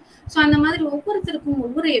பத்தி. ஸோ அந்த மாதிரி ஒவ்வொருத்தருக்கும்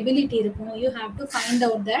ஒவ்வொரு எபிலிட்டி இருக்கும். You have to find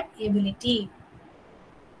out that ability.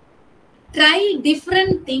 Try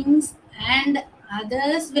different things and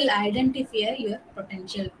others will identify your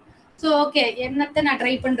potential. So okay, என்னத்தை நான்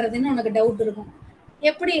ட்ரை பண்றதுன்னு உனக்கு டவுட் இருக்கும்.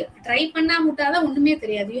 எப்படி ட்ரை பண்ணா முட்டாதான் ஒண்ணுமே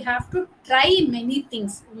தெரியாது. You have to try many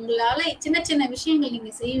things. உங்களால சின்ன சின்ன விஷயங்கள்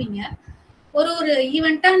நீங்க செய்வீங்க. ஒரு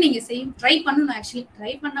ஈவெண்ட்டா நீங்க ட்ரை பண்ணணும். ஆக்சுவலி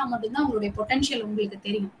ட்ரை பண்ணா மட்டும்தான் உங்களுடைய பொட்டன்ஷியல் உங்களுக்கு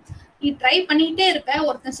தெரியும். நீ ட்ரை பண்ணிட்டே இருப்ப,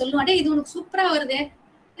 ஒருத்தன் சொல்லுவான், டேய் இது உனக்கு சூப்பரா வருதே,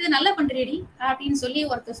 இது நல்லா பண்றியடி அப்படின்னு சொல்லி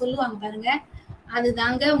ஒருத்தர் சொல்லுவாங்க பாருங்க,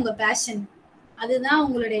 அதுதாங்க உங்க பேஷன், அதுதான்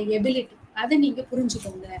உங்களுடைய எபிலிட்டி. அதை நீங்க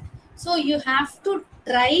புரிஞ்சுக்கோங்க. So you have to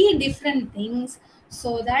try different things so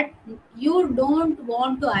that you don't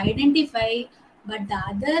want to identify, but the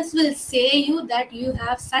others will say you that you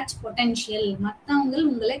have such potential. மற்றவங்க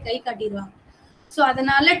உங்களை கை காட்டிடுவாங்க. ஸோ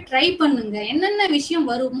அதனால ட்ரை பண்ணுங்க. என்னென்ன விஷயம்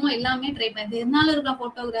வருமோ எல்லாமே ட்ரை பண்ணுங்க. எதனாலும் இருக்கலாம்,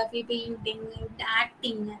 போட்டோகிராஃபி, பெயிண்டிங்,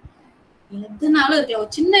 ஆக்டிங், எதுனாலும் இருக்கலாம்.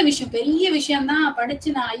 ஒரு சின்ன விஷயம், பெரிய விஷயம் தான்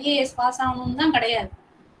படிச்சு நான் IAS பாஸ் ஆகணும்னு தான் கிடையாது.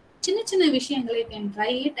 சின்ன சின்ன விஷயங்களை can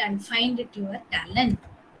try it and find it your talent.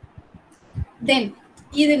 தென்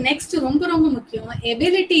இது நெக்ஸ்ட் ரொம்ப ரொம்ப முக்கியம்.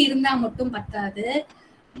 எபிலிட்டி இருந்தா மட்டும் பத்தாது,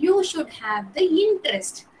 you should have the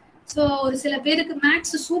interest. So ஒரு சில பேருக்கு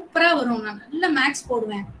மேக்ஸ் சூப்பரா வரும், நான் நல்ல மேக்ஸ்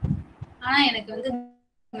போடுவேன், ஆனா எனக்கு வந்து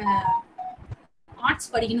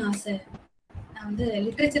ஆர்ட்ஸ் படிக்கணும் ஆசை, நான் வந்து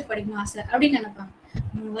லிட்ரேச்சர் படிக்கணும் ஆசை அப்படின்னு நினைப்பாங்க.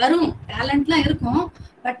 வரும், டேலண்ட்லாம் இருக்கும்,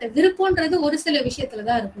 பட் விருப்பம்ன்றது ஒரு சில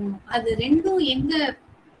விஷயத்துலதான் இருக்கும். அது ரெண்டும் எங்க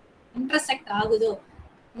இன்டர்செக்ட் ஆகுதோ,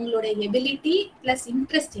 உங்களுடைய எபிலிட்டி பிளஸ்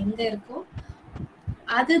இன்ட்ரெஸ்ட் எங்க இருக்கோ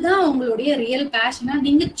அதுதான் உங்களுடைய ரியல் பேஷனா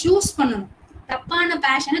நீங்க சூஸ் பண்ணணும். தப்பான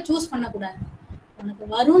பேஷனை சூஸ் பண்ணக்கூடாது. உனக்கு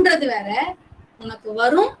வரும்ன்றது வேற, உனக்கு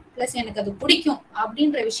வரும் பிளஸ் எனக்கு அது பிடிக்கும்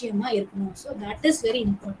அப்படின்ற விஷயமா இருக்கணும். So that is very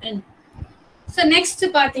important. So next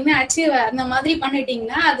பாத்தீங்கன்னா அச்சீவ் அந்த மாதிரி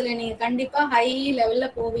பண்ணிட்டீங்கன்னா அதுல நீங்க கண்டிப்பா ஹை லெவல்ல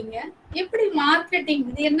போவீங்க. எப்படி மார்க்கெட்டிங்,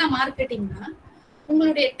 இது என்ன மார்க்கெட்டிங்னா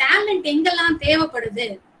உங்களுடைய டேலண்ட் எங்கெல்லாம் தேவைப்படுது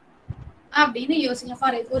அப்படின்னு யோசிங்க.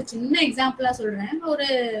 ஃபார் ஒரு சின்ன எக்ஸாம்பிளா சொல்றேன். ஒரு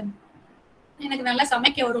எனக்கு நல்லா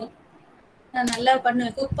சமைக்க வரும், நான் நல்லா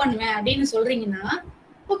பண்ணுவேன், குக் பண்ணுவேன் அப்படின்னு சொல்றீங்கன்னா,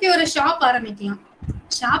 ஓகே ஒரு ஷாப் ஆரம்பிக்கலாம்.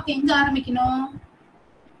 ஷாப் எங்க ஆரம்பிக்கணும்,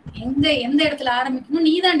 எந்த இடத்துல ஆரம்பிக்கணும்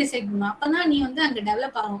நீ தான் டிசைட் பண்ணணும். அப்பதான் நீ வந்து அங்க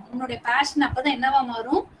டெவலப் ஆகும். உன்னுடைய பேஷன் அப்பதான் என்னவா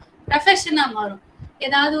மாறும், ப்ரொஃபஷனா மாறும்.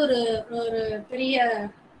 ஏதாவது ஒரு பெரிய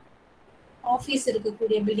ஆபீஸ்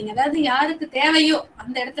இருக்கக்கூடிய பில்டிங், அதாவது யாருக்கு தேவையோ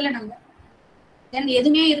அந்த இடத்துல நம்ம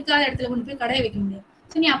எதுவுமே இருக்காத இடத்துல கொண்டு போய் கடை வைக்க முடியும்.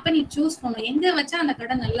 ஸோ நீ சூஸ் பண்ணணும் எங்க வச்சா அந்த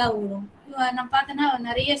கடை நல்லா ஓடும். நான் பார்த்தேன்னா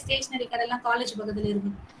நிறைய ஸ்டேஷனரி கடை எல்லாம் காலேஜ் பக்கத்துல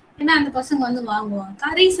இருக்கும், ஏன்னா அந்த பசங்க வந்து வாங்குவாங்க.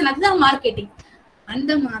 ரீசன் அதுதான் மார்க்கெட்டிங்.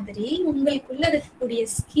 அந்த மாதிரி உங்களுக்குள்ள இருக்கக்கூடிய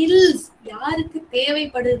ஸ்கில்ஸ் யாருக்கு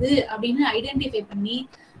தேவைப்படுது அப்படின்னு ஐடென்டிஃபை பண்ணி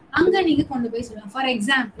அங்க நீங்க கொண்டு போய் சொல்லுவாங்க. ஃபார்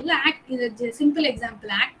எக்ஸாம்பிள் சிம்பிள்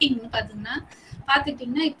எக்ஸாம்பிள் ஆக்டிங்னு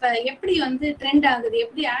பாத்துட்டீங்கன்னா இப்ப எப்படி வந்து ட்ரெண்ட் ஆகுது,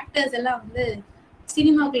 எப்படி ஆக்டர்ஸ் எல்லாம் வந்து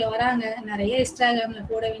சினிமாக்குள்ள வராங்க, நிறைய இன்ஸ்டாகிராம்ல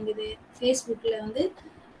போட வேண்டியது, ஃபேஸ்புக்ல வந்து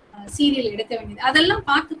சீரியல் எடுக்க வேண்டியது, அதெல்லாம்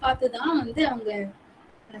பார்த்து தான் வந்து அவங்க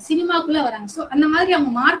சினிமாக்குள்ள வராங்க. ஸோ அந்த மாதிரி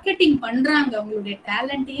அவங்க மார்க்கெட்டிங் பண்றாங்க. அவங்களுடைய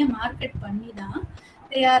டேலண்ட்டையே மார்க்கெட் பண்ணி தான்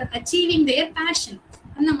they are achieving their passion.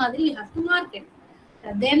 அந்த மாதிரி you have to market.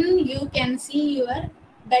 Then you can see your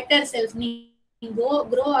better self. நீங்க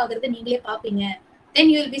grow ஆகுறத நீங்களே பாப்பீங்க. Then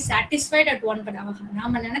you will be satisfied at one point.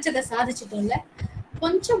 நாம நினைச்சதை சாதிச்சிட்டோம்ல,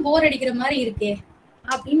 கொஞ்சம் போர் அடிக்கிற மாதிரி இருக்கே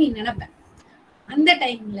அப்படின்னு நீ நினைப்ப. அந்த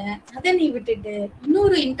டைம்ல அதை நீ விட்டுட்டு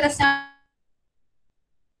இன்னொரு இன்ட்ரெஸ்டான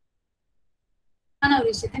ஒரு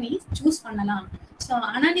விஷயத்த நீ சூஸ் பண்ணலாம். ஸோ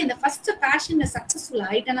ஆனா நீ அந்த ஃபர்ஸ்ட் பேஷன்ல சக்சஸ்ஃபுல்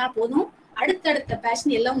ஆயிட்டனா போதும், அடுத்தடுத்த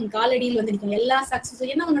பேஷன் எல்லாம் உன் காலடியில் வந்து நிற்கும். எல்லா சக்சஸ்,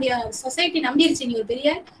 ஏன்னா உன்னுடைய சொசைட்டி நம்பிடுச்சு, நீ ஒரு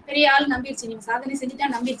பெரிய ஆள் நம்பிடுச்சு, நீ சாதனை செஞ்சுட்டா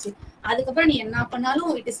நம்பிடுச்சு. அதுக்கப்புறம் நீ என்ன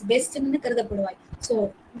பண்ணாலும் it is பெஸ்ட்னு கருதப்படுவாய். So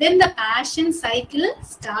then the passion cycle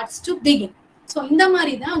starts to begin. So இந்த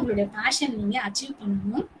மாதிரி தான் உங்களுடைய பேஷன் நீங்க அச்சீவ்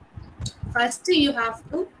பண்ணணும். First you have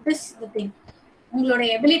to this the thing, உங்களோட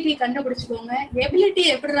எபிலிட்டி கண்டுபிடிச்சுக்கோங்க. எபிலிட்டி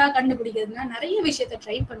எப்படிடா கண்டுபிடிக்கிறதுனா நிறைய விஷயத்த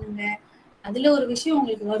ட்ரை பண்ணுங்க. அதுல ஒரு விஷயம்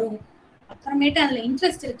உங்களுக்கு வரும், அப்புறமேட்டு அதுல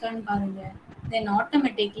இன்ட்ரெஸ்ட் இருக்கான்னு பாருங்க. தென்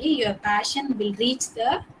automatically your fashion will reach the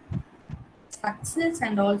success.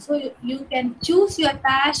 And also you can choose your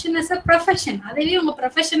fashion as a profession. அதுவே உங்க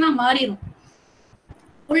ப்ரொஃபஷனா மாறிடும்,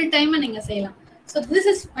 ஃபுல் டைமா நீங்க செய்யலாம். So this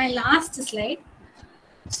is my last slide.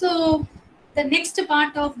 So the next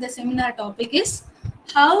part of the seminar topic is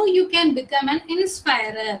how you can become an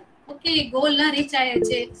inspirer. Okay, goal la reach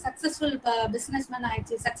ஆயிடுச்சு, successful businessman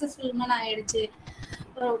ஆயிடுச்சு, successful woman ஆயிடுச்சு,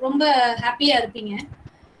 ரொம்ப ஹாப்பியா இருப்பீங்க.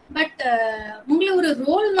 பட் உங்களை ஒரு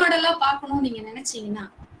ரோல் மாடலா பார்க்கணும் நீங்க நினைச்சீங்கன்னா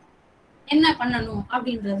என்ன பண்ணணும்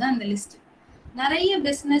அப்படின்றது அந்த லிஸ்ட். நிறைய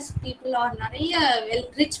பிசினஸ் பீப்புள் ஆர் நிறைய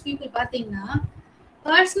ரிச் பீப்புள் பாத்தீங்கன்னா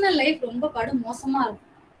பர்சனல் லைஃப் ரொம்ப மோசமா இருக்கும்.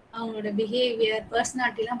 அவங்களோட பிஹேவியர்,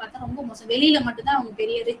 பர்சனாலிட்டி எல்லாம் பார்த்தா ரொம்ப மோசம். வெளியில மட்டும்தான் அவங்க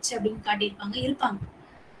பெரிய ரிச் அப்படின்னு காட்டியிருப்பாங்க.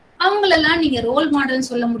 அவங்களெல்லாம் நீங்க ரோல் மாடல்னு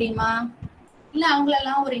சொல்ல முடியுமா, இல்ல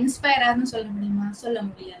அவங்களெல்லாம் ஒரு இன்ஸ்பயரர்னு சொல்ல முடியுமா? சொல்ல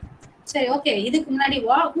முடியாது. சரி, ஓகே, இதுக்கு முன்னாடி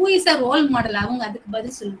who is a role model, அவங்க அதுக்கு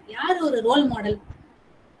பதில் சொல்லுங்க. யாரு ஒரு ரோல் மாடல்?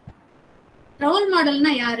 ரோல்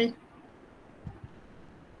மாடல்னா யாரு?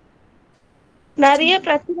 நிறைய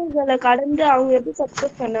பிரச்சனைகளை கடந்து அவங்க எப்படி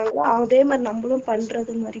சக்சஸ் பண்ணாங்களோ அதே மாதிரி நம்மளும்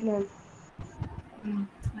பண்றது மாதிரி மேம்.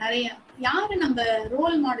 நிறைய யாரு நம்ம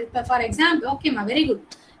ரோல் மாடல்? இப்ப ஃபார் எக்ஸாம்பிள், ஓகேமா, வெரி குட்.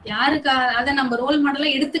 யாருக்கு அதை நம்ம ரோல் மாடலா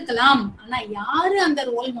எடுத்துக்கலாம். ஆனா யாரு அந்த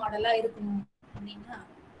ரோல் மாடலா இருக்கணும் அப்படின்னா,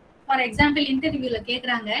 ஃபார் எக்ஸாம்பிள் இன்டர்வியூல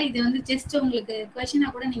கேக்குறாங்க. இது வந்து ஜஸ்ட் உங்களுக்கு கொஸ்டினா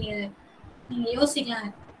கூட நீங்க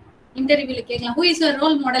யோசிக்கலாம். இன்டர்வியூல கேட்கலாம், who is your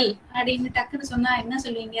role model அப்படின்னு டக்குன்னு சொன்னா என்ன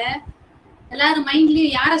சொல்லுவீங்க? எல்லாரும்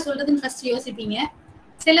மைண்ட்லயும் யார சொல்றதுன்னு ஃபர்ஸ்ட் யோசிப்பீங்க.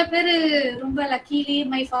 சில பேரு ரொம்ப லக்கீலி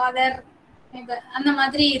மை ஃபாதர் அந்த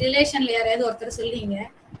மாதிரி ரிலேஷன்ல யாராவது ஒருத்தர் சொல்லுவீங்க.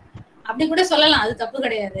 அப்படி கூட சொல்லலாம், அது தப்பு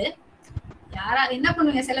கிடையாது. யாரா என்ன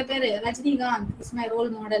பண்ணுவீங்க? சில பேரு Rajinikanth is my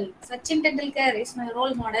role model, Sachin Tendulkar is my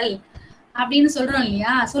role model அப்படின்னு சொல்றோம்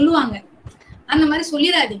இல்லையா, சொல்லுவாங்க. அந்த மாதிரி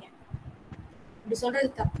சொல்லிடாதீங்க, அப்படி சொல்றது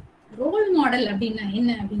தப்பு. ரோல் மாடல் அப்படின்னா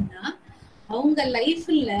என்ன அப்படின்னா, அவங்க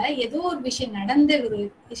லைஃப்ல ஏதோ ஒரு விஷயம் நடந்த ஒரு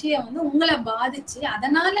விஷயம் வந்து உங்களை பாதிச்சு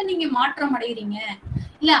அதனால நீங்க மாற்றம் அடைகிறீங்க,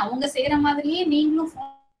 இல்ல அவங்க செய்யற மாதிரியே நீங்களும்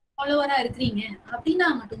ஃபாலோவரா இருக்கிறீங்க அப்படின்னா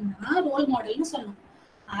மட்டும்தான் ரோல் மாடல்னு சொல்லணும்.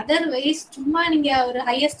 அதர்வைஸ் சும்மா நீங்க ஒரு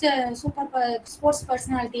ஹையஸ்ட் சூப்பர் ஸ்போர்ட்ஸ்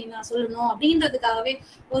பர்சனாலிட்டி நான் சொல்லணும் அப்படின்றதுக்காகவே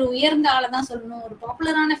ஒரு உயர்ந்த ஆளை தான் சொல்லணும், ஒரு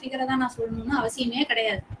பாப்புலரான ஃபிகரை தான் நான் சொல்லணும்னு அவசியமே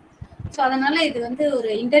கிடையாது. ஸோ அதனால இது வந்து ஒரு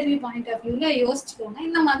இன்டர்வியூ பாயிண்ட் ஆஃப் வியூல யோசிச்சுக்கோங்க.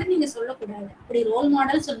 இந்த மாதிரி நீங்க சொல்லக்கூடாது. அப்படி ரோல்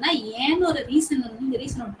மாடல் சொன்னா ஏன்னு ஒரு ரீசன் வந்து நீங்க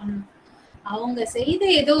ரீசன் அவுட் பண்ணணும். அவங்க செய்த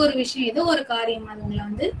ஏதோ ஒரு விஷயம், ஏதோ ஒரு காரியம் அது உங்களை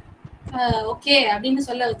வந்து ஓகே அப்படின்னு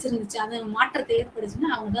சொல்ல வச்சிருந்துச்சு, அது மாற்றத்தை ஏற்படுச்சுன்னா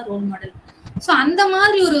அவங்க தான் ரோல் மாடல். ஸோ அந்த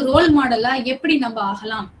மாதிரி ஒரு ரோல் மாடலா எப்படி நம்ம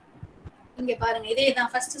ஆகலாம்? இங்க பாருங்க, இதேதான்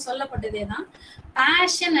first சொல்லப்பட்டதேதான்,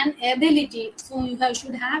 passion and ability. So you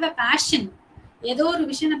should have a fashion. ஏதோ ஒரு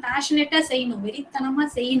விஷயம் பேஷனேட்டா செய்யணும், வெறித்தனமா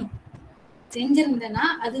செய்யணும். செஞ்சிருந்தேன்னா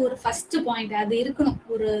அது ஒரு ஃபர்ஸ்ட் பாயிண்ட், அது இருக்கணும்.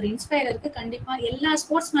 ஒரு இன்ஸ்பயருக்கு கண்டிப்பா எல்லா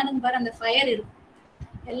ஸ்போர்ட்ஸ் மேனுக்கும் பாரு அந்த ஃபயர் இருக்கும்,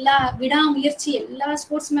 எல்லா விடாமுயற்சி எல்லா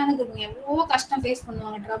ஸ்போர்ட்ஸ் மேனுக்கும் இருக்கும். எவ்வளோ கஷ்டம் ஃபேஸ்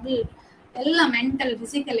பண்ணுவாங்க, ட்ரபிள், எல்லாம் மென்டல்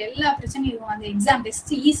பிசிக்கல் எல்லா பிரச்சனையும் இருக்கும். அந்த எக்ஸாம்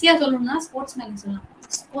டெஸ்ட் ஈஸியா சொல்லணும்னா ஸ்போர்ட்ஸ் மேனுக்கு சொல்லலாம்,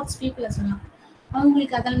 ஸ்போர்ட்ஸ் பீப்புளை சொல்லலாம்.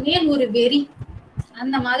 அவங்களுக்கு அதன் மேல் ஒரு வெறி,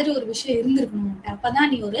 அந்த மாதிரி ஒரு விஷயம் இருந்திருக்கணும்.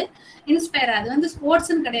 அப்பதான் நீ ஒரு இன்ஸ்பயர். அது வந்து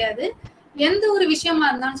ஸ்போர்ட்ஸ்ன்னு கிடையாது, எந்த ஒரு விஷயமா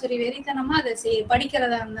இருந்தாலும் சரி, வெறித்தனமா அதை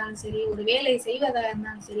படிக்கிறதா இருந்தாலும் சரி, ஒரு வேலையை செய்வதா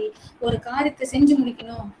இருந்தாலும் சரி, ஒரு காரியத்தை செஞ்சு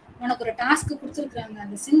முடிக்கணும், உனக்கு ஒரு டாஸ்க் கொடுத்துருக்காங்க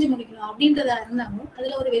அதை செஞ்சு முடிக்கணும் அப்படின்றதா இருந்தாலும்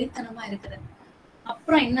அதுல ஒரு வெறித்தனமா இருக்கிறது.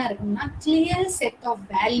 அப்புறம் என்ன இருக்குன்னா, கிளியர் செட் ஆஃப்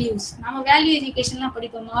வேல்யூஸ். நம்ம வேல்யூ எஜுகேஷன்லாம்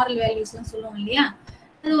படிப்போம், மாரல் வேல்யூஸ் எல்லாம் சொல்லுவோம் இல்லையா,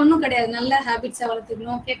 அது ஒன்றும் கிடையாது. நல்ல ஹேபிட்ஸை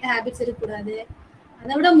வளர்த்துக்கணும், கெட்ட ஹேபிட்ஸ் இருக்கக்கூடாது.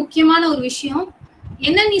 அதை விட முக்கியமான ஒரு விஷயம்,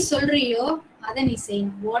 என்ன நீ சொல்றியோ அதை நீ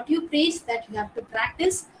செய்யணும். What you preach that you have to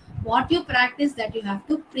practice, what you practice that you have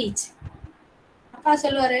to preach. அப்பா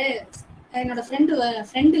சொல்லுவாரு, என்னோட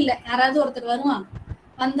ஃப்ரெண்டு இல்லை யாராவது ஒருத்தர் வருவான்,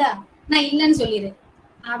 வந்தா நான் இல்லைன்னு சொல்லிடு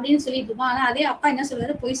அப்படின்னு சொல்லிட்டு இருப்பான். ஆனா அதே அப்பா என்ன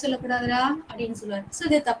சொல்லுவாரு, பொய் சொல்லக்கூடாதுரா அப்படின்னு சொல்லுவாரு. ஸோ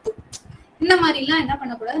இது தப்பு. இந்த மாதிரி எல்லாம் என்ன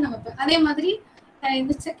பண்ணக்கூடாது நம்ம. அதே மாதிரி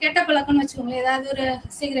கெட்ட பழக்கம்னு வச்சுக்கோங்களேன், ஏதாவது ஒரு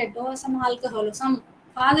சிகரெட்டோ சம் ஆல்கஹாலோ, சம்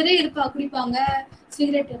ஃபாதரே குடிப்பாங்க,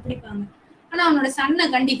 சிகரெட் பிடிப்பாங்க, ஆனா அவனோட சன்னை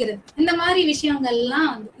கண்டிக்கிறது, இந்த மாதிரி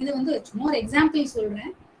விஷயங்கள்லாம் இது வந்து சும்மா ஒரு எக்ஸாம்பிள்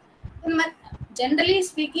சொல்றேன். இந்த மாதிரி ஜென்ரலி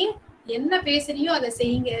ஸ்பீக்கிங், என்ன பேசுறியோ அதை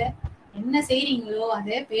செய்யுங்க, என்ன செய்றீங்களோ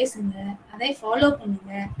அதை பேசுங்க, அதை ஃபாலோ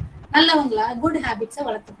பண்ணுங்க, நல்லவங்களா good ஹேபிட்ஸை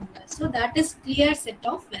வளர்த்துக்கோங்க. So that is clear set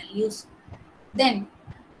of values. Then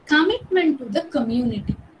commitment to the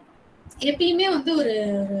community. எப்பயுமே வந்து ஒரு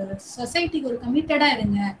சொசைட்டிக்கு ஒரு கமிட்டடா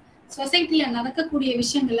இருங்க. சொசைட்டில நடக்கக்கூடிய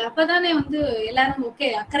விஷயங்கள் அப்பதானே வந்து எல்லாரும் ஓகே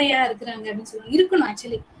அக்கறையா இருக்கிறாங்க அப்படின்னு சொல்லுவாங்க. இருக்கணும்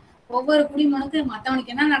ஆக்சுவலி. ஒவ்வொரு குடிமனுக்கு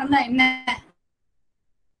மத்தவனுக்கு என்ன நடந்தா என்ன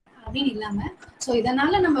அப்படின்னு இல்லாம, சோ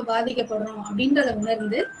இதனால நம்ம பாதிக்கப்படுறோம் அப்படின்றத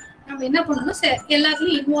உணர்ந்து நம்ம என்ன பண்ணணும்,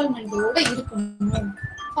 எல்லாத்துலயும் இன்வால்வ்மெண்டோட இருக்கணும்.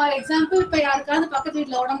 ஃபார் எக்ஸாம்பிள், இப்ப யாருக்காவது பக்கத்து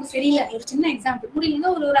வீட்டுல உடம்பு சரியில்லை, ஒரு சின்ன எக்ஸாம்பிள், முடியலன்னா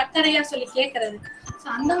ஒரு அக்கறையா சொல்லி கேட்கறது. ஸோ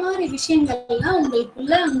அந்த மாதிரி விஷயங்கள்லாம்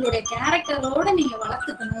உங்களுக்குள்ள உங்களுடைய கேரக்டரோட நீங்க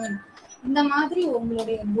வளர்த்துக்கணும். இந்த மாதிரி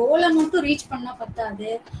உங்களுடைய கோலை மட்டும் ரீச் பண்ணா பத்தாது,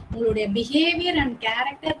 உங்களுடைய behaviour and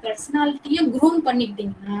character பர்சனாலிட்டியும் groom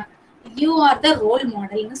பண்ணிக்கிட்டீங்கன்னா you are the role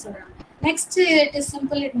மாடல்னு சொல்றாங்க. Next, it is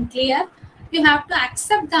simple and clear. You have to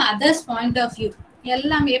accept the others point of view.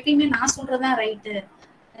 எல்லாமே எப்பயுமே நான் சொல்றதான் right,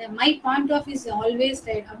 my point of is always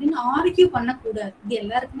right அப்படின்னு ஆர்கியூ பண்ணக்கூடாது. இது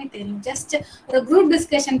எல்லாருக்குமே தெரியும். ஜஸ்ட் ஒரு group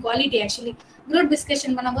discussion quality. Actually group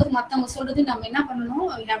discussion பண்ணும்போது மற்றவங்க சொல்றது நம்ம என்ன பண்ணணும்,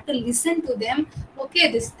 you have to listen to them. Okay,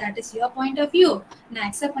 that is your point of view, நான்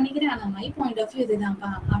அக்செப்ட் பண்ணிக்கிறேன், ஆனால் மை பாயிண்ட் ஆஃப் வியூ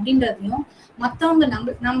இதுதான்ப்பா அப்படின்றதையும்,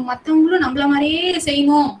 மற்றவங்களும் நம்மள மாதிரியே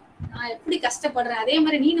செய்யணும், நான் எப்படி கஷ்டப்படுறேன் அதே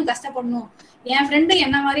மாதிரி நீனும் கஷ்டப்படணும், என் ஃப்ரெண்டு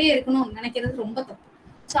என்ன மாதிரியே இருக்கணும்னு நினைக்கிறது ரொம்ப தப்பு.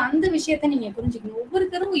 ஸோ அந்த விஷயத்த நீங்க புரிஞ்சுக்கணும்.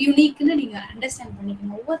 ஒவ்வொருத்தரும் யூனிக்னு நீங்க அண்டர்ஸ்டாண்ட்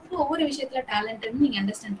பண்ணிக்கணும். ஒவ்வொருத்தரும் ஒவ்வொரு விஷயத்துல டேலண்டட்னு நீங்க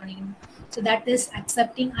அண்டர்ஸ்டாண்ட் பண்ணிக்கணும். So that is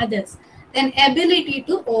accepting others. Then ability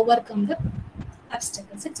to over come the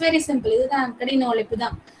அப்டக்கிள்ஸ். It's very simple. இதுதான் கடின உழைப்பு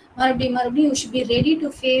தான். மறுபடியும் you should be ready to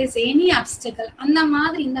face any optical. அந்த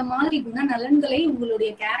மாதிரி இந்த மாதிரி குணநலன்களை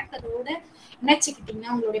உங்களுடைய கேரக்டரோட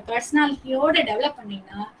இணைச்சிக்கிட்டீங்கன்னா, உங்களுடைய பர்சனாலிட்டியோட டெவலப்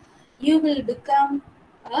பண்ணீங்கன்னா, you will become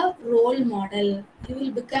a role model. You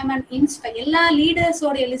will become an inspire. எல்லா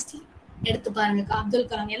லீடர்ஸோடைய லிஸ்ட் எடுத்து பாருங்க. அப்துல்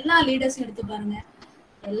கலாம் எல்லா லீடர்ஸும் எடுத்து பாருங்க.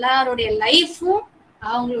 எல்லாருடைய லைஃப்பும்,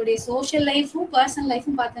 அவங்களுடைய சோஷியல் லைஃப்பும் பர்சனல்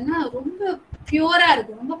லைஃப்பும் பார்த்தோன்னா ரொம்ப பியூரா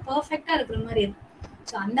இருக்கும், ரொம்ப பர்ஃபெக்டா இருக்கிற மாதிரி இருக்கும்.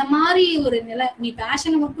 ஸோ அந்த மாதிரி ஒரு நிலை, நீ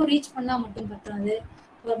பேஷனை மட்டும் ரீச் பண்ணா மட்டும் பத்தாது,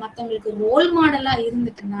 மற்றவங்களுக்கு ரோல் மாடலா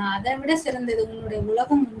இருந்துட்டுன்னா அதை விட சிறந்தது. உன்னுடைய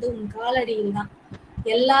உலகம் உன் காலடியில் தான்.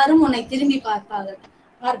 எல்லாரும் உன்னை திரும்பி பார்ப்பாங்க.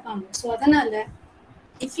 ஸோ அதனால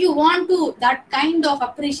if you want to that kind of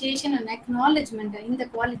appreciation and acknowledgement, இந்த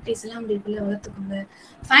qualities எல்லாம் உங்களுக்குள்ள வளர்த்துக்கோங்க.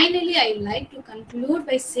 Finally, I like to conclude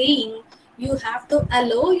by saying you have to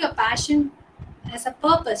allow your passion as a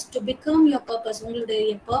purpose to become your purpose.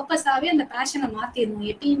 உங்களுடைய purpose-ஆவே அந்த passion-ஐ மாத்திரணும்.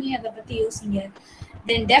 எப்பயுமே அதை பத்தி யோசிங்க.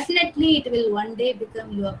 Then definitely it will one day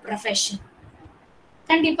become your profession.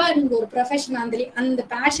 கண்டிப்பா நீங்க ஒரு ப்ரொஃபஷன் அந்த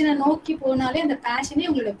பேஷனை நோக்கி போனாலே அந்த பேஷனே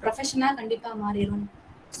உங்களுடைய ப்ரொஃபஷனா கண்டிப்பா மாறிடும்.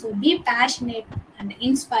 So be passionate and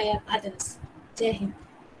inspire others. Jai Hind.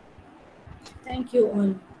 Thank you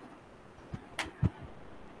all.